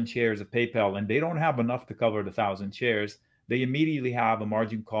 1,000 shares of PayPal and they don't have enough to cover the 1,000 shares, they immediately have a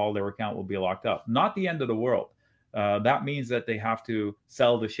margin call. Their account will be locked up. Not the end of the world. That means that they have to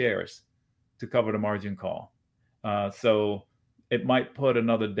sell the shares to cover the margin call. So it might put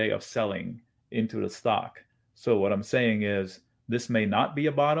another day of selling into the stock. So what I'm saying is, this may not be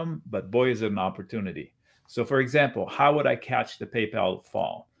a bottom, but boy, is it an opportunity. So for example, how would I catch the PayPal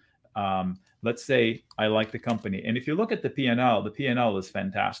fall? Let's say I like the company. And if you look at the P&L is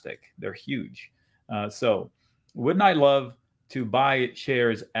fantastic. They're huge. So wouldn't I love to buy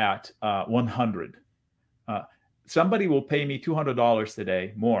shares at 100? Somebody will pay me $200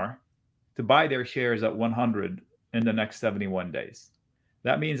 today more to buy their shares at 100 in the next 71 days.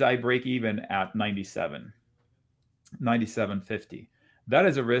 That means I break even at 97.50. That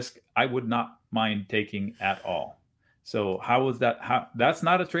is a risk I would not mind taking at all. So how was that? That's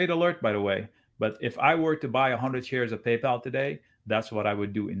not a trade alert, by the way. But if I were to buy 100 shares of PayPal today, that's what I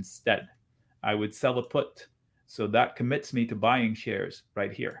would do instead. I would sell a put. So that commits me to buying shares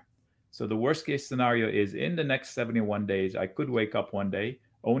right here. So the worst case scenario is in the next 71 days, I could wake up one day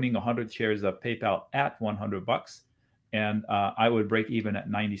owning 100 shares of PayPal at $100, and I would break even at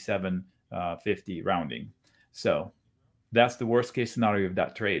 97.50 rounding. So that's the worst case scenario of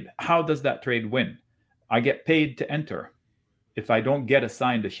that trade. How does that trade win? I get paid to enter. If I don't get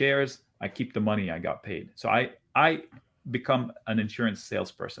assigned the shares, I keep the money I got paid. So I become an insurance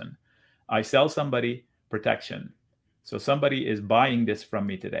salesperson. I sell somebody protection. So somebody is buying this from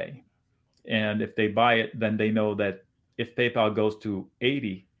me today. And if they buy it, then they know that if PayPal goes to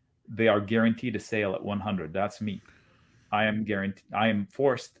 80, they are guaranteed a sale at 100. That's me. I am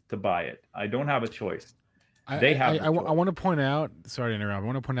forced to buy it. I don't have a choice. I want to point out, sorry to interrupt, I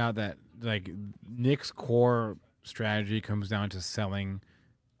want to point out that like Nick's core strategy comes down to selling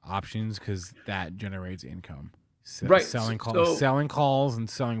options because that generates income. Right. Selling So calls and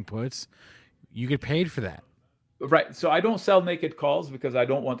selling puts. You get paid for that. right. So I don't sell naked calls because I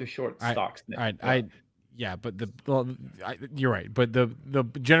don't want to short stocks. Yeah, but you're right. But the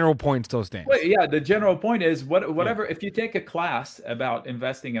general point still stands. Well, yeah, the general point is whatever. If you take a class about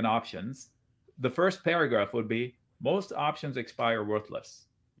investing in options, the first paragraph would be most options expire worthless.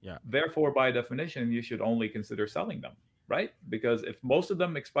 Yeah. Therefore, by definition, you should only consider selling them, right? Because if most of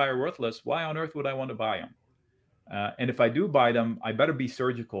them expire worthless, why on earth would I want to buy them? And if I do buy them, I better be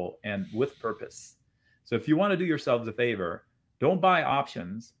surgical and with purpose. So if you want to do yourselves a favor, don't buy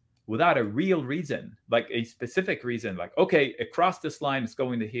options without a real reason, like a specific reason, like, okay, across this line, it's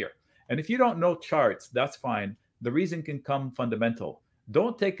going to here. And if you don't know charts, that's fine. The reason can come fundamental.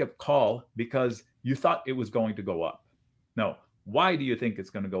 Don't take a call because you thought it was going to go up. No. Why do you think it's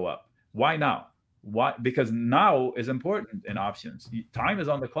going to go up? Why now? Why? Because now is important in options. Time is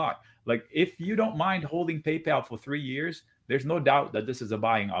on the clock. Like if you don't mind holding PayPal for 3 years, there's no doubt that this is a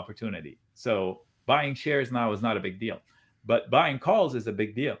buying opportunity. So buying shares now is not a big deal, but buying calls is a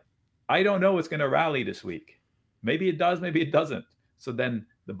big deal. I don't know it's going to rally this week. Maybe it does, maybe it doesn't. So then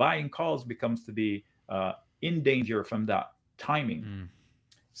the buying calls becomes to be in danger from that timing.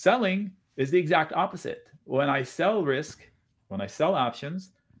 Selling is the exact opposite. When I sell risk, when I sell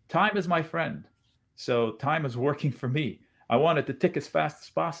options, time is my friend. So time is working for me. I want it to tick as fast as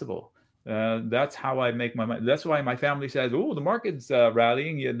possible. That's how I make my money. That's why my family says, oh, the market's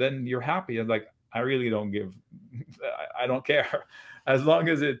rallying, and then you're happy. I'm like, I really don't give, I don't care. As long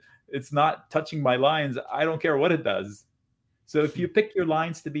as it's not touching my lines, I don't care what it does. So if you pick your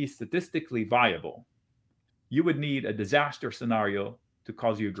lines to be statistically viable, you would need a disaster scenario to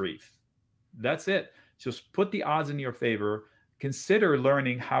cause you grief. That's it. Just put the odds in your favor. Consider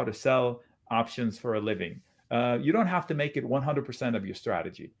learning how to sell options for a living. You don't have to make it 100% of your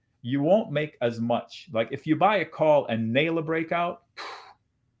strategy. You won't make as much. Like if you buy a call and nail a breakout,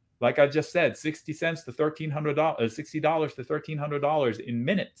 like I just said, 60 cents to $1,300, $60 to $1,300 in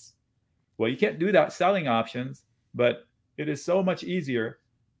minutes. Well, you can't do that selling options, but it is so much easier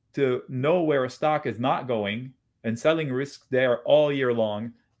to know where a stock is not going and selling risks there all year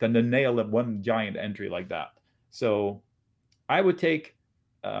long than to nail at one giant entry like that. So I would take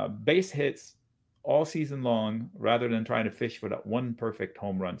base hits all season long rather than trying to fish for that one perfect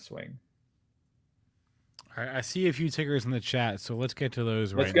home run swing. All right, I see a few tickers in the chat, so let's get to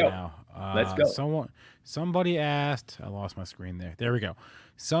those Let's right go. now. Let's go. Somebody asked, I lost my screen there. There we go.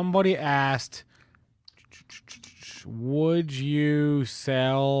 Somebody asked, would you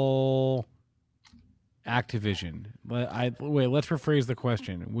sell Activision? Let's rephrase the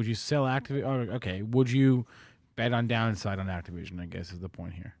question. Would you sell Activision? Oh, okay. Would you bet on downside on Activision, I guess is the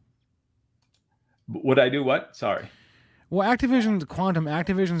point here. Would I do what? Sorry. Well,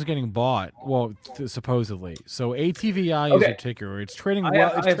 Activision's getting bought. Well, supposedly. So ATVI is a ticker. It's trading well.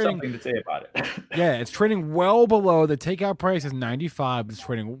 I have something to say about it. Yeah, it's trading well below. The takeout price is 95. It's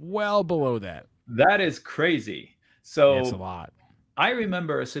trading well below that. That is crazy. So it's a lot. I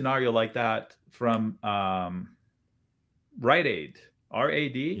remember a scenario like that from Rite Aid,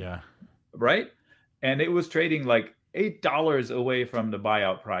 RAD. Yeah. Right? And it was trading like $8 away from the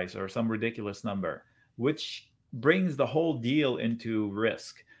buyout price or some ridiculous number, which brings the whole deal into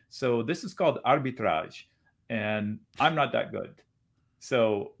risk. So this is called arbitrage, and I'm not that good.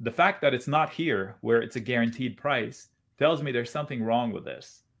 So the fact that it's not here where it's a guaranteed price tells me there's something wrong with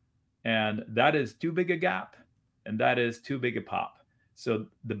this. And that is too big a gap, and that is too big a pop. So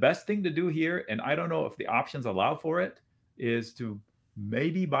the best thing to do here, and I don't know if the options allow for it, is to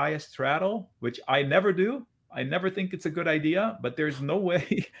maybe buy a straddle, which I never do. I never think it's a good idea, but there's no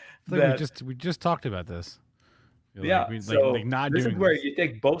way that we just talked about this. Yeah, this is where you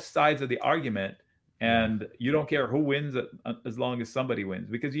take both sides of the argument, and you don't care who wins as long as somebody wins,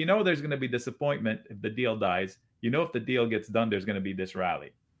 because you know there's going to be disappointment if the deal dies. You know if the deal gets done, there's going to be this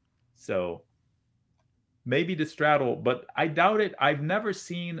rally. So maybe the straddle, but I doubt it. I've never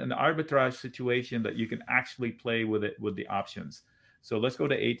seen an arbitrage situation that you can actually play with it with the options. So let's go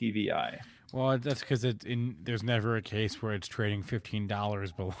to ATVI. Well, that's because there's never a case where it's trading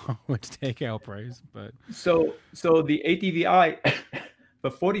 $15 below its takeout price. But so the ATVI for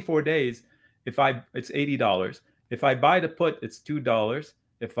 44 days, it's $80. If I buy the put, it's $2.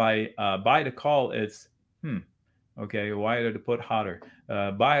 If I buy the call, it's okay. Why did the put hotter?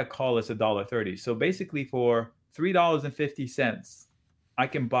 Buy a call, it's $1.30. So basically, for $3.50, I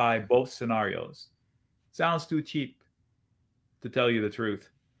can buy both scenarios. Sounds too cheap, to tell you the truth.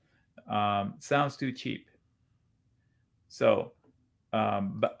 Sounds too cheap. So,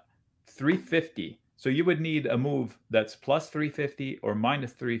 but 350. So you would need a move that's plus 350 or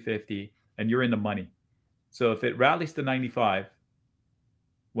minus 350, and you're in the money. So if it rallies to 95,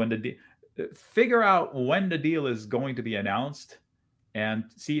 figure out when the deal is going to be announced and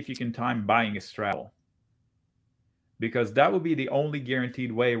see if you can time buying a straddle. Because that would be the only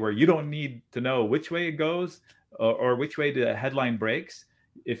guaranteed way where you don't need to know which way it goes or which way the headline breaks.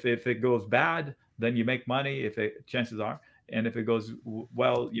 If it goes bad, then you make money, chances are. And if it goes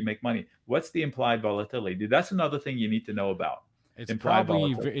well, you make money. What's the implied volatility? That's another thing you need to know about. It's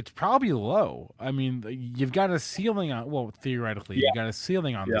probably low. I mean, you've got a ceiling on. Well, theoretically, you got a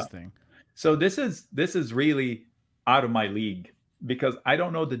ceiling on this thing. So this is really out of my league because I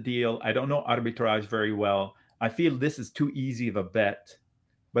don't know the deal. I don't know arbitrage very well. I feel this is too easy of a bet.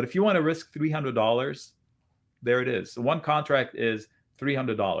 But if you want to risk $300, there it is. So one contract is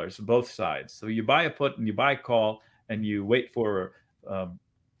 $300, both sides. So you buy a put and you buy a call and you wait for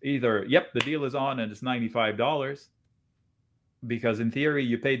either, the deal is on and it's $95. Because in theory,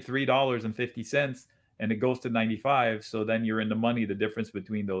 you paid $3.50 and it goes to 95. So then you're in the money, the difference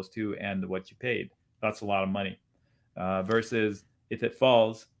between those two and what you paid. That's a lot of money. Versus if it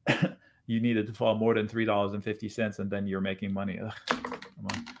falls, you needed to fall more than $3.50 and then you're making money. Ugh, come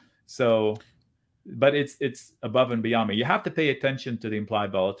on. So, but it's above and beyond me. You have to pay attention to the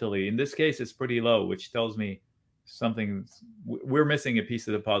implied volatility. In this case, it's pretty low, which tells me we're missing a piece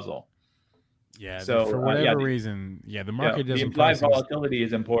of the puzzle. Yeah. So for whatever reason, the market doesn't. The implied volatility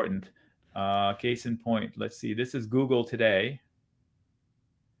is important. Case in point, let's see. This is Google today.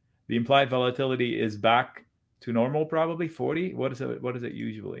 The implied volatility is back to normal, probably 40. What is it? What is it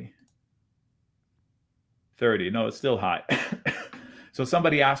usually? 30. No, it's still high. So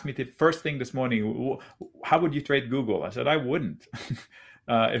somebody asked me first thing this morning, how would you trade Google? I said, I wouldn't.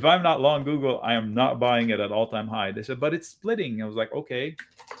 If I'm not long Google, I am not buying it at all-time high. They said, but it's splitting. I was like, okay.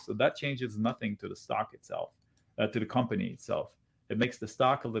 So that changes nothing to the stock itself, to the company itself. It makes the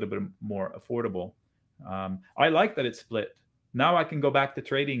stock a little bit more affordable. I like that it split. Now I can go back to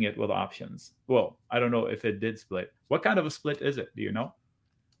trading it with options. Well, I don't know if it did split. What kind of a split is it? Do you know?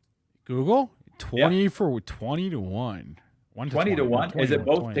 Google? 20 to 1. 20 to 1? Is it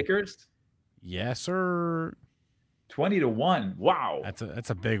both 20. Tickers? Yes, sir. 20 to 1. Wow. That's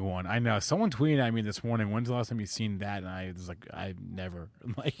a big one. I know. Someone tweeted at me this morning, when's the last time you've seen that? And I was like, I never.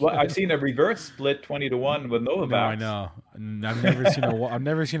 Well, I've seen a reverse split 20 to 1 with Novavax. No, I know. I've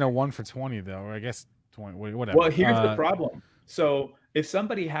never seen a 1 for 20 though. Or I guess 20, whatever. Well, here's the problem. So if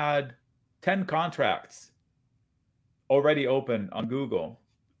somebody had 10 contracts already open on Google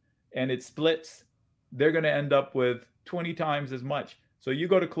and it splits, they're going to end up with 20 times as much. So you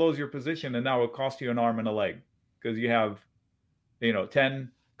go to close your position and now it costs you an arm and a leg because you have,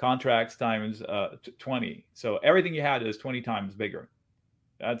 10 contracts times 20. So everything you had is 20 times bigger.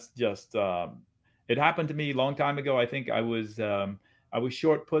 That's just, it happened to me a long time ago. I think I was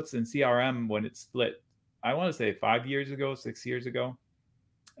short puts in CRM when it split. I want to say 5 years ago, 6 years ago.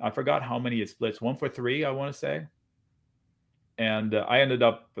 I forgot how many it splits. 1 for 3, I want to say. And I ended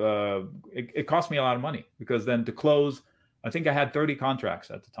up, it cost me a lot of money because then to close, I think I had 30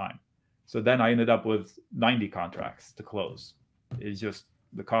 contracts at the time. So then I ended up with 90 contracts to close. It's just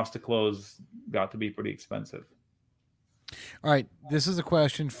the cost to close got to be pretty expensive. All right. This is a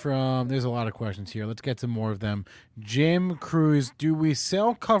question there's a lot of questions here. Let's get to more of them. Jim Cruz, do we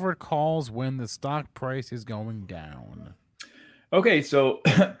sell covered calls when the stock price is going down? Okay. So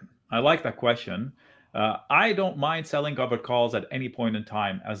I like that question. I don't mind selling covered calls at any point in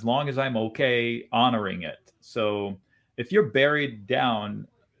time, as long as I'm okay honoring it. So if you're buried down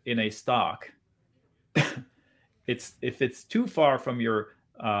in a stock, if it's too far from your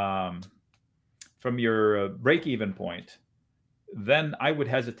break-even point, then I would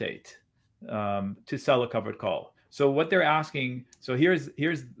hesitate to sell a covered call. So what they're asking, so here's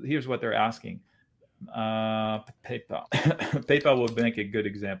what they're asking. PayPal. PayPal would make a good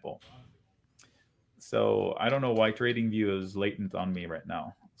example. So I don't know why TradingView is latent on me right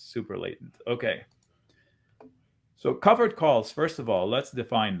now. Super latent. Okay. So covered calls, first of all, let's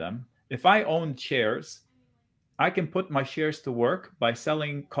define them. If I own shares, I can put my shares to work by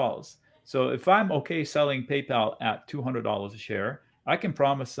selling calls. So if I'm okay selling PayPal at $200 a share, I can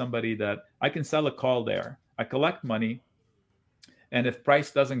promise somebody that I can sell a call there. I collect money. And if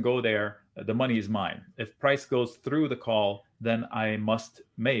price doesn't go there, the money is mine. If price goes through the call, then I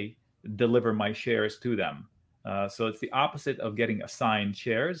may deliver my shares to them. So it's the opposite of getting assigned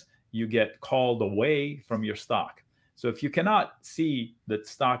shares. You get called away from your stock. So if you cannot see that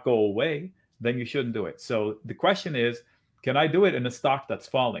stock go away, then you shouldn't do it. So the question is, can I do it in a stock that's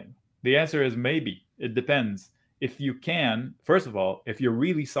falling? The answer is maybe. It depends. If you can, first of all, if you're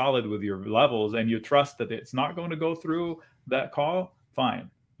really solid with your levels and you trust that it's not going to go through that call,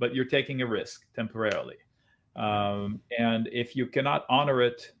 fine. But you're taking a risk temporarily. And if you cannot honor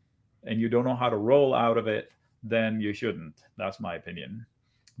it and you don't know how to roll out of it, then you shouldn't. That's my opinion.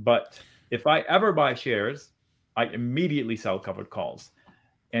 But if I ever buy shares, I immediately sell covered calls.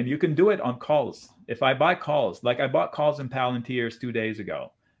 And you can do it on calls. If I buy calls, like I bought calls in Palantirs 2 days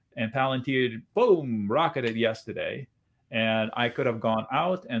ago, and Palantir, boom, rocketed yesterday. And I could have gone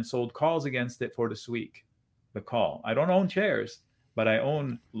out and sold calls against it for this week. The call. I don't own shares, but I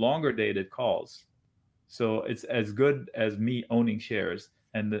own longer dated calls. So it's as good as me owning shares.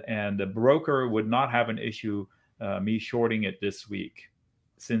 And the broker would not have an issue me shorting it this week,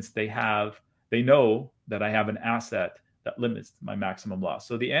 since they know that I have an asset that limits my maximum loss.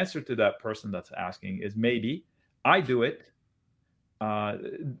 So the answer to that person that's asking is maybe. I do it.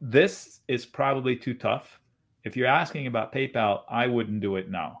 This is probably too tough. If you're asking about PayPal, I wouldn't do it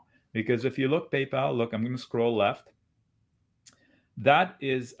now. Because if you look PayPal, look, I'm going to scroll left. That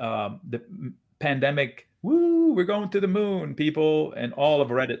is the pandemic, woo, we're going to the moon, people, and all of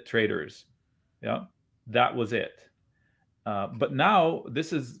Reddit traders. Yeah, that was it. But now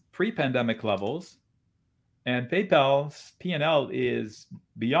this is pre-pandemic levels, and PayPal's P&L is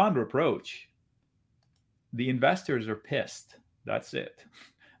beyond reproach. The investors are pissed. That's it.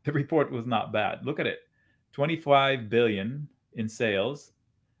 The report was not bad. Look at it. 25 billion in sales,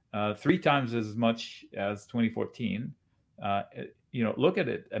 3 times as much as 2014. Look at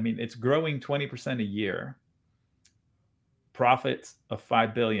it. I mean, it's growing 20% a year. Profits of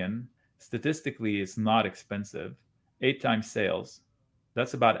 5 billion. Statistically, it's not expensive. 8 times sales.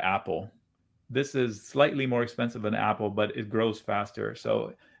 That's about Apple. This is slightly more expensive than Apple, but it grows faster.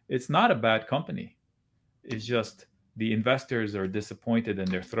 So it's not a bad company. It's just the investors are disappointed and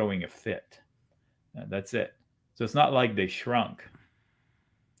they're throwing a fit. And that's it. So it's not like they shrunk.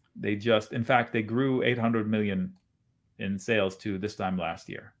 They just, in fact, they grew 800 million in sales to this time last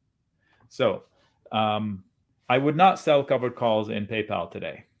year. So I would not sell covered calls in PayPal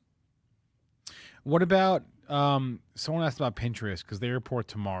today. What about someone asked about Pinterest because they report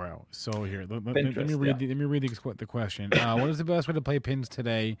tomorrow. So here, let me read the question. What is the best way to play pins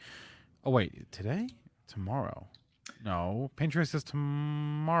today? Oh wait, today? Tomorrow? No, Pinterest is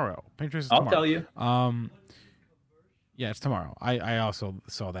tomorrow. Pinterest is tomorrow. I'll tell you. Yeah, it's tomorrow. I also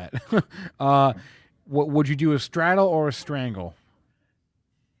saw that. What would you do, a straddle or a strangle?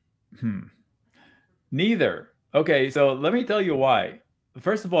 Neither. Okay, so let me tell you why.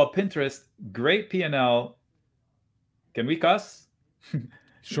 First of all, Pinterest, great P&L. Can we cuss?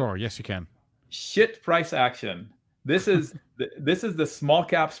 Sure. Yes, you can. Shit price action. This is the small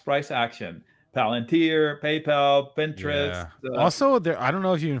caps price action. Palantir, PayPal, Pinterest. Yeah. Also, I don't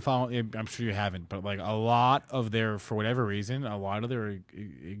know if you can follow. I'm sure you haven't, but like a lot of their, for whatever reason, a lot of their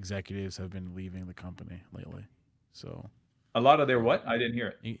executives have been leaving the company lately. So a lot of their what? I didn't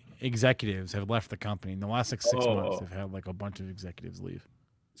hear it. Executives have left the company in the last 6 months. They've had like a bunch of executives leave.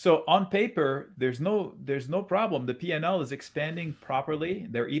 So on paper, there's no problem. The P&L is expanding properly.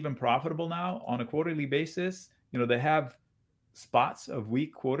 They're even profitable now on a quarterly basis. They have spots of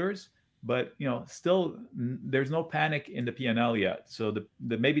weak quarters, but still there's no panic in the P&L yet. So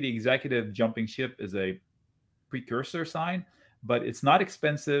maybe the executive jumping ship is a precursor sign, but it's not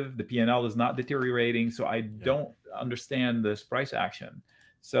expensive. The P&L is not deteriorating. So I don't understand this price action.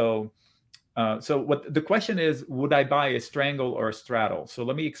 So what the question is, would I buy a strangle or a straddle? So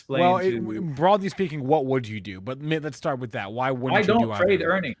let me explain. Well, broadly speaking, what would you do? But let's start with that. Why wouldn't you do I don't trade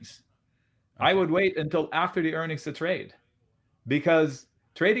earnings. Okay. I would wait until after the earnings to trade, because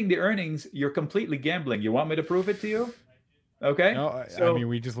trading the earnings, you're completely gambling. You want me to prove it to you? Okay. No, I mean,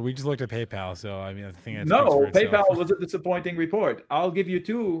 we just looked at PayPal, so I mean, I think it's PayPal was a disappointing report. I'll give you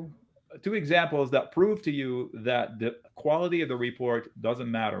two examples that prove to you that the quality of the report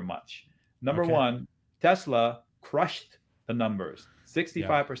doesn't matter much. Number one, Tesla crushed the numbers.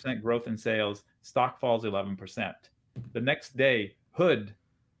 65% growth in sales. Stock falls 11%. The next day, Hood,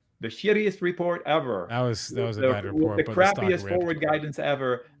 the shittiest report ever. That was a bad report. The crappiest forward guidance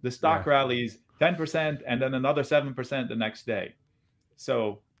ever. The stock rallies 10% and then another 7% the next day.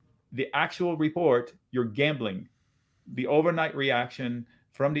 So the actual report, you're gambling. The overnight reaction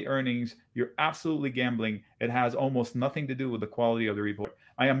from the earnings, you're absolutely gambling. It has almost nothing to do with the quality of the report.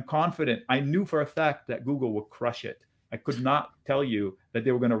 I am confident. I knew for a fact that Google would crush it. I could not tell you that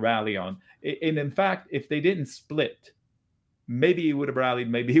they were going to rally on. And in fact, if they didn't split, maybe it would have rallied,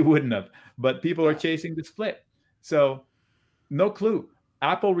 maybe it wouldn't have. But people are chasing the split. So no clue.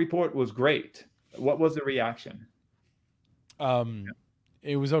 Apple report was great. What was the reaction?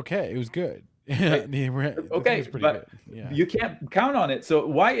 It was okay. It was good. Okay, but you can't count on it. So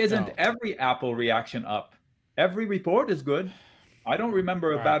why isn't every Apple reaction up? Every report is good. I don't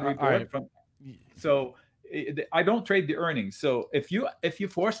remember a bad report from. So I don't trade the earnings. So if you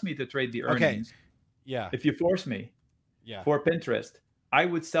force me to trade the earnings, Yeah. if you force me Yeah. for Pinterest, I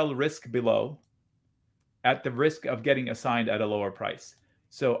would sell risk below at the risk of getting assigned at a lower price.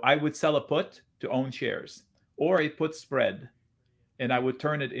 So I would sell a put to own shares or a put spread, and I would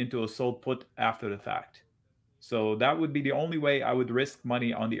turn it into a sold put after the fact. So that would be the only way I would risk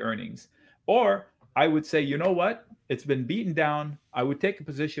money on the earnings. Or I would say, you know what? It's been beaten down. I would take a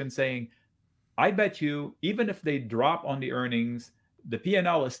position saying, I bet you, even if they drop on the earnings, the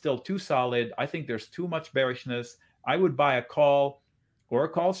P&L is still too solid. I think there's too much bearishness. I would buy a call or a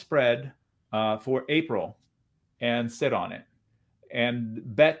call spread for April and sit on it and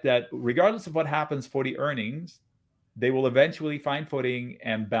bet that regardless of what happens for the earnings, they will eventually find footing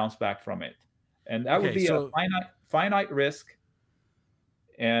and bounce back from it. And that would be a finite risk.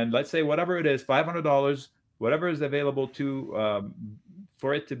 And let's say whatever it is, $500, whatever is available to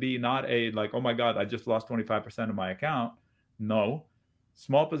for it to be not a like, oh my God, I just lost 25% of my account. No,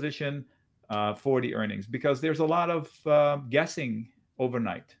 small position for the earnings, because there's a lot of guessing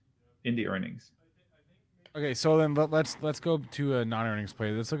overnight in the earnings. Okay, so then let's go to a non-earnings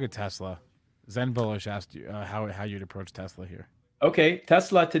play. Let's look at Tesla. Zen Bullish asked you how you'd approach Tesla here. Okay,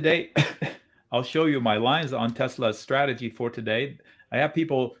 Tesla today. I'll show you my lines on Tesla's strategy for today. I have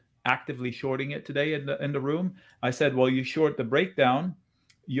people actively shorting it today in the room. I said, well, you short the breakdown.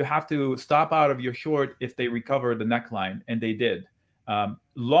 You have to stop out of your short if they recover the neckline, and they did.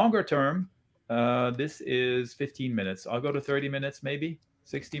 Longer term, this is 15 minutes. I'll go to 30 minutes, maybe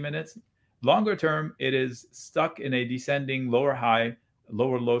 60 minutes. Longer term, it is stuck in a descending lower high,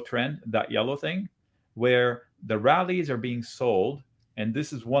 lower low trend, that yellow thing, where the rallies are being sold, and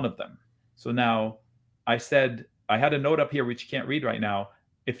this is one of them. So now I said, I had a note up here, which you can't read right now.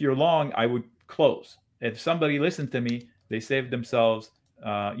 If you're long, I would close. If somebody listened to me, they saved themselves,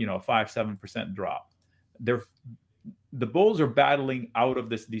 a 5-7% drop. The bulls are battling out of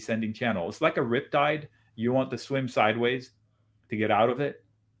this descending channel. It's like a riptide. You want to swim sideways to get out of it.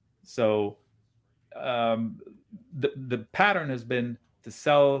 So the pattern has been to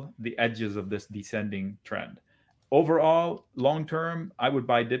sell the edges of this descending trend. Overall, long term, I would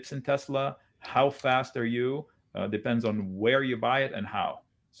buy dips in Tesla. How fast are you? Depends on where you buy it and how.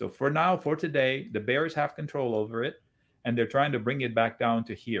 So for now, for today, the bears have control over it, and they're trying to bring it back down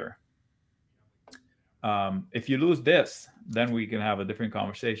to here. If you lose this, then we can have a different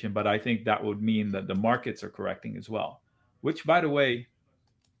conversation. But I think that would mean that the markets are correcting as well, which, by the way,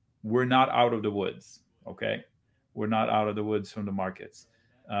 we're not out of the woods. Okay, we're not out of the woods from the markets.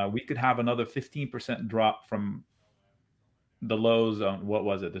 We could have another 15% drop from the lows on, what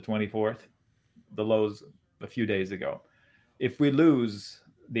was it, the 24th? The lows a few days ago. If we lose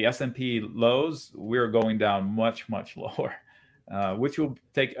the S&P lows, we're going down much, much lower, which will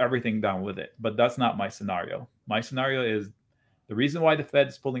take everything down with it. But that's not my scenario. My scenario is the reason why the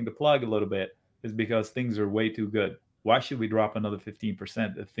Fed's pulling the plug a little bit is because things are way too good. Why should we drop another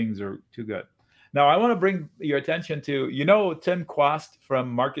 15% if things are too good? Now, I want to bring your attention to, Tim Quast from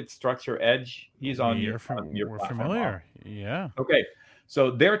Market Structure Edge. He's on your we're familiar. Yeah. Okay.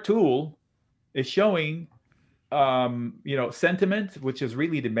 So their tool is showing, sentiment, which is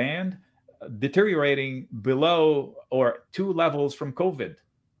really demand, deteriorating below or 2 levels from COVID.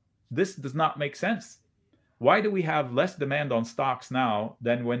 This does not make sense. Why do we have less demand on stocks now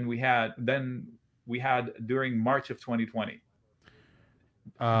than we had during March of 2020?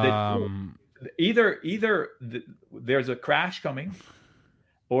 Either there's a crash coming,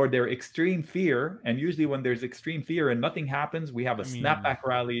 or there's extreme fear. And usually when there's extreme fear and nothing happens, we have a snapback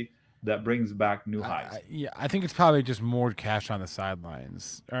rally that brings back new highs. I think it's probably just more cash on the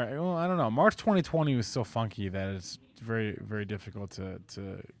sidelines. All right, well, I don't know. March 2020 was so funky that it's very, very difficult to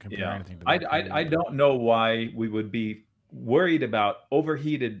compare anything to that. I don't know why we would be worried about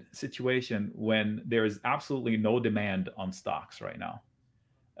overheated situation when there is absolutely no demand on stocks right now.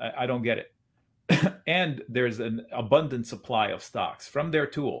 I don't get it. And there's an abundant supply of stocks from their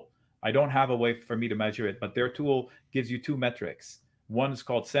tool. I don't have a way for me to measure it, but their tool gives you 2 metrics. One is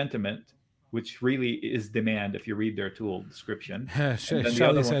called sentiment, which really is demand if you read their tool description.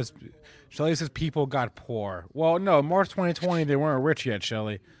 Shelly says people got poor. Well, no, March 2020 they weren't rich yet,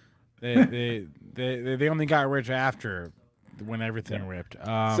 Shelly. They only got rich after when everything ripped.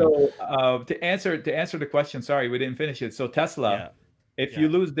 So to answer the question, sorry, we didn't finish it. So Tesla, if you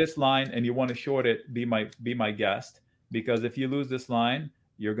lose this line and you want to short it, be my guest, because if you lose this line,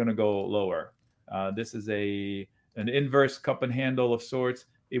 you're going to go lower. This is an inverse cup and handle of sorts.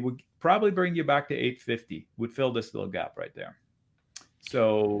 It would probably bring you back to 850, would fill this little gap right there.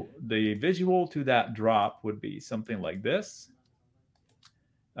 So the visual to that drop would be something like this.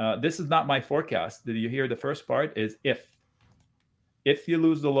 This is not my forecast. Did you hear the first part? Is if you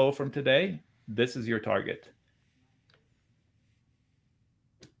lose the low from today, this is your target.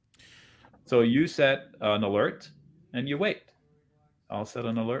 So you set an alert and you wait. I'll set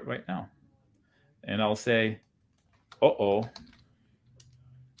an alert right now. And I'll say, uh-oh.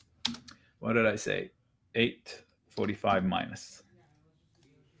 What did I say? 845 minus.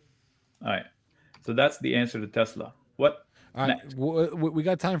 All right. So that's the answer to Tesla. What? All right. We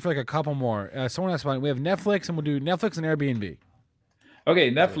got time for like a couple more. Someone asked about it. We have Netflix, and we'll do Netflix and Airbnb.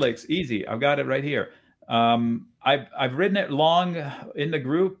 Okay, Netflix, easy. I've got it right here. I've written it long in the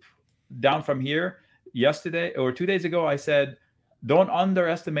group down from here. Yesterday or 2 days ago, I said, don't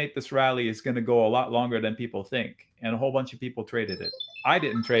underestimate this rally. It's going to go a lot longer than people think. And a whole bunch of people traded it. I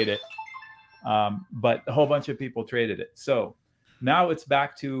didn't trade it, but a whole bunch of people traded it. So now it's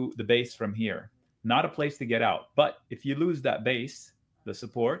back to the base from here. Not a place to get out. But if you lose that base, the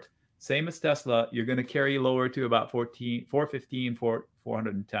support, same as Tesla, you're going to carry lower to about 415,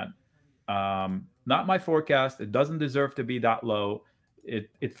 410. Not my forecast. It doesn't deserve to be that low.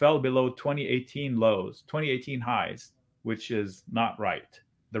 It fell below 2018 lows, 2018 highs, which is not right.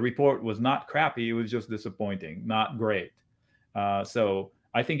 The report was not crappy. It was just disappointing, not great. So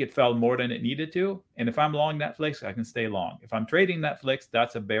I think it fell more than it needed to. And if I'm long Netflix, I can stay long. If I'm trading Netflix,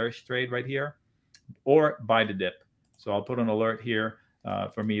 that's a bearish trade right here, or buy the dip. So I'll put an alert here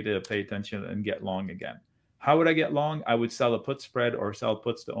for me to pay attention and get long again. How would I get long? I would sell a put spread or sell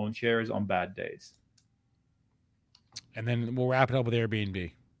puts to own shares on bad days. And then we'll wrap it up with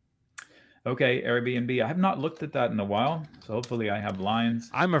Airbnb. Okay, Airbnb. I have not looked at that in a while, so hopefully I have lines.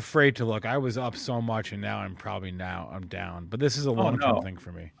 I'm afraid to look. I was up so much, and now I'm down. But this is a long-term thing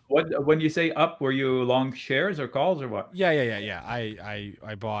for me. What when you say up, were you long shares or calls or what? Yeah.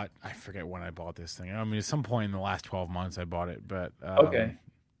 I bought. I forget when I bought this thing. I mean, at some point in the last 12 months, I bought it. But okay.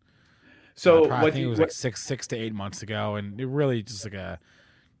 So I think it was like 6 to 8 months ago, and it really just like a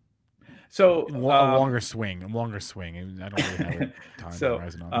longer swing. I don't really have a time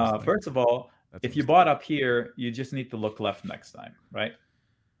horizon on this first of all, if you bought up here, you just need to look left next time, right?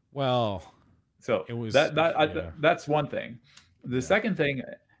 Well, so it was that's one thing. The second thing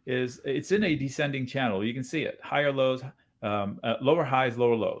is it's in a descending channel. You can see it, higher lows, lower highs,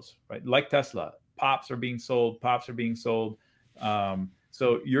 lower lows, right? Like Tesla, pops are being sold.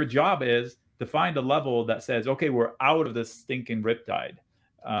 So your job is to find a level that says, okay, we're out of this stinking riptide.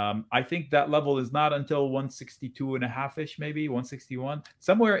 I think that level is not until 162 and a half-ish, maybe 161.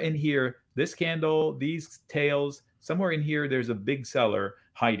 Somewhere in here, this candle, these tails, somewhere in here, there's a big seller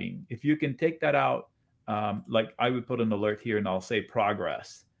hiding. If you can take that out, like I would put an alert here and I'll say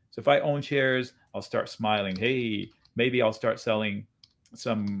progress. So if I own shares, I'll start smiling. Hey, maybe I'll start selling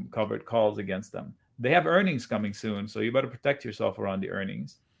some covered calls against them. They have earnings coming soon, so you better protect yourself around the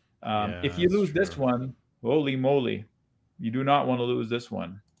earnings. If you lose this one, holy moly. You do not want to lose this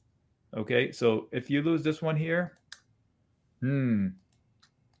one. Okay, so if you lose this one here,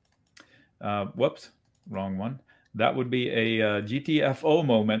 whoops, wrong one. That would be a GTFO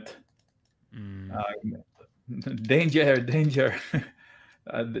moment. Danger.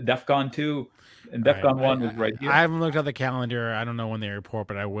 DEFCON 2 and DEFCON 1 was right here. I haven't looked at the calendar. I don't know when they report,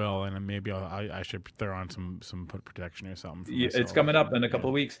 but I will, and maybe I should throw on some put protection or something. It's coming up in a couple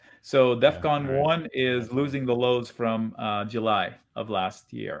of weeks. So DEFCON 1 is losing the lows from July of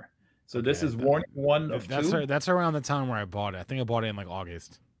last year. So this is warning 1 of 2. That's around the time where I bought it. I think I bought it in like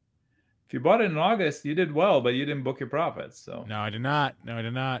August. If you bought it in August, you did well, but you didn't book your profits. So no, I did not.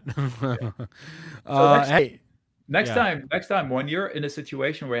 Next time, when you're in a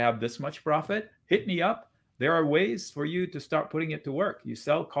situation where you have this much profit, hit me up. There are ways for you to start putting it to work. You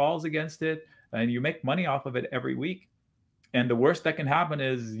sell calls against it, and you make money off of it every week. And the worst that can happen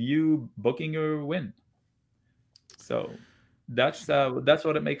is you booking your win. So that's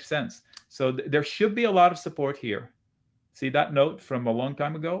what it makes sense. So there should be a lot of support here. See that note from a long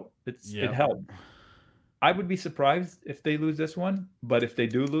time ago? It held. I would be surprised if they lose this one, but if they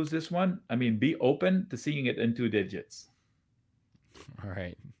do lose this one, I mean, be open to seeing it in 2 digits. All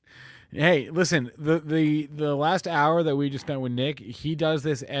right. Hey, listen, the last hour that we just spent with Nick, he does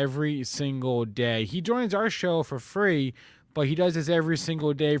this every single day. He joins our show for free, but he does this every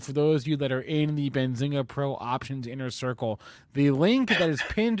single day for those of you that are in the Benzinga Pro Options Inner Circle. The link that is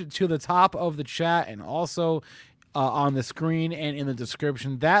pinned to the top of the chat and also on the screen and in the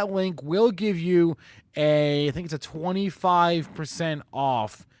description, that link will give you I think it's a 25%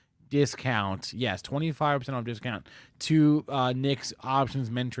 off discount. Yes, 25% off discount to Nick's Options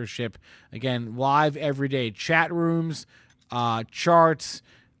Mentorship. Again, live every day. Chat rooms, charts,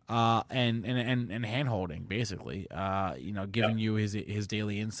 and hand holding, basically. Giving you his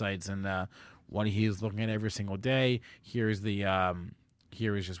daily insights and what he's looking at every single day. Here is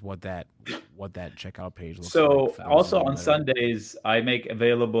just what that checkout page looks like. So also on Sundays, I make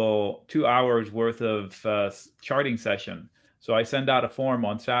available 2 hours worth of charting session. So I send out a form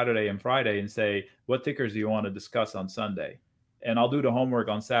on Saturday and Friday and say, what tickers do you want to discuss on Sunday? And I'll do the homework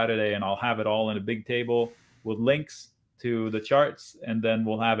on Saturday, and I'll have it all in a big table with links to the charts, and then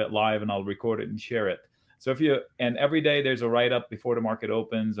we'll have it live, and I'll record it and share it. So and every day there's a write-up before the market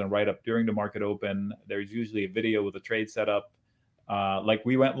opens and write-up during the market open. There's usually a video with a trade setup. Like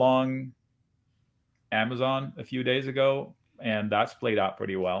we went long Amazon a few days ago, and that's played out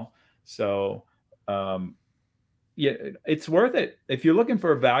pretty well. So yeah, it's worth it. If you're looking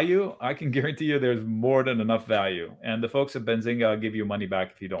for value, I can guarantee you there's more than enough value. And the folks at Benzinga give you money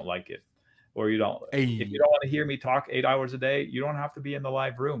back if you don't like it, or you don't. If you don't want to hear me talk 8 hours a day, you don't have to be in the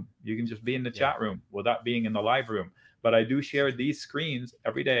live room. You can just be in the chat room without being in the live room. But I do share these screens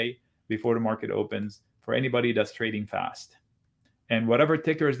every day before the market opens for anybody that's trading fast. And whatever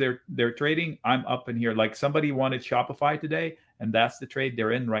tickers they're trading, I'm up in here. Like somebody wanted Shopify today, and that's the trade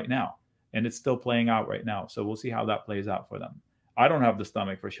they're in right now. And it's still playing out right now. So we'll see how that plays out for them. I don't have the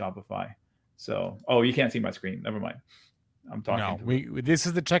stomach for Shopify. So, you can't see my screen. Never mind. I'm talking. No, this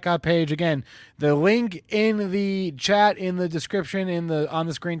is the checkout page. Again, the link in the chat, in the description, on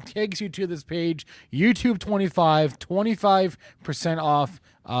the screen takes you to this page. YouTube 25% off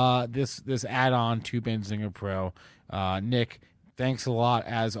this add-on to Benzinga Pro. Nick, thanks a lot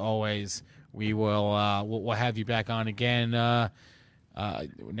as always. We will we'll have you back on again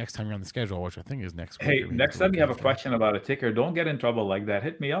next time you're on the schedule, which I think is next week. Hey, next time you have a question about a ticker, don't get in trouble like that.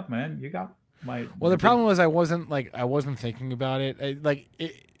 Hit me up, man. You got my. Well, the problem was I wasn't thinking about it.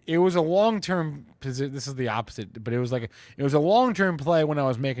 It was a long-term position. This is the opposite, but it was a long-term play when I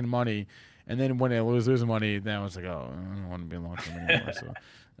was making money, and then when I was losing money, then I was like, oh, I don't want to be long-term anymore. So.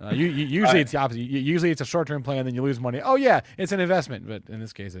 Usually it's the opposite. Usually it's a short-term play and then you lose money. Oh yeah, it's an investment, but in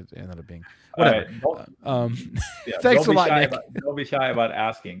this case it ended up being whatever. Thanks a lot, Nick. Don't be shy about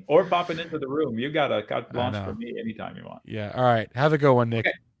asking or popping into the room. You got a carte blanche for me anytime you want. Yeah. All right. Have a good one, Nick.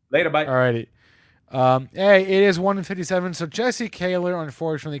 Okay. Later. Bye. All righty. Hey, it is 1:57. So Jesse Kaler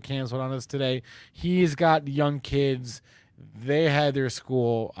unfortunately canceled on us today. He's got young kids. They had their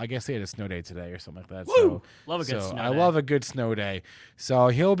school. I guess they had a snow day today or something like that. Woo! So love a good snow day. I love a good snow day. So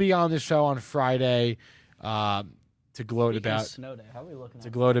he'll be on the show on Friday to gloat about snow day. How are we looking? To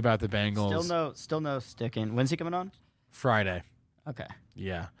gloat about the Bengals. Still no sticking. When's he coming on? Friday. Okay.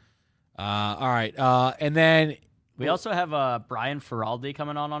 Yeah. All right. And then we also have Brian Feraldi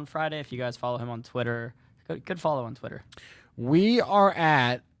coming on Friday. If you guys follow him on Twitter, good follow on Twitter. We are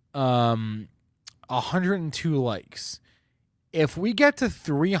at 102 likes. If we get to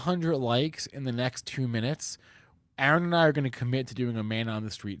 300 likes in the next 2 minutes, Aaron and I are going to commit to doing a Man on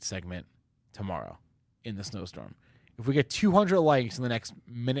the Street segment tomorrow in the snowstorm. If we get 200 likes in the next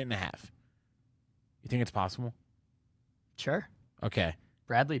minute and a half, you think it's possible? Sure. Okay.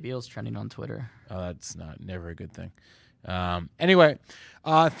 Bradley Beal's trending on Twitter. Oh, that's never a good thing. Anyway,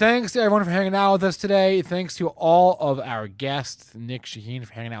 thanks to everyone for hanging out with us today. Thanks to all of our guests, Nick Shaheen,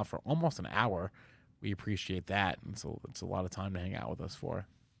 for hanging out for almost an hour. We appreciate that. It's a lot of time to hang out with us for.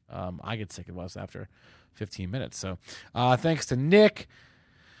 I get sick of us after 15 minutes. So thanks to Nick.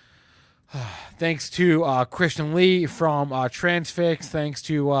 Thanks to Christian Lee from Transfix. Thanks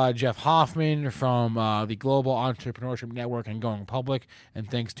to Jeff Hoffman from the Global Entrepreneurship Network and Going Public. And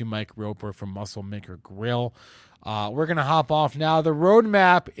thanks to Mike Roper from Muscle Maker Grill. We're going to hop off now. The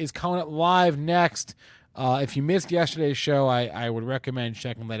roadmap is coming up live next. If you missed yesterday's show, I would recommend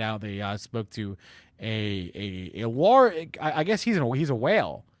checking that out. They spoke to a large, I guess he's a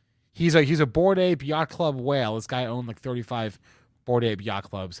whale. He's a Bored Ape Yacht Club whale. This guy owned like 35 Bored Ape Yacht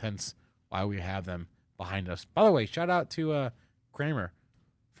Clubs, hence why we have them behind us. By the way, shout out to Kramer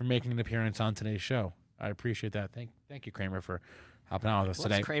for making an appearance on today's show. I appreciate that. Thank you, Kramer, for hopping on with us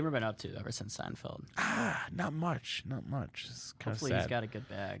today. What's Kramer been up to ever since Seinfeld? Not much. It's kind Hopefully of sad. He's got a good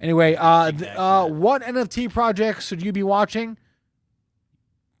bag. Anyway, what NFT projects should you be watching?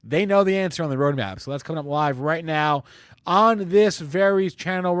 They know the answer on the roadmap. So that's coming up live right now on this very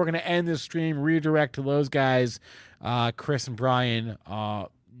channel. We're going to end this stream, redirect to those guys. Chris and Brian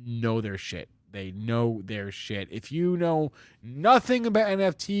know their shit. They know their shit. If you know nothing about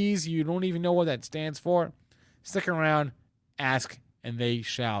NFTs, you don't even know what that stands for, stick around, ask, and they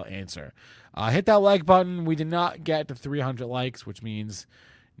shall answer. Hit that like button. We did not get to 300 likes, which means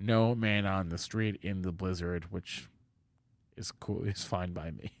no man on the street in the blizzard, which is cool. It's fine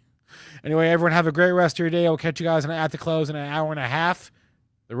by me. Anyway, everyone have a great rest of your day. I'll catch you guys at the close in an hour and a half.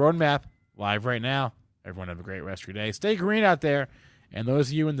 the roadmap live right now. Everyone have a great rest of your day. Stay green out there. And those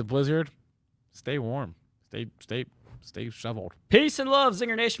of you in the blizzard, stay warm. Stay shoveled. Peace and love,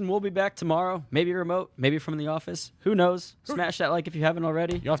 Zinger Nation. We'll be back tomorrow. Maybe remote, maybe from the office. Who knows? Smash that like if you haven't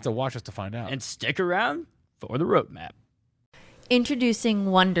already. You'll have to watch us to find out. And stick around for the roadmap. Introducing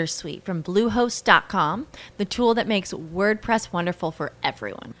Wondersuite from Bluehost.com, the tool that makes WordPress wonderful for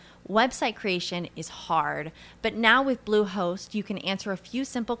everyone. Website creation is hard, but now with Bluehost, you can answer a few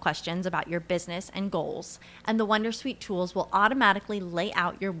simple questions about your business and goals, and the Wondersuite tools will automatically lay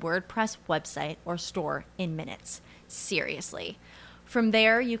out your WordPress website or store in minutes. Seriously. From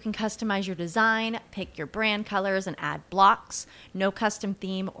there, you can customize your design, pick your brand colors, and add blocks. No custom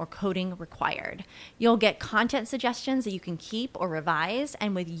theme or coding required. You'll get content suggestions that you can keep or revise,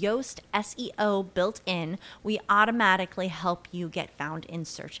 and with Yoast SEO built in, we automatically help you get found in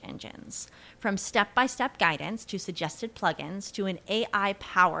search engines. From step-by-step guidance to suggested plugins to an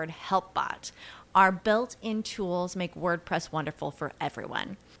AI-powered help bot, our built-in tools make WordPress wonderful for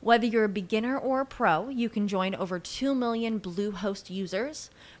everyone. Whether you're a beginner or a pro, you can join over 2 million Bluehost users.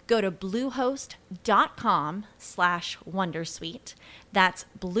 Go to bluehost.com/wondersuite. That's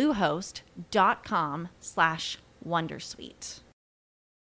bluehost.com/wondersuite.